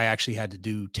actually had to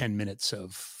do 10 minutes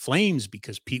of Flames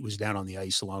because Pete was down on the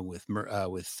ice along with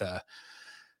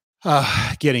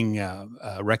getting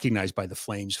recognized by the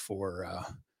Flames for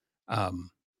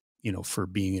for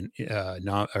being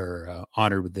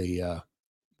honored with the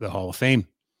Hall of Fame.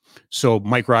 So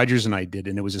Mike Rogers and I did,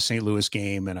 and it was a St. Louis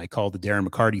game, and I called the Darren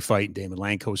McCarty fight, and Damon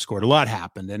Lanko scored. A lot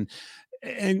happened, and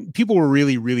people were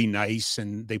really, really nice,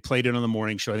 and they played it on the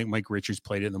morning show. I think Mike Richards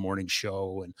played it in the morning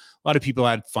show, and a lot of people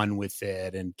had fun with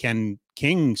it. And Ken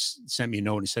King sent me a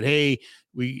note and said, "Hey,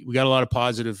 we got a lot of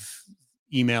positive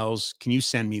emails. Can you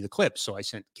send me the clip?" So I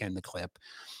sent Ken the clip.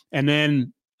 And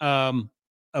then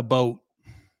about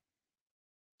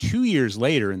 2 years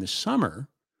later in the summer,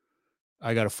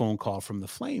 I got a phone call from the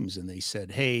Flames, and they said,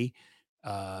 "Hey,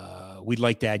 we'd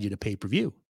like to add you to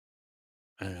pay-per-view."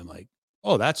 And I'm like,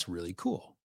 "Oh, that's really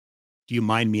cool. Do you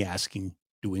mind me asking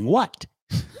doing what?"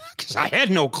 Because I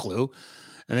had no clue.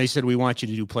 And they said, "We want you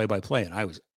to do play-by-play." And I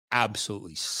was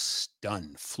absolutely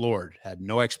stunned, floored, had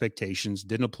no expectations,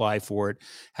 didn't apply for it,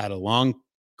 had a long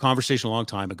conversation a long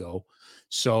time ago.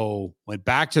 So went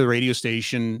back to the radio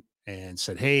station and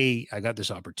said, "Hey, I got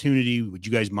this opportunity. Would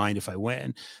you guys mind if I went?"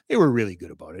 And they were really good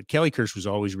about it. Kelly Kirsch was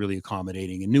always really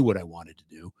accommodating and knew what I wanted to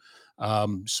do.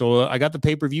 So I got the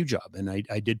pay-per-view job, and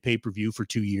I did pay-per-view for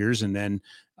 2 years, and then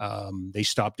they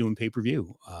stopped doing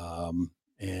pay-per-view.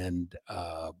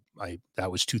 That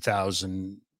was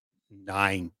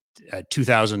 2009,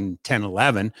 2010,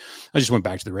 11. I just went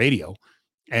back to the radio.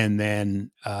 And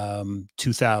then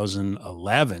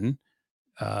 2011,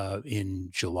 in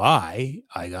July,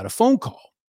 I got a phone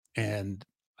call. And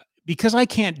because I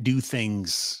can't do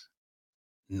things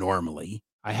normally,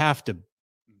 I have to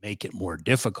make it more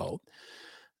difficult.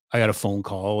 I got a phone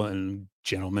call, and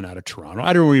gentleman out of Toronto.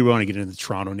 I don't really want to get into the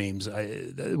Toronto names.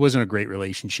 It wasn't a great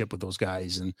relationship with those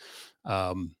guys. And,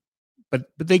 but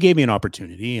they gave me an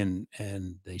opportunity, and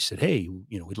they said, "Hey,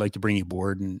 we'd like to bring you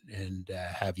aboard and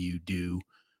have you do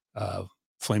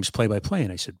Flames play-by-play."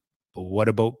 And I said, "But what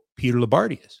about Peter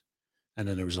Labardius?" And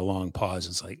then there was a long pause.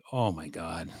 It's like, oh my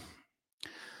God,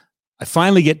 I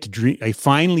finally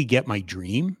get my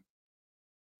dream,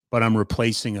 but I'm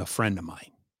replacing a friend of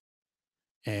mine.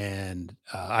 And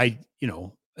I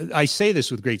say this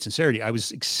with great sincerity. I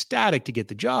was ecstatic to get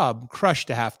the job, crushed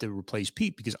to have to replace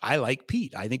Pete because I like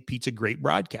Pete. I think Pete's a great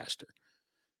broadcaster,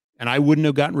 and I wouldn't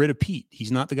have gotten rid of Pete.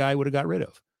 He's not the guy I would have got rid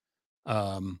of.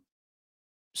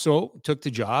 So took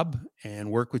the job and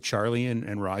worked with Charlie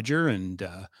and Roger, and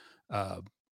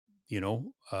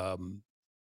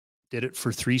did it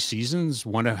for 3 seasons,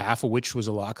 1.5 of which was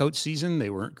a lockout season.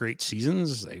 They weren't great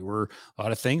seasons. They were a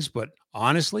lot of things, but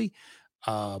honestly,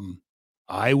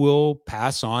 I will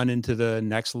pass on into the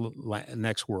next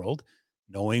world,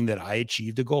 knowing that I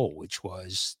achieved a goal, which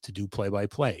was to do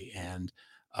play-by-play. And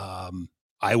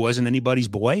I wasn't anybody's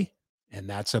boy, and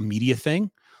that's a media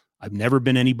thing. I've never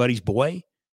been anybody's boy.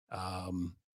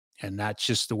 And that's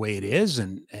just the way it is.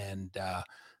 And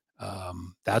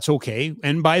that's okay.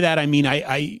 And by that, I mean,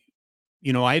 I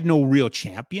had no real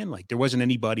champion. Like, there wasn't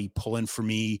anybody pulling for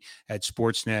me at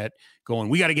Sportsnet going,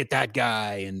 "We got to get that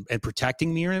guy," and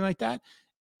protecting me or anything like that.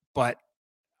 But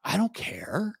I don't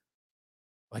care.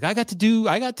 Like, I got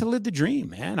to live the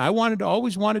dream, man. I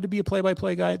always wanted to be a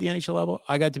play-by-play guy at the NHL level.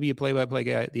 I got to be a play-by-play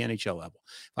guy at the NHL level.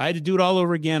 If I had to do it all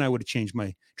over again, I would have changed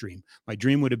my dream. My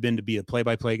dream would have been to be a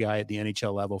play-by-play guy at the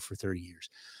NHL level for 30 years.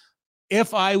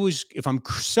 If I'm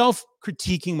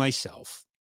self-critiquing myself,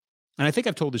 and I think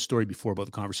I've told this story before about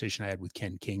the conversation I had with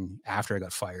Ken King after I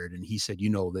got fired, and he said, you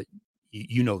know that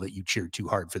you cheered too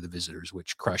hard for the Visitors,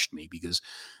 which crushed me because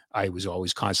I was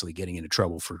always constantly getting into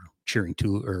trouble for cheering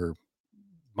too, or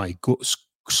my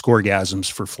scoregasms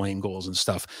for Flame goals and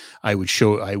stuff. I would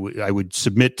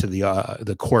submit to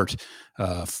the court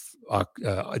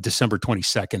December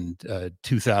 22nd,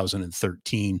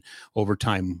 2013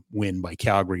 overtime win by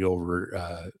Calgary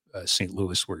over St.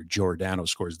 Louis, where Giordano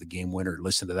scores the game winner.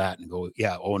 Listen to that and go,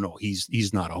 yeah, oh no,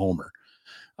 he's not a homer.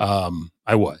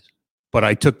 I was, but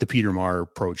I took the Peter Maher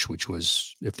approach, which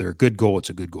was, if they're a good goal, it's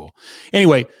a good goal.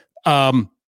 Anyway,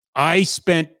 I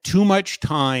spent too much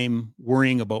time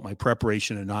worrying about my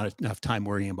preparation and not enough time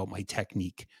worrying about my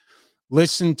technique.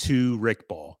 Listen to Rick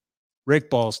Ball. Rick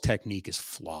Ball's technique is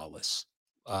flawless,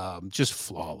 just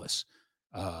flawless.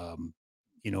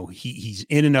 He's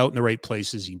in and out in the right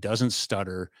places. He doesn't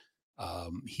stutter.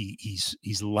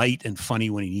 He's light and funny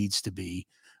when he needs to be.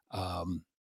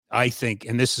 I think,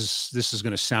 and this is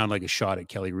going to sound like a shot at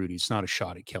Kelly Rudy. It's not a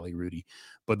shot at Kelly Rudy,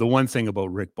 but the one thing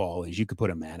about Rick Ball is you could put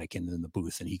a mannequin in the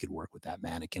booth and he could work with that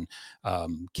mannequin.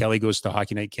 Kelly goes to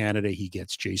Hockey Night Canada. He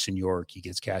gets Jason York. He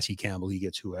gets Cassie Campbell. He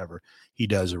gets whoever. He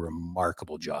does a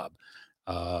remarkable job.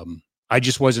 I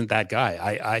just wasn't that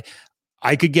guy.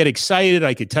 I could get excited.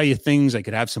 I could tell you things. I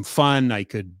could have some fun. I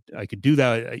could do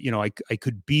that. I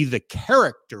could be the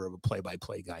character of a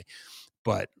play-by-play guy.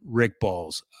 But Rick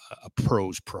Ball's a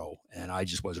pro's pro, and I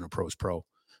just wasn't a pro's pro.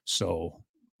 So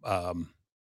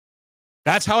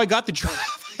that's how I got the job.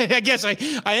 I guess I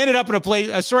ended up in a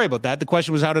place. Sorry about that. The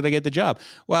question was, how did I get the job?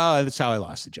 Well, that's how I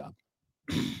lost the job.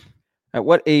 At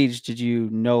what age did you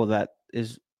know that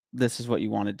this is what you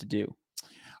wanted to do?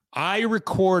 I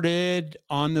recorded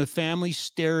on the family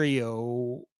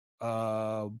stereo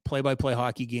play-by-play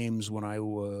hockey games when I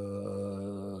was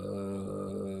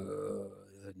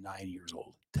 9 years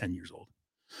old, 10 years old.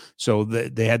 So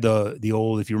they had the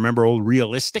old, if you remember, old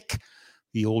Realistic,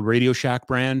 the old Radio Shack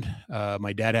brand.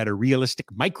 My dad had a Realistic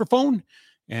microphone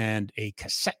and a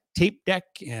cassette tape deck,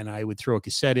 and I would throw a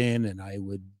cassette in and I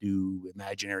would do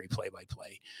imaginary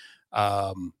play-by-play.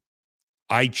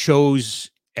 I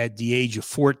chose at the age of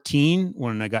 14,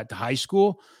 when I got to high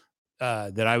school,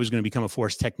 that I was going to become a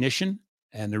force technician.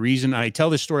 And the reason I tell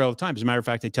this story all the time, as a matter of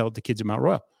fact, I tell it to kids at Mount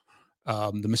Royal.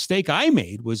 The mistake I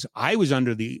made was I was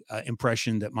under the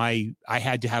impression that I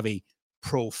had to have a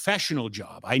professional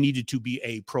job. I needed to be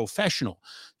a professional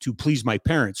to please my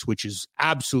parents, which is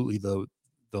absolutely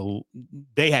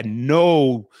they had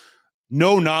no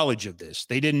knowledge of this.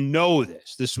 They didn't know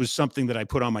this. This was something that I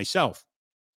put on myself.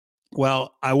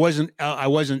 Well, I wasn't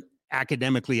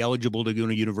academically eligible to go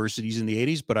to universities in the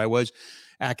 80s, but I was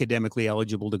academically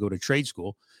eligible to go to trade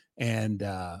school. And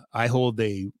I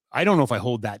don't know if I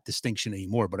hold that distinction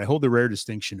anymore, but I hold the rare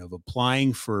distinction of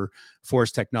applying for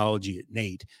forest technology at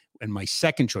NAIT. And my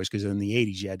second choice, because in the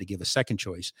 80s you had to give a second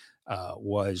choice,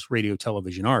 was radio,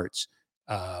 television, arts.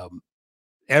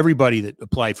 Everybody that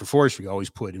applied for forestry always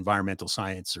put environmental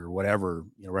science or whatever,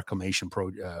 reclamation,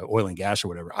 oil and gas or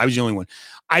whatever. I was the only one.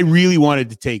 I really wanted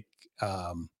to take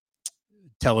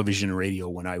television and radio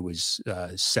when I was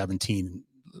 17,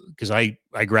 because I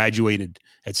graduated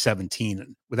at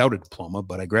 17 without a diploma,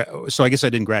 but so I guess I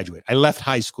didn't graduate. I left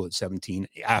high school at 17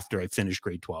 after I finished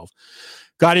grade 12,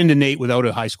 got into NAIT without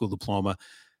a high school diploma.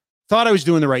 Thought I was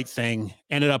doing the right thing.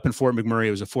 Ended up in Fort McMurray.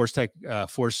 I was a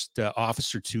forest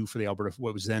officer 2 for the Alberta,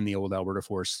 what was then the old Alberta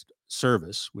Forest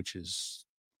Service, which is,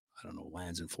 I don't know,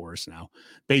 lands and forests now,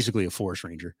 basically a forest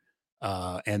ranger.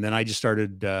 And then I just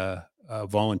started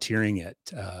volunteering at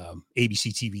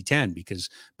ABC TV 10, because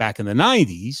back in the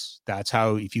 90s, that's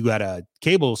how, if you got a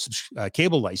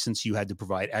cable license, you had to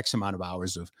provide X amount of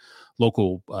hours of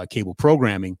local cable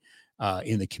programming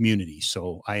in the community.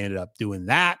 So I ended up doing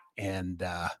that, and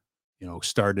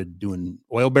started doing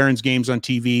Oil Barons games on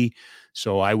TV.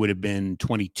 So I would have been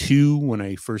 22 when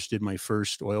I first did my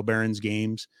first Oil Barons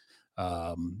games.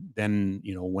 Then,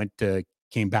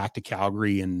 came back to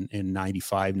Calgary in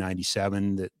 95,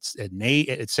 97 that's at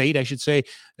SAIT, I should say,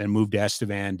 then moved to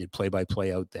Estevan, did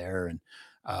play-by-play out there, and,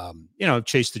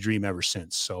 chased the dream ever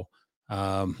since. So,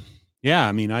 I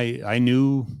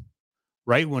knew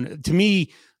right when, to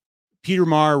me, Peter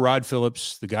Marr, Rod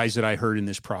Phillips, the guys that I heard in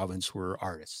this province were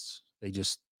artists. They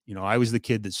just, I was the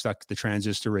kid that stuck the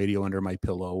transistor radio under my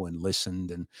pillow and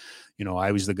listened. And,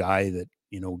 I was the guy that,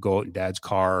 go out in dad's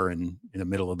car and in the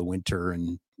middle of the winter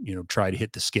and, try to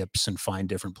hit the skips and find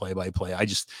different play-by-play.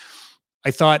 I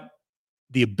thought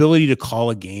the ability to call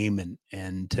a game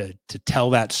and to tell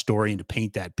that story and to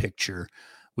paint that picture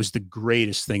was the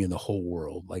greatest thing in the whole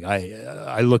world. Like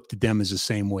I looked at them as the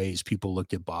same way as people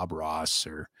looked at Bob Ross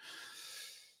or,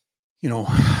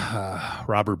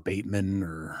 Robert Bateman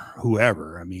or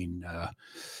whoever. I mean,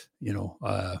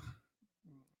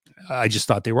 I just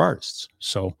thought they were artists.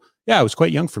 So yeah, it was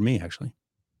quite young for me, actually.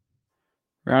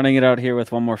 Rounding it out here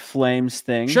with one more Flames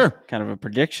thing. Sure. Kind of a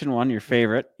prediction one, your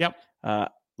favorite. Yep.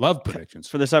 Love predictions.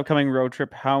 For this upcoming road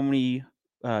trip, how many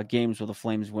games will the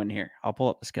Flames win here? I'll pull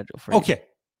up the schedule for you. Okay.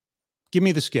 Give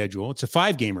me the schedule. It's a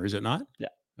 5-gamer, is it not? Yeah.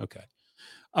 Okay.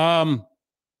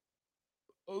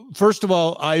 First of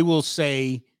all, I will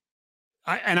say,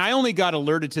 I only got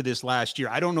alerted to this last year.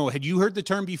 I don't know. Had you heard the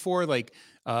term before, like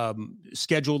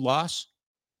scheduled loss?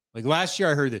 Like last year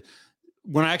I heard that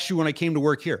when I came to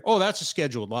work here. Oh, that's a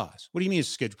scheduled loss. What do you mean it's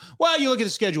scheduled? Well, you look at the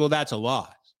schedule, that's a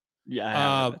loss. Yeah, I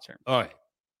have that term. All right.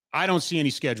 I don't see any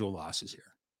schedule losses here.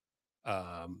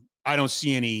 I don't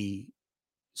see any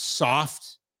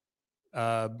soft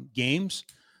games.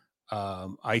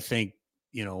 I think,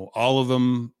 all of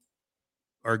them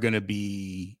are going to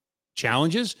be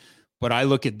challenges, but I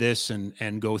look at this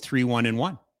and go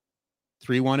 3-1-1.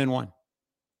 3-1-1.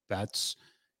 That's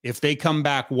if they come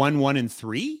back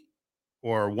 1-1-3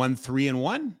 or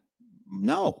 1-3-1.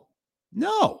 No,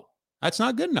 that's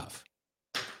not good enough.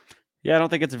 Yeah, I don't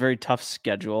think it's a very tough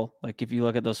schedule. Like if you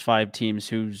look at those 5 teams,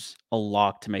 who's a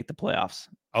lock to make the playoffs?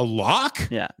 A lock?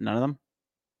 Yeah, none of them.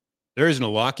 There isn't a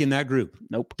lock in that group.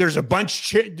 Nope. There's a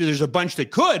bunch that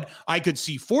could. I could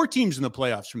see 4 teams in the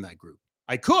playoffs from that group.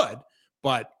 I could,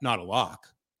 but not a lock.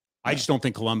 I just don't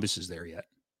think Columbus is there yet.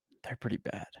 They're pretty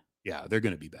bad. Yeah, they're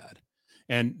going to be bad.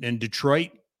 And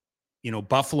Detroit,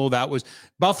 Buffalo,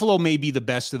 Buffalo may be the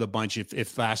best of the bunch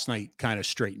if last night kind of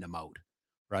straightened them out,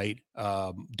 right?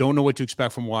 Don't know what to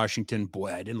expect from Washington.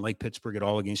 Boy, I didn't like Pittsburgh at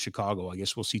all against Chicago. I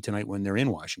guess we'll see tonight when they're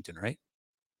in Washington, right?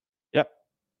 Yep.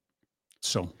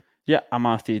 So. Yeah, I'm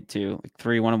off the 2. Like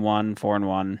 3-1-1,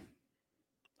 4-1.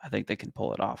 I think they can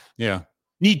pull it off. Yeah.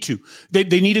 Need to. They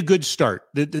need a good start.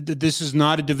 This is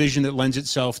not a division that lends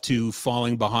itself to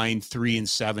falling behind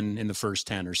 3-7 in the first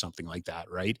 10 or something like that,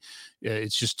 right?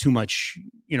 It's just too much.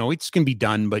 It's going to be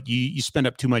done, but you spend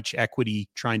up too much equity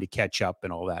trying to catch up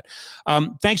and all that.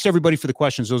 Thanks to everybody for the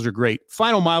questions. Those are great.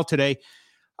 Final mile today.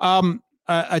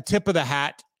 A tip of the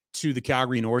hat to the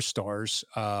Calgary North Stars.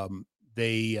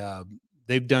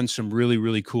 They've done some really,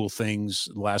 really cool things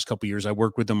the last couple of years. I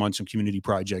worked with them on some community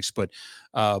projects, but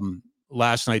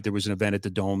last night there was an event at the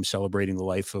Dome celebrating the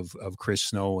life of Chris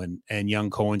Snow, and young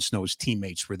Cohen Snow's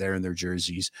teammates were there in their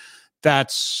jerseys.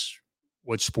 That's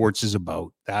what sports is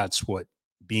about. That's what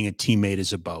being a teammate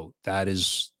is about. That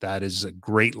is a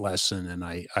great lesson. And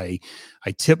I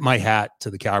tip my hat to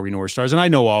the Calgary North Stars. And I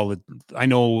know all of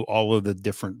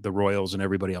the Royals and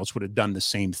everybody else would have done the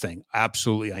same thing.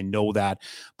 Absolutely. I know that,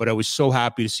 but I was so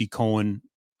happy to see Cohen,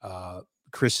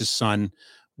 Chris's son,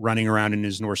 running around in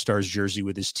his North Stars jersey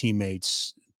with his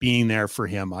teammates, being there for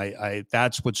him.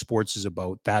 That's what sports is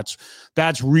about. That's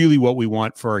really what we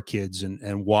want for our kids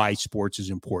and why sports is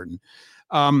important.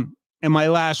 And my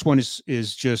last one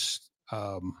is just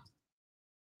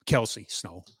Kelsey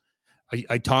Snow.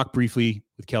 I talked briefly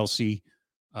with Kelsey.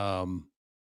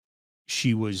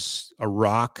 She was a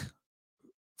rock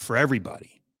for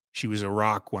everybody. She was a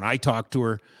rock when I talked to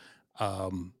her.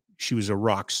 She was a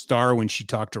rock star when she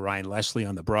talked to Ryan Leslie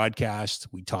on the broadcast.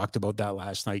 We talked about that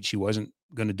last night. She wasn't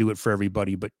going to do it for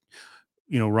everybody, but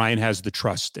Ryan has the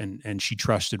trust, and she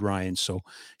trusted Ryan, so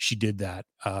she did that.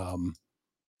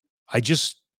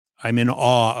 I'm in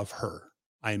awe of her.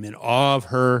 I'm in awe of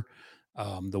her,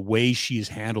 the way she has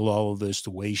handled all of this,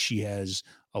 the way she has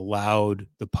allowed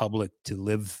the public to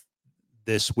live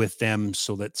this with them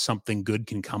so that something good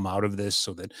can come out of this,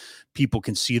 so that people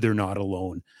can see they're not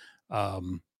alone.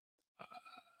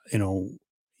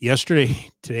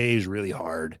 Today is really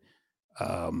hard.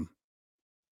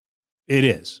 It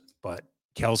is, but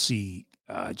Kelsey,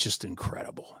 just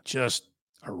incredible, just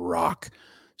a rock.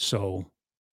 So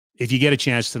if you get a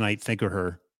chance tonight, think of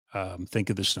her. Think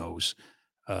of the Snows.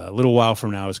 A little while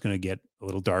from now, it's going to get a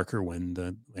little darker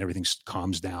when everything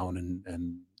calms down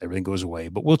and everything goes away.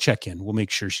 But we'll check in. We'll make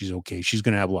sure she's okay. She's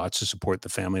going to have lots of support. The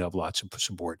family will have lots of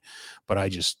support. But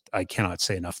I cannot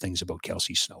say enough things about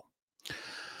Kelsey Snow.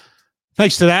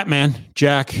 Thanks to that, man,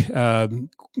 Jack,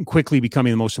 quickly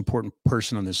becoming the most important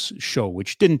person on this show,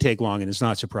 which didn't take long, and it's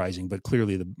not surprising, but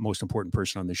clearly the most important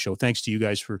person on this show. Thanks to you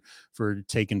guys for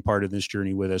taking part in this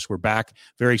journey with us. We're back.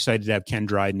 Very excited to have Ken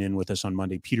Dryden in with us on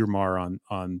Monday, Peter Marr on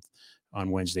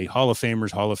Wednesday. Hall of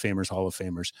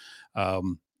Famers.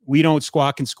 We don't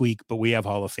squawk and squeak, but we have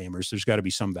Hall of Famers. There's got to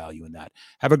be some value in that.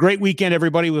 Have a great weekend,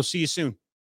 everybody. We'll see you soon.